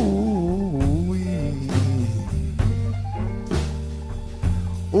 Ooh-wee.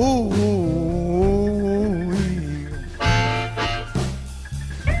 Ooh-wee.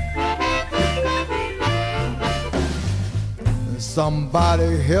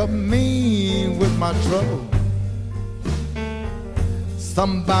 Somebody help me with my trouble.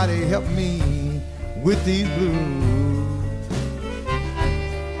 Somebody help me with these blues.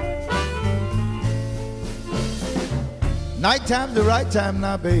 Nighttime's the right time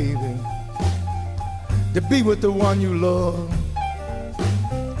now, baby, to be with the one you love.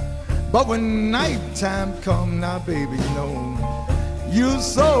 But when nighttime come now, baby, you know you're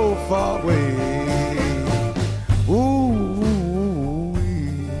so far away. Ooh,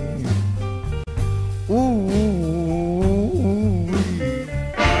 ooh.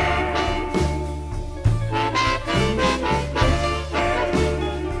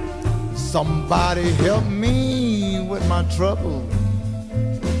 Somebody help me with my trouble.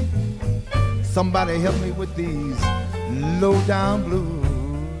 Somebody help me with these low down blues.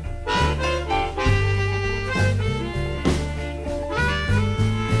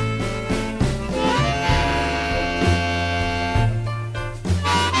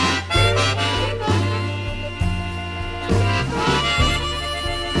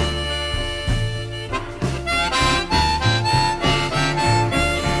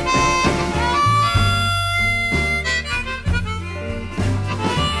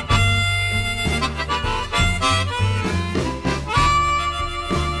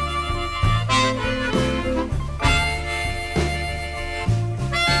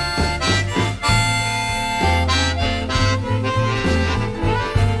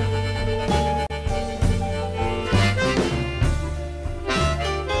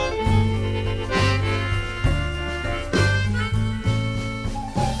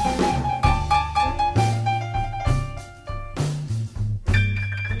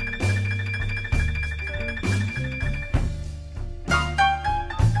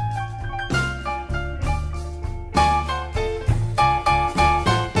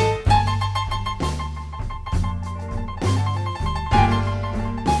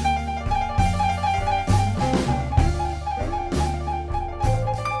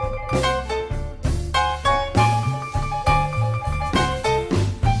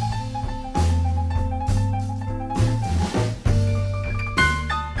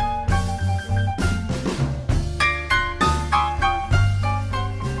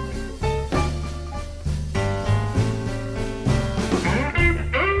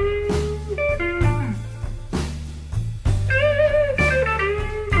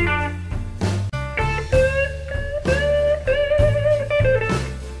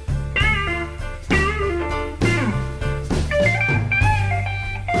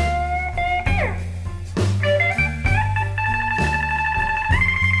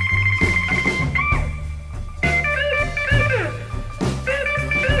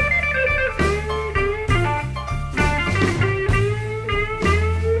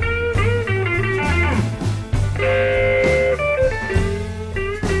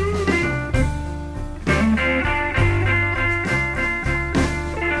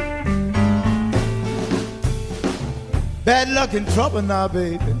 Bad luck and trouble now,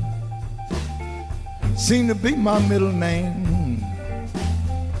 baby, seem to be my middle name.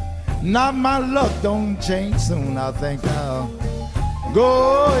 Now my luck don't change soon, I think I'll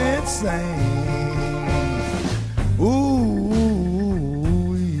go insane. Ooh,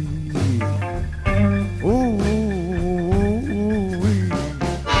 ooh,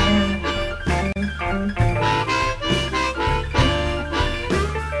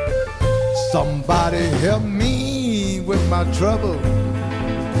 somebody help me with my trouble.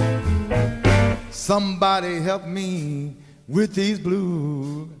 Somebody help me with these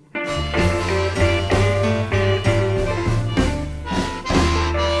blues.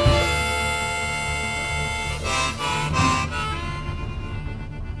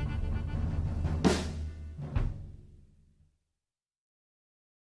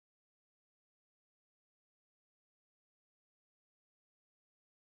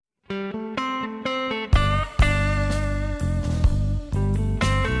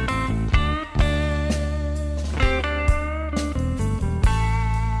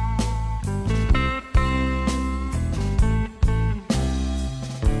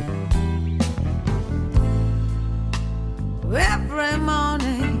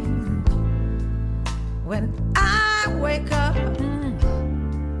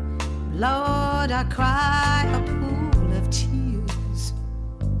 I cry a pool of tears.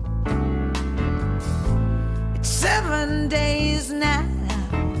 It's 7 days now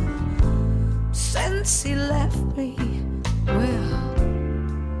since he left me. Well,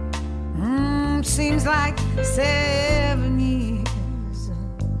 seems like 7 years.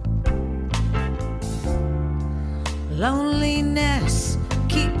 Loneliness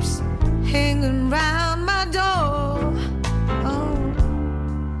keeps hanging round my door. Oh,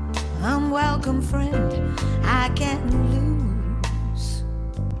 unwelcome friend, I can't lose.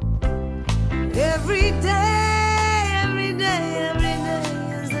 Every day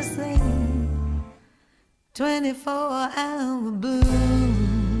is the same 24-hour blues.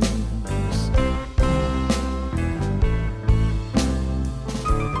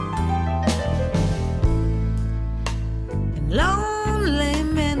 Lonely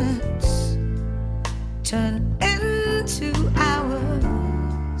minutes turn into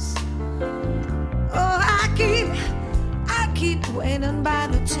hours. Oh, I keep waiting by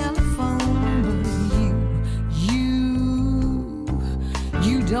the telephone, but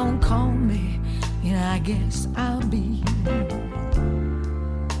you don't call me, and I guess I'll be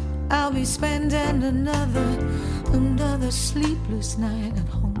spending another sleepless night at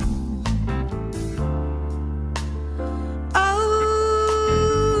home.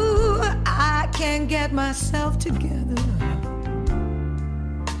 Can't get myself together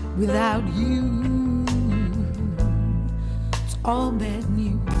without you. It's all bad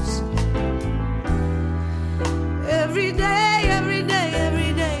news. Every day,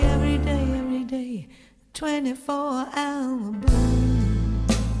 24-hour blues.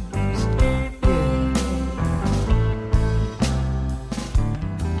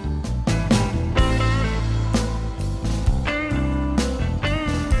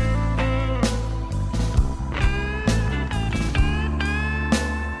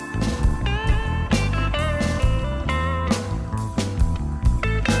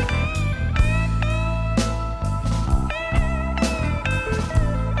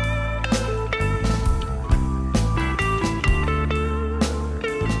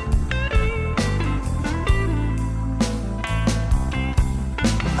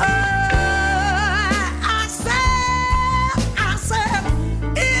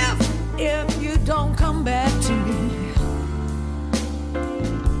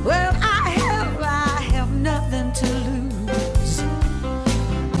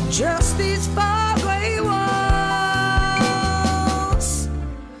 Just these far away walls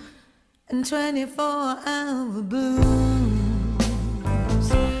and 24-hour blues.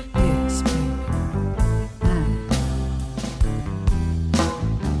 Yes, baby.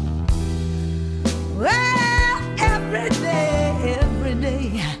 Well, every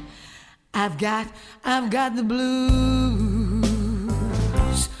day, I've got the blues.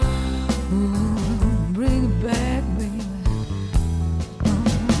 Bring it back, baby.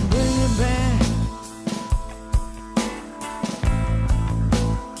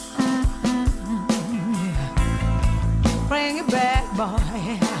 Bring it back, boy.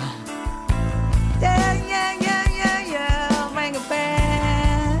 Yeah. Bring it back.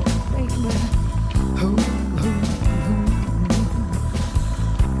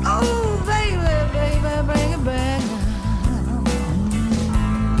 Oh, baby, bring it back.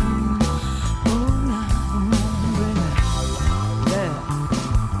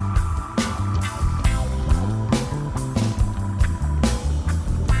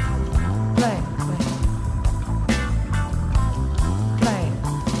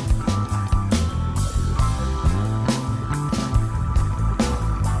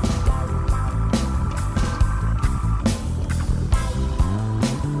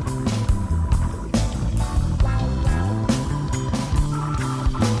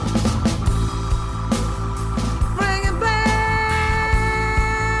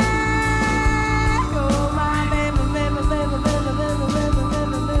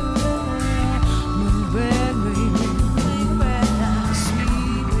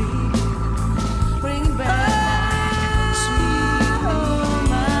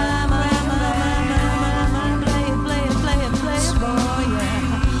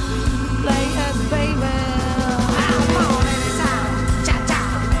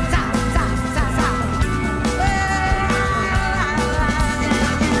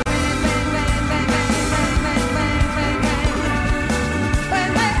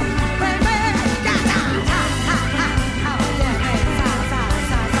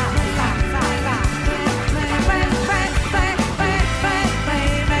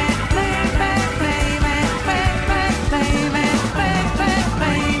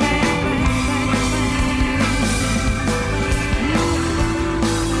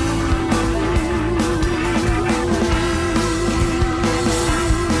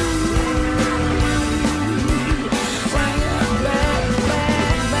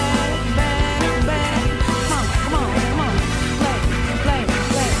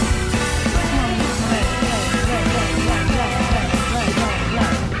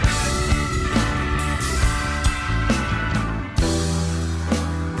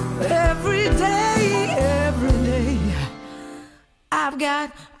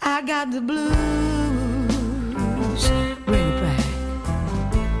 right, I got the blues. Bring it back.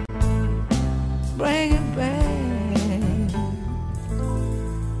 Bring it back.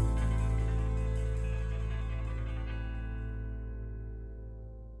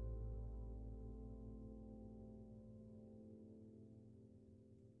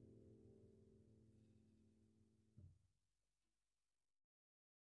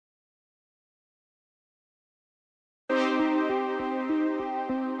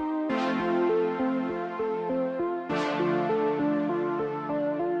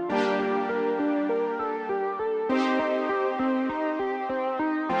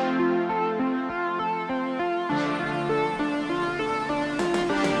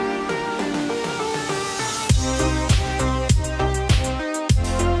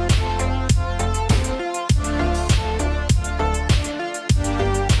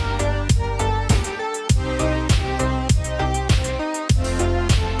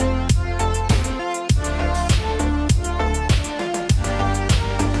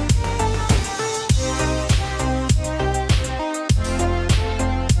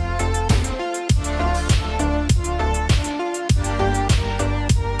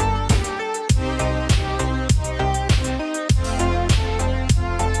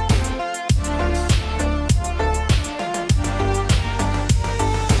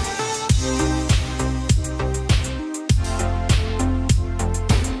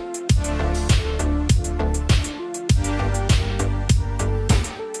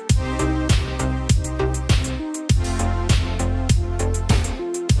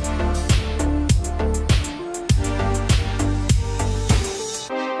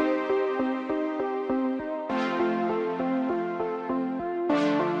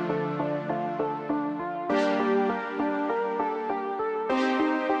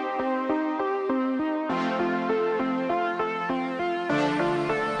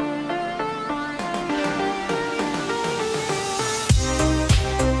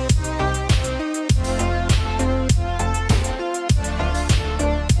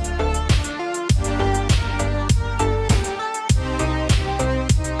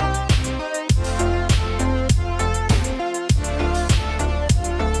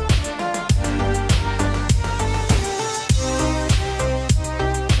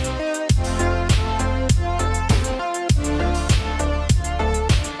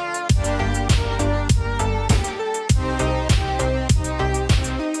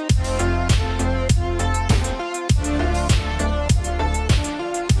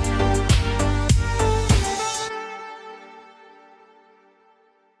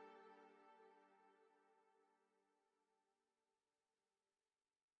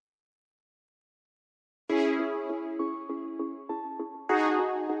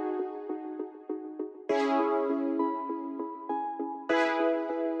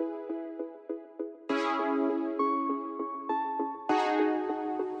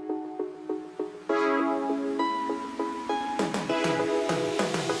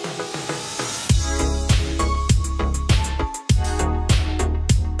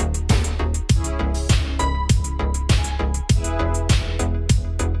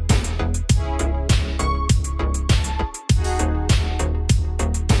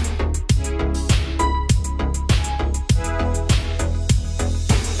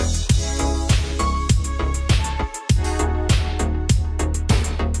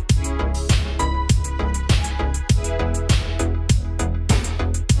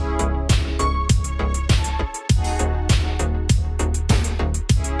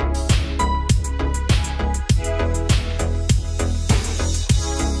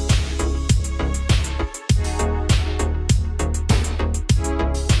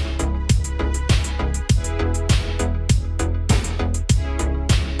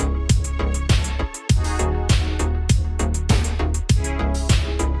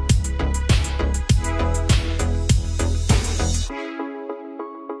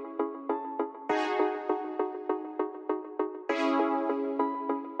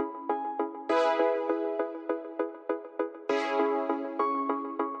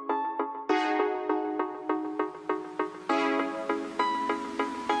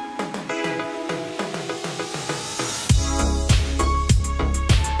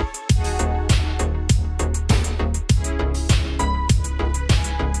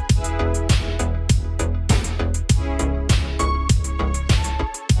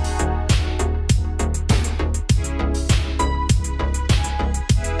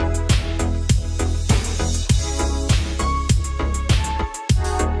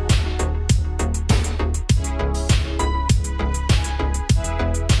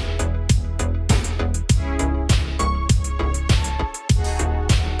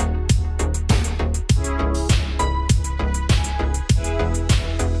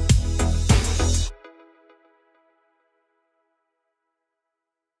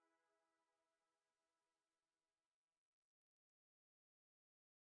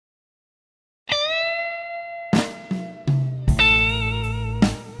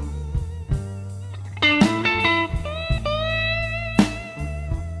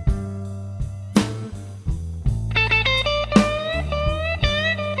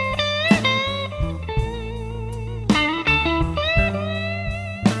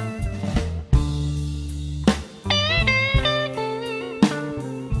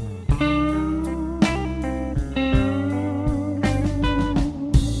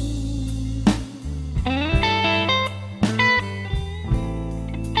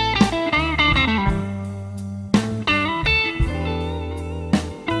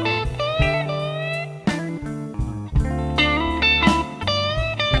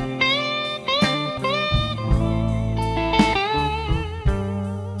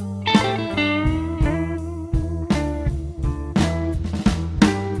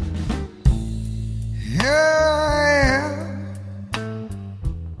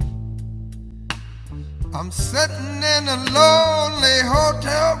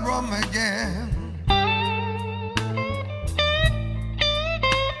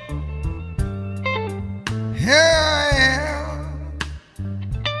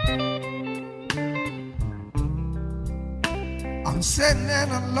 in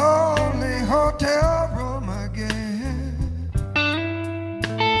a lonely hotel room again.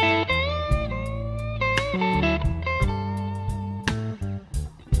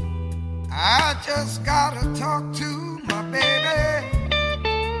 I just gotta talk to my baby.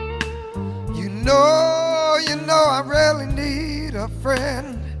 You know I really need a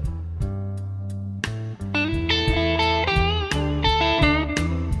friend.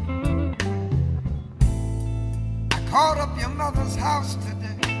 Called up your mother's house today.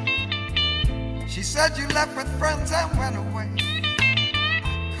 She said you left with friends and went away.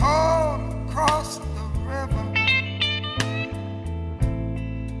 I called across the river,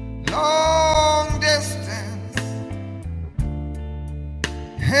 long distance.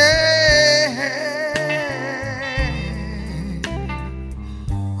 Hey, hey.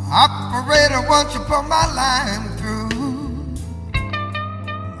 Operator, won't you put my line through?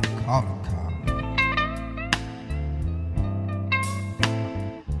 I'm calling.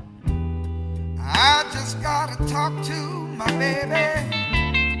 I just gotta talk to my baby.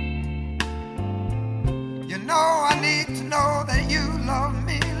 You know I need to know that you love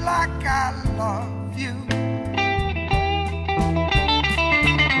me like I love you.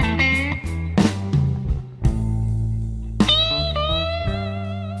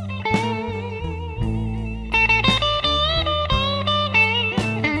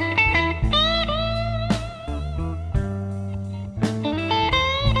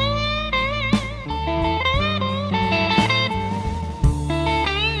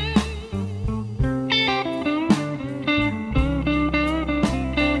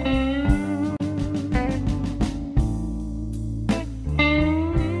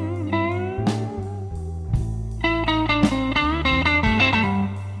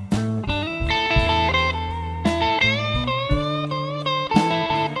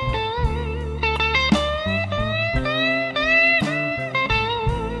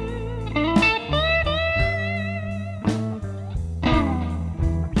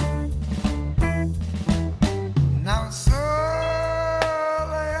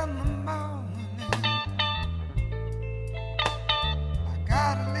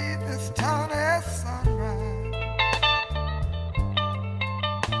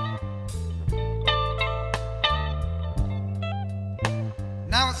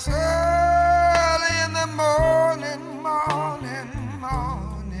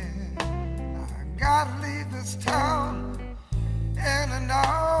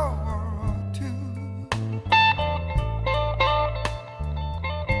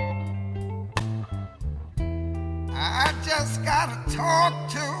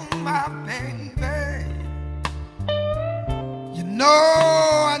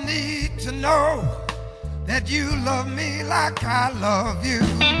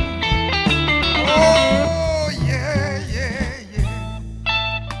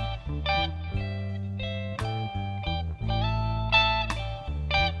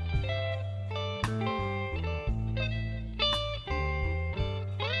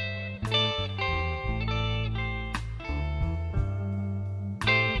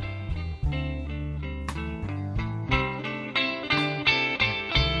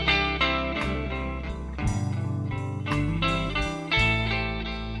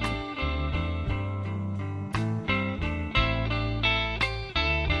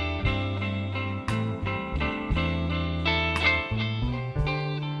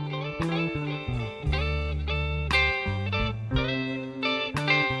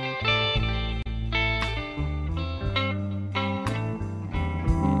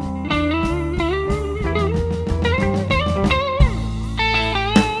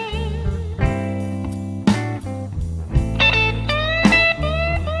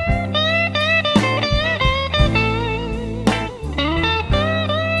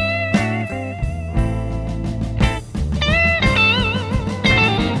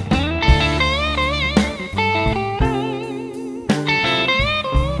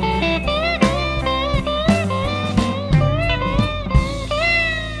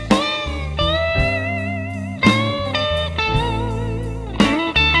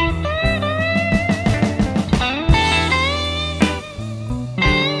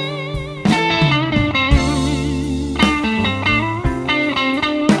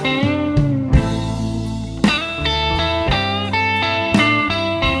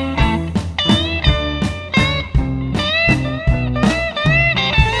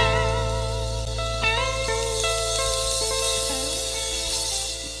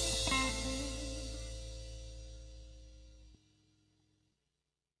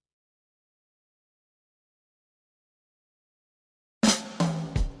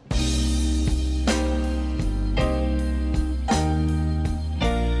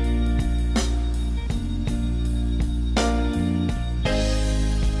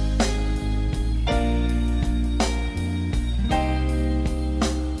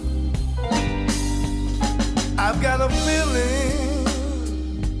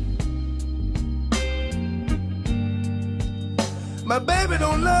 My baby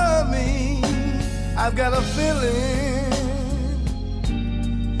don't love me. I've got a feeling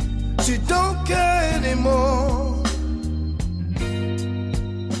she don't care anymore.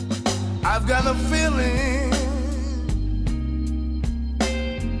 I've got a feeling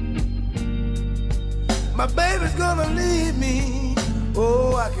my baby's gonna leave me.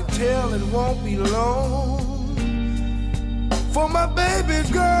 Oh, I can tell it won't be long, for my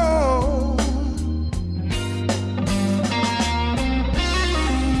baby's gone.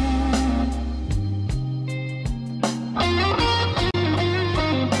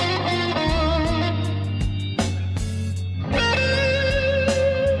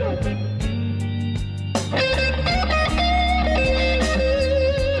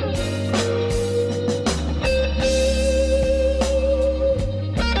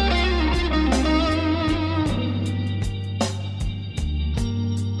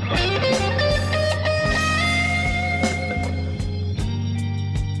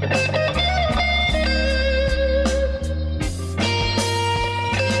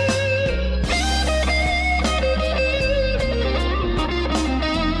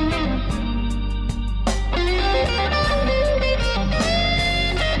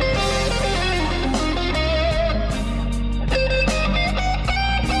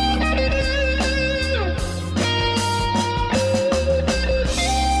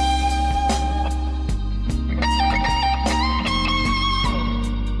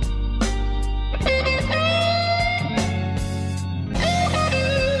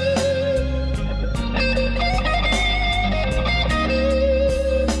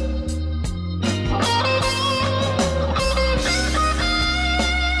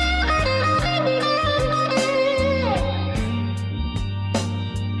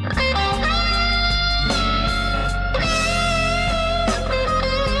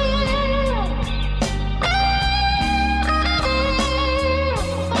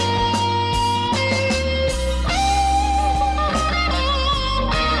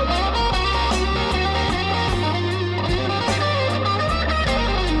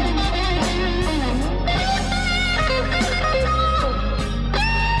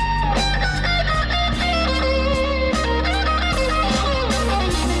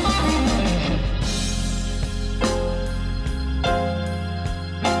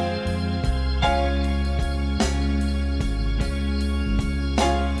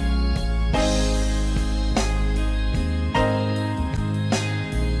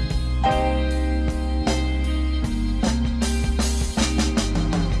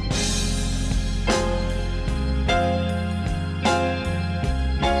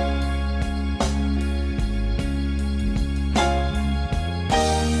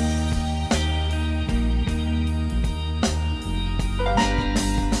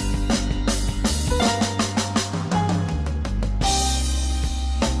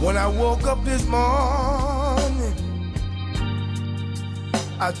 When I woke up this morning,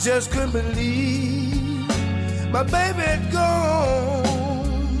 I just couldn't believe my baby had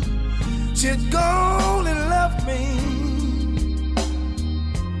gone. She had gone and left me.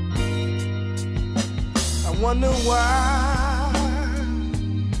 I wonder why.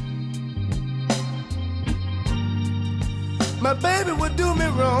 My baby would do me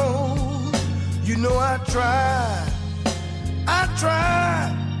wrong. You know I tried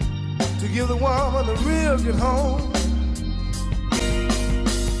to give the woman a real good home.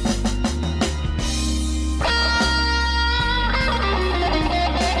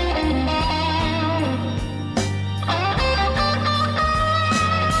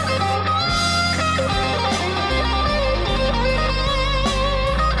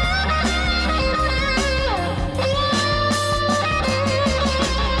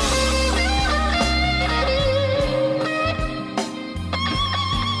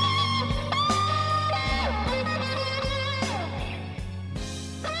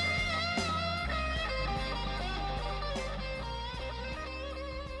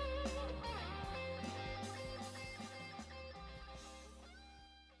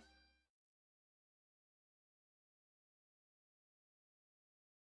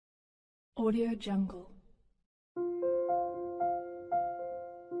 Audio Jungle.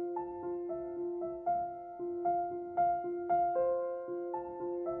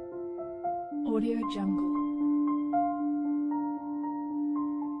 Audio Jungle.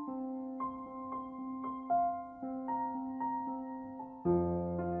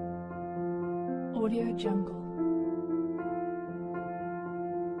 Audio Jungle.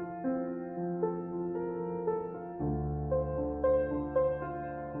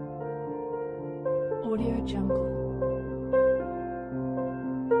 Audio Jungle.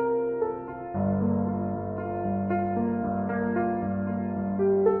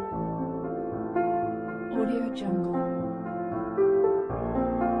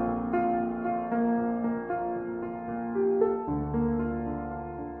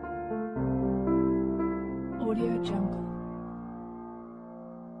 Audio Jungle.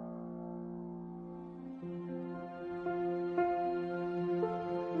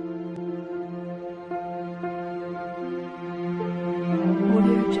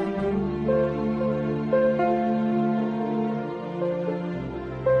 Audio Jungle.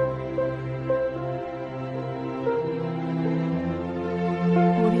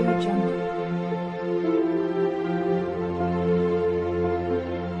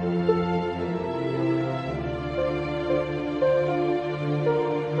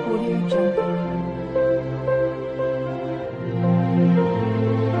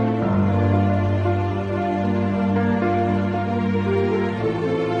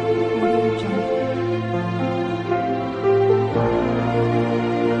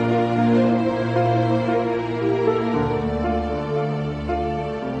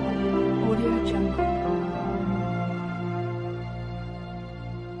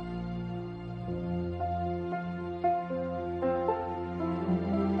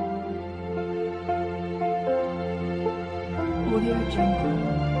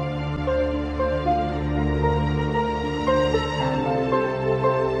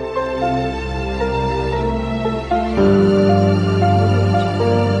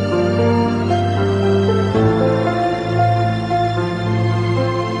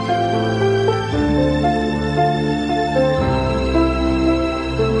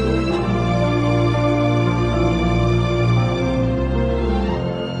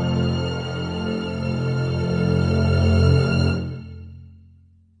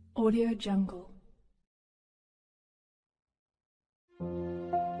 Audio Jungle.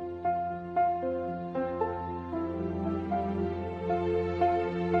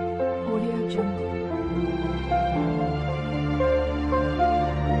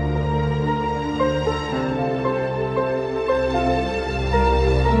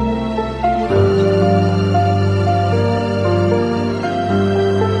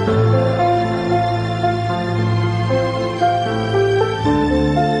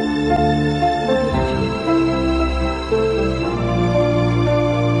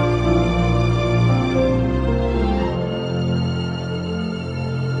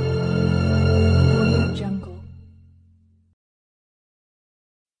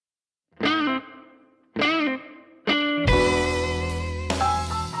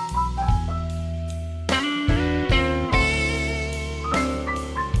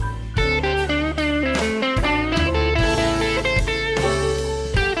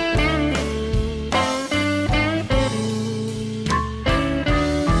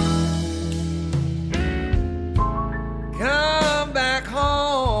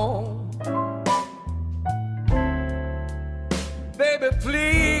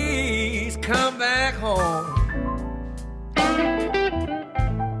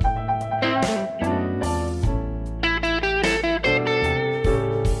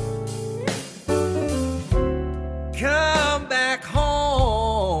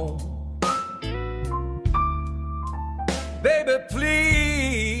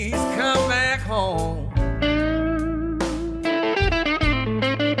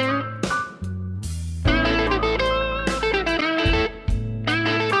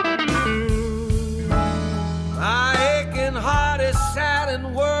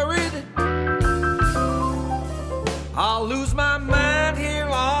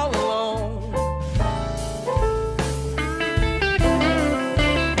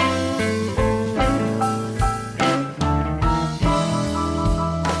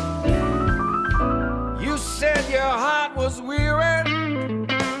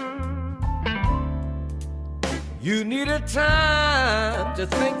 You needed time to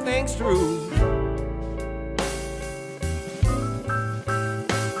think things through.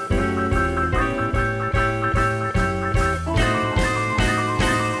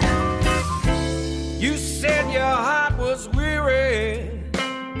 You said your heart was weary.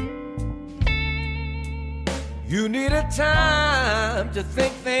 You needed time to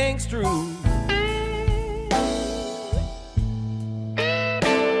think things through.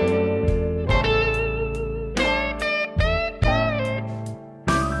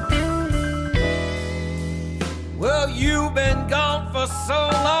 You've been gone for so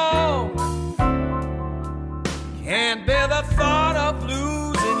long, can't bear the thought of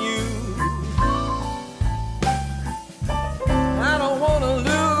losing you. I don't want to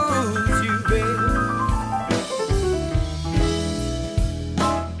lose you, baby.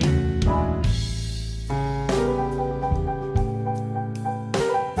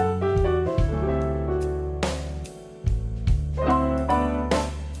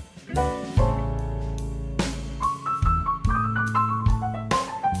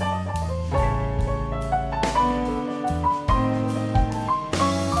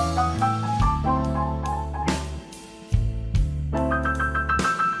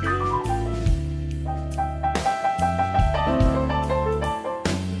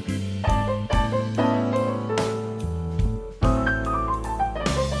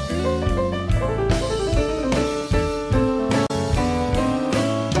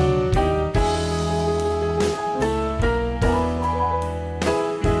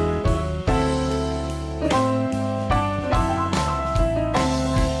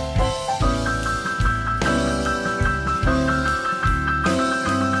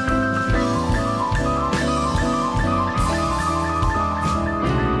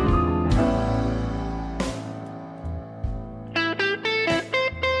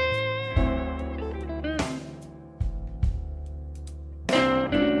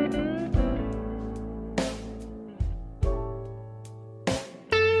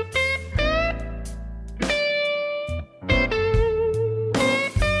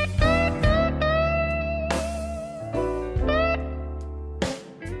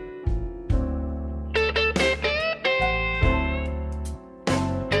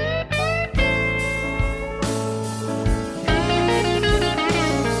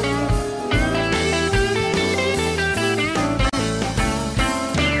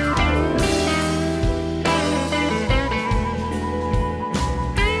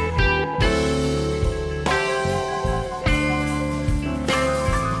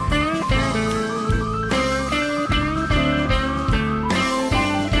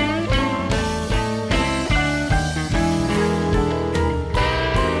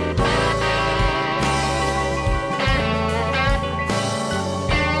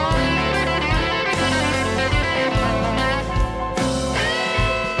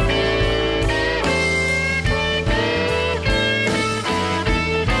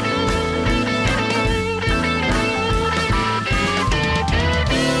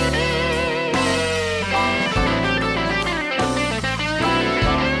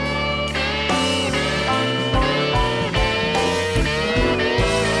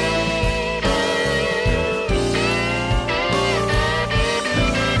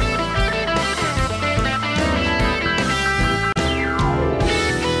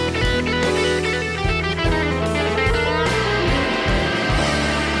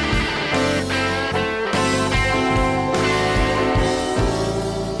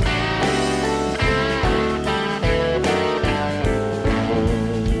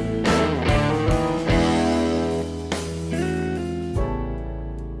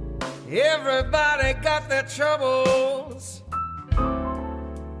 Everybody got their troubles.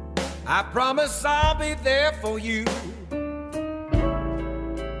 I promise I'll be there for you.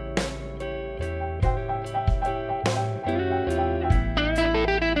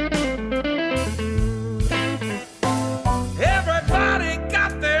 Everybody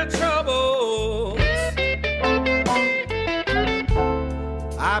got their troubles.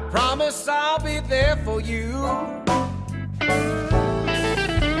 I promise I'll be there for you.